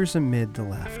 Tears Amid the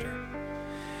Laughter.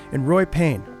 And Roy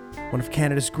Payne, one of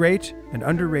Canada's great and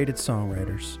underrated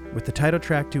songwriters, with the title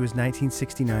track to his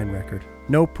 1969 record,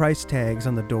 No Price Tags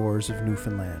on the Doors of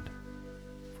Newfoundland.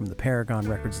 From the Paragon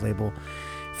Records label.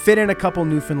 Fit in a couple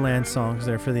Newfoundland songs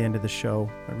there for the end of the show.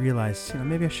 I realized,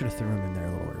 maybe I should have threw them in there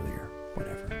a little earlier.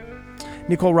 Whatever.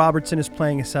 Nicole Robertson is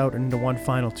playing us out into one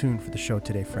final tune for the show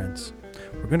today, friends.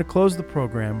 We're going to close the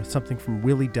program with something from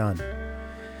Willie Dunn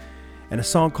and a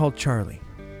song called Charlie.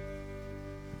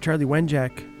 Charlie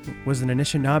Wenjack was an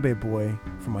Anishinaabe boy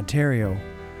from Ontario,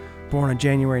 born on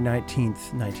January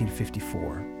 19th,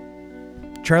 1954.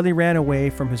 Charlie ran away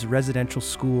from his residential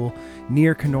school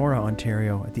near Kenora,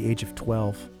 Ontario at the age of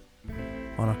 12.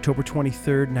 On October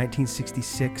 23rd,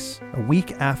 1966, a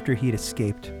week after he had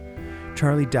escaped,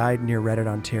 Charlie died near Reddit,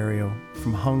 Ontario,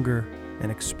 from hunger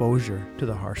and exposure to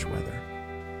the harsh weather.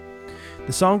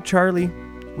 The song Charlie,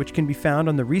 which can be found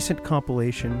on the recent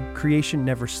compilation Creation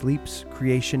Never Sleeps,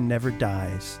 Creation Never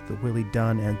Dies, the Willie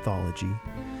Dunn Anthology,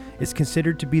 is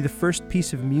considered to be the first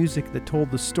piece of music that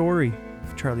told the story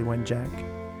of Charlie Wenjack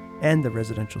and the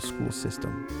residential school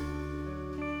system.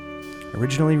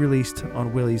 Originally released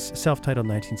on Willie's self-titled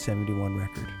 1971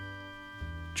 record.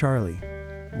 Charlie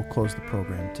will close the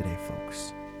program today,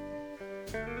 folks.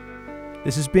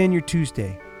 This has been your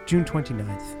Tuesday, June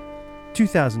 29th,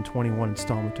 2021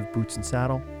 installment of Boots and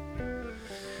Saddle.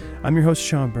 I'm your host,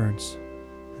 Sean Burns.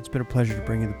 It's been a pleasure to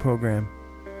bring you the program,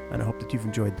 and I hope that you've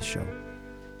enjoyed the show.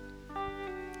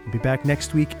 I'll be back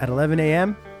next week at 11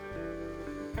 a.m.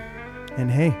 And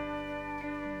hey,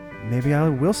 maybe I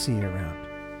will see you around.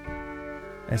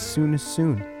 As soon as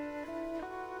soon.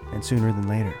 And sooner than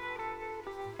later.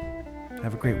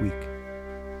 Have a great week.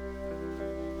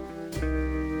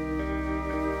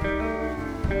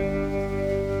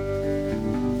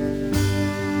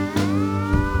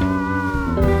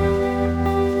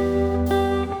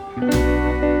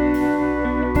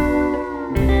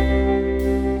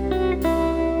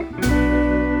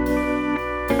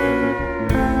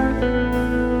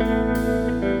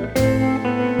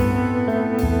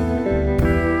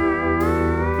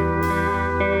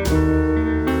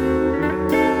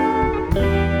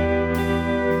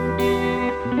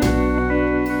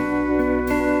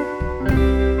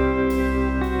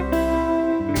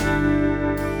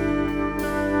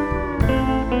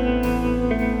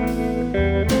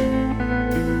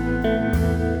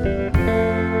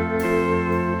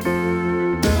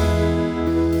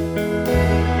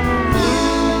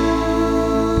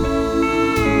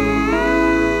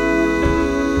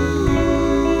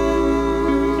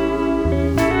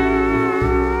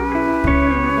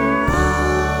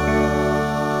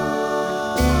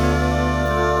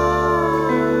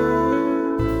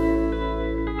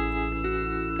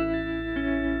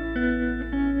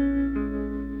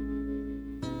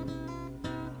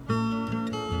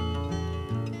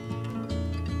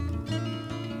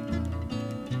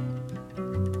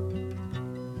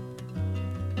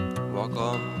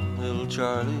 Walk on, little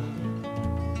Charlie,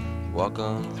 walk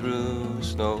on through the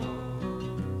snow.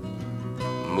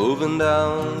 Moving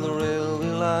down the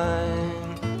railway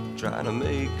line, trying to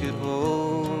make it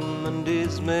home. And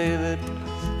he's made it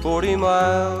 40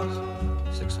 miles,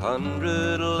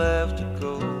 600 left to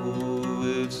go.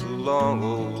 It's a long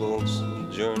old lonesome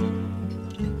journey,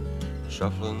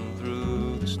 shuffling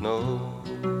through the snow.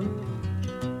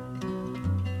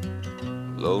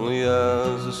 Lonely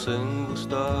as a single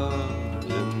star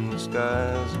in the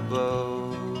skies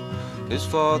above. His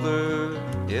father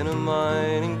in a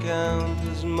mining camp,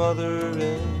 his mother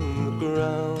in the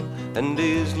ground. And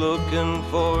he's looking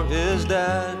for his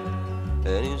dad,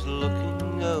 and he's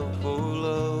looking out for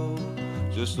love.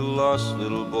 Just a lost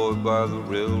little boy by the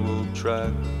railroad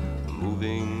track,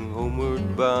 moving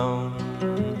homeward bound.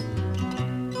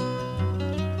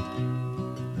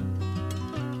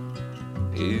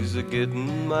 He's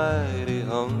a-getting mighty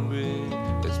hungry.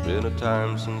 It's been a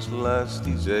time since last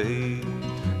he's ate.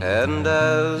 And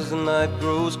as the night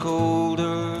grows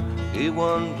colder, he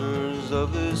wonders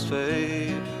of his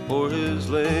fate. For his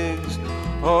legs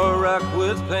are racked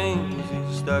with pain as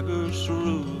he staggers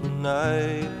through the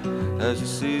night. As he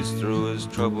sees through his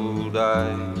troubled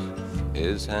eyes,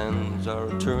 his hands are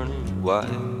turning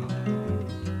white.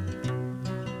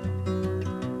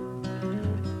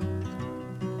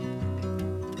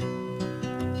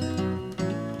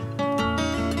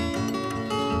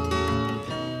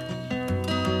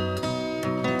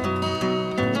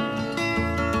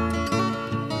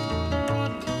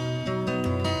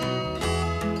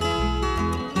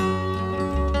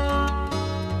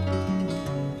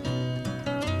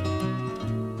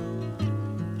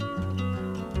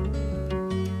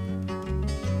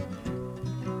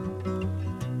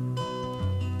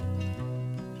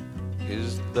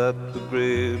 That the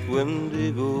great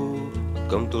Wendigo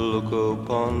come to look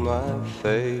upon my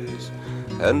face?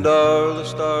 And are the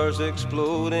stars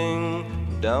exploding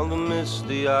down the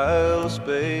misty aisle of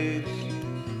space?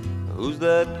 Who's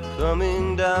that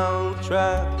coming down the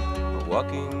track,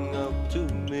 walking up to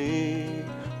me?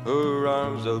 Her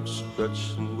arms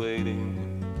outstretched and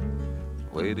waiting,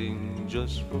 waiting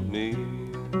just for me.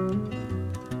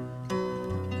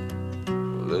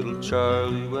 Little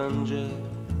Charlie Wenjack,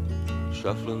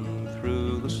 shuffling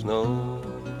through the snow,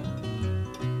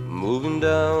 moving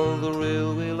down the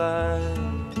railway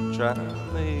line, trying to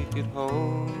make it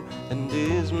home. And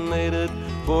he's made it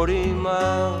 40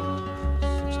 miles,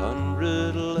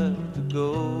 600 left to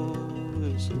go.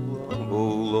 It's a long,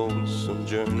 old, lonesome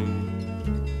journey,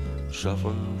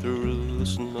 shuffling through the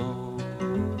snow.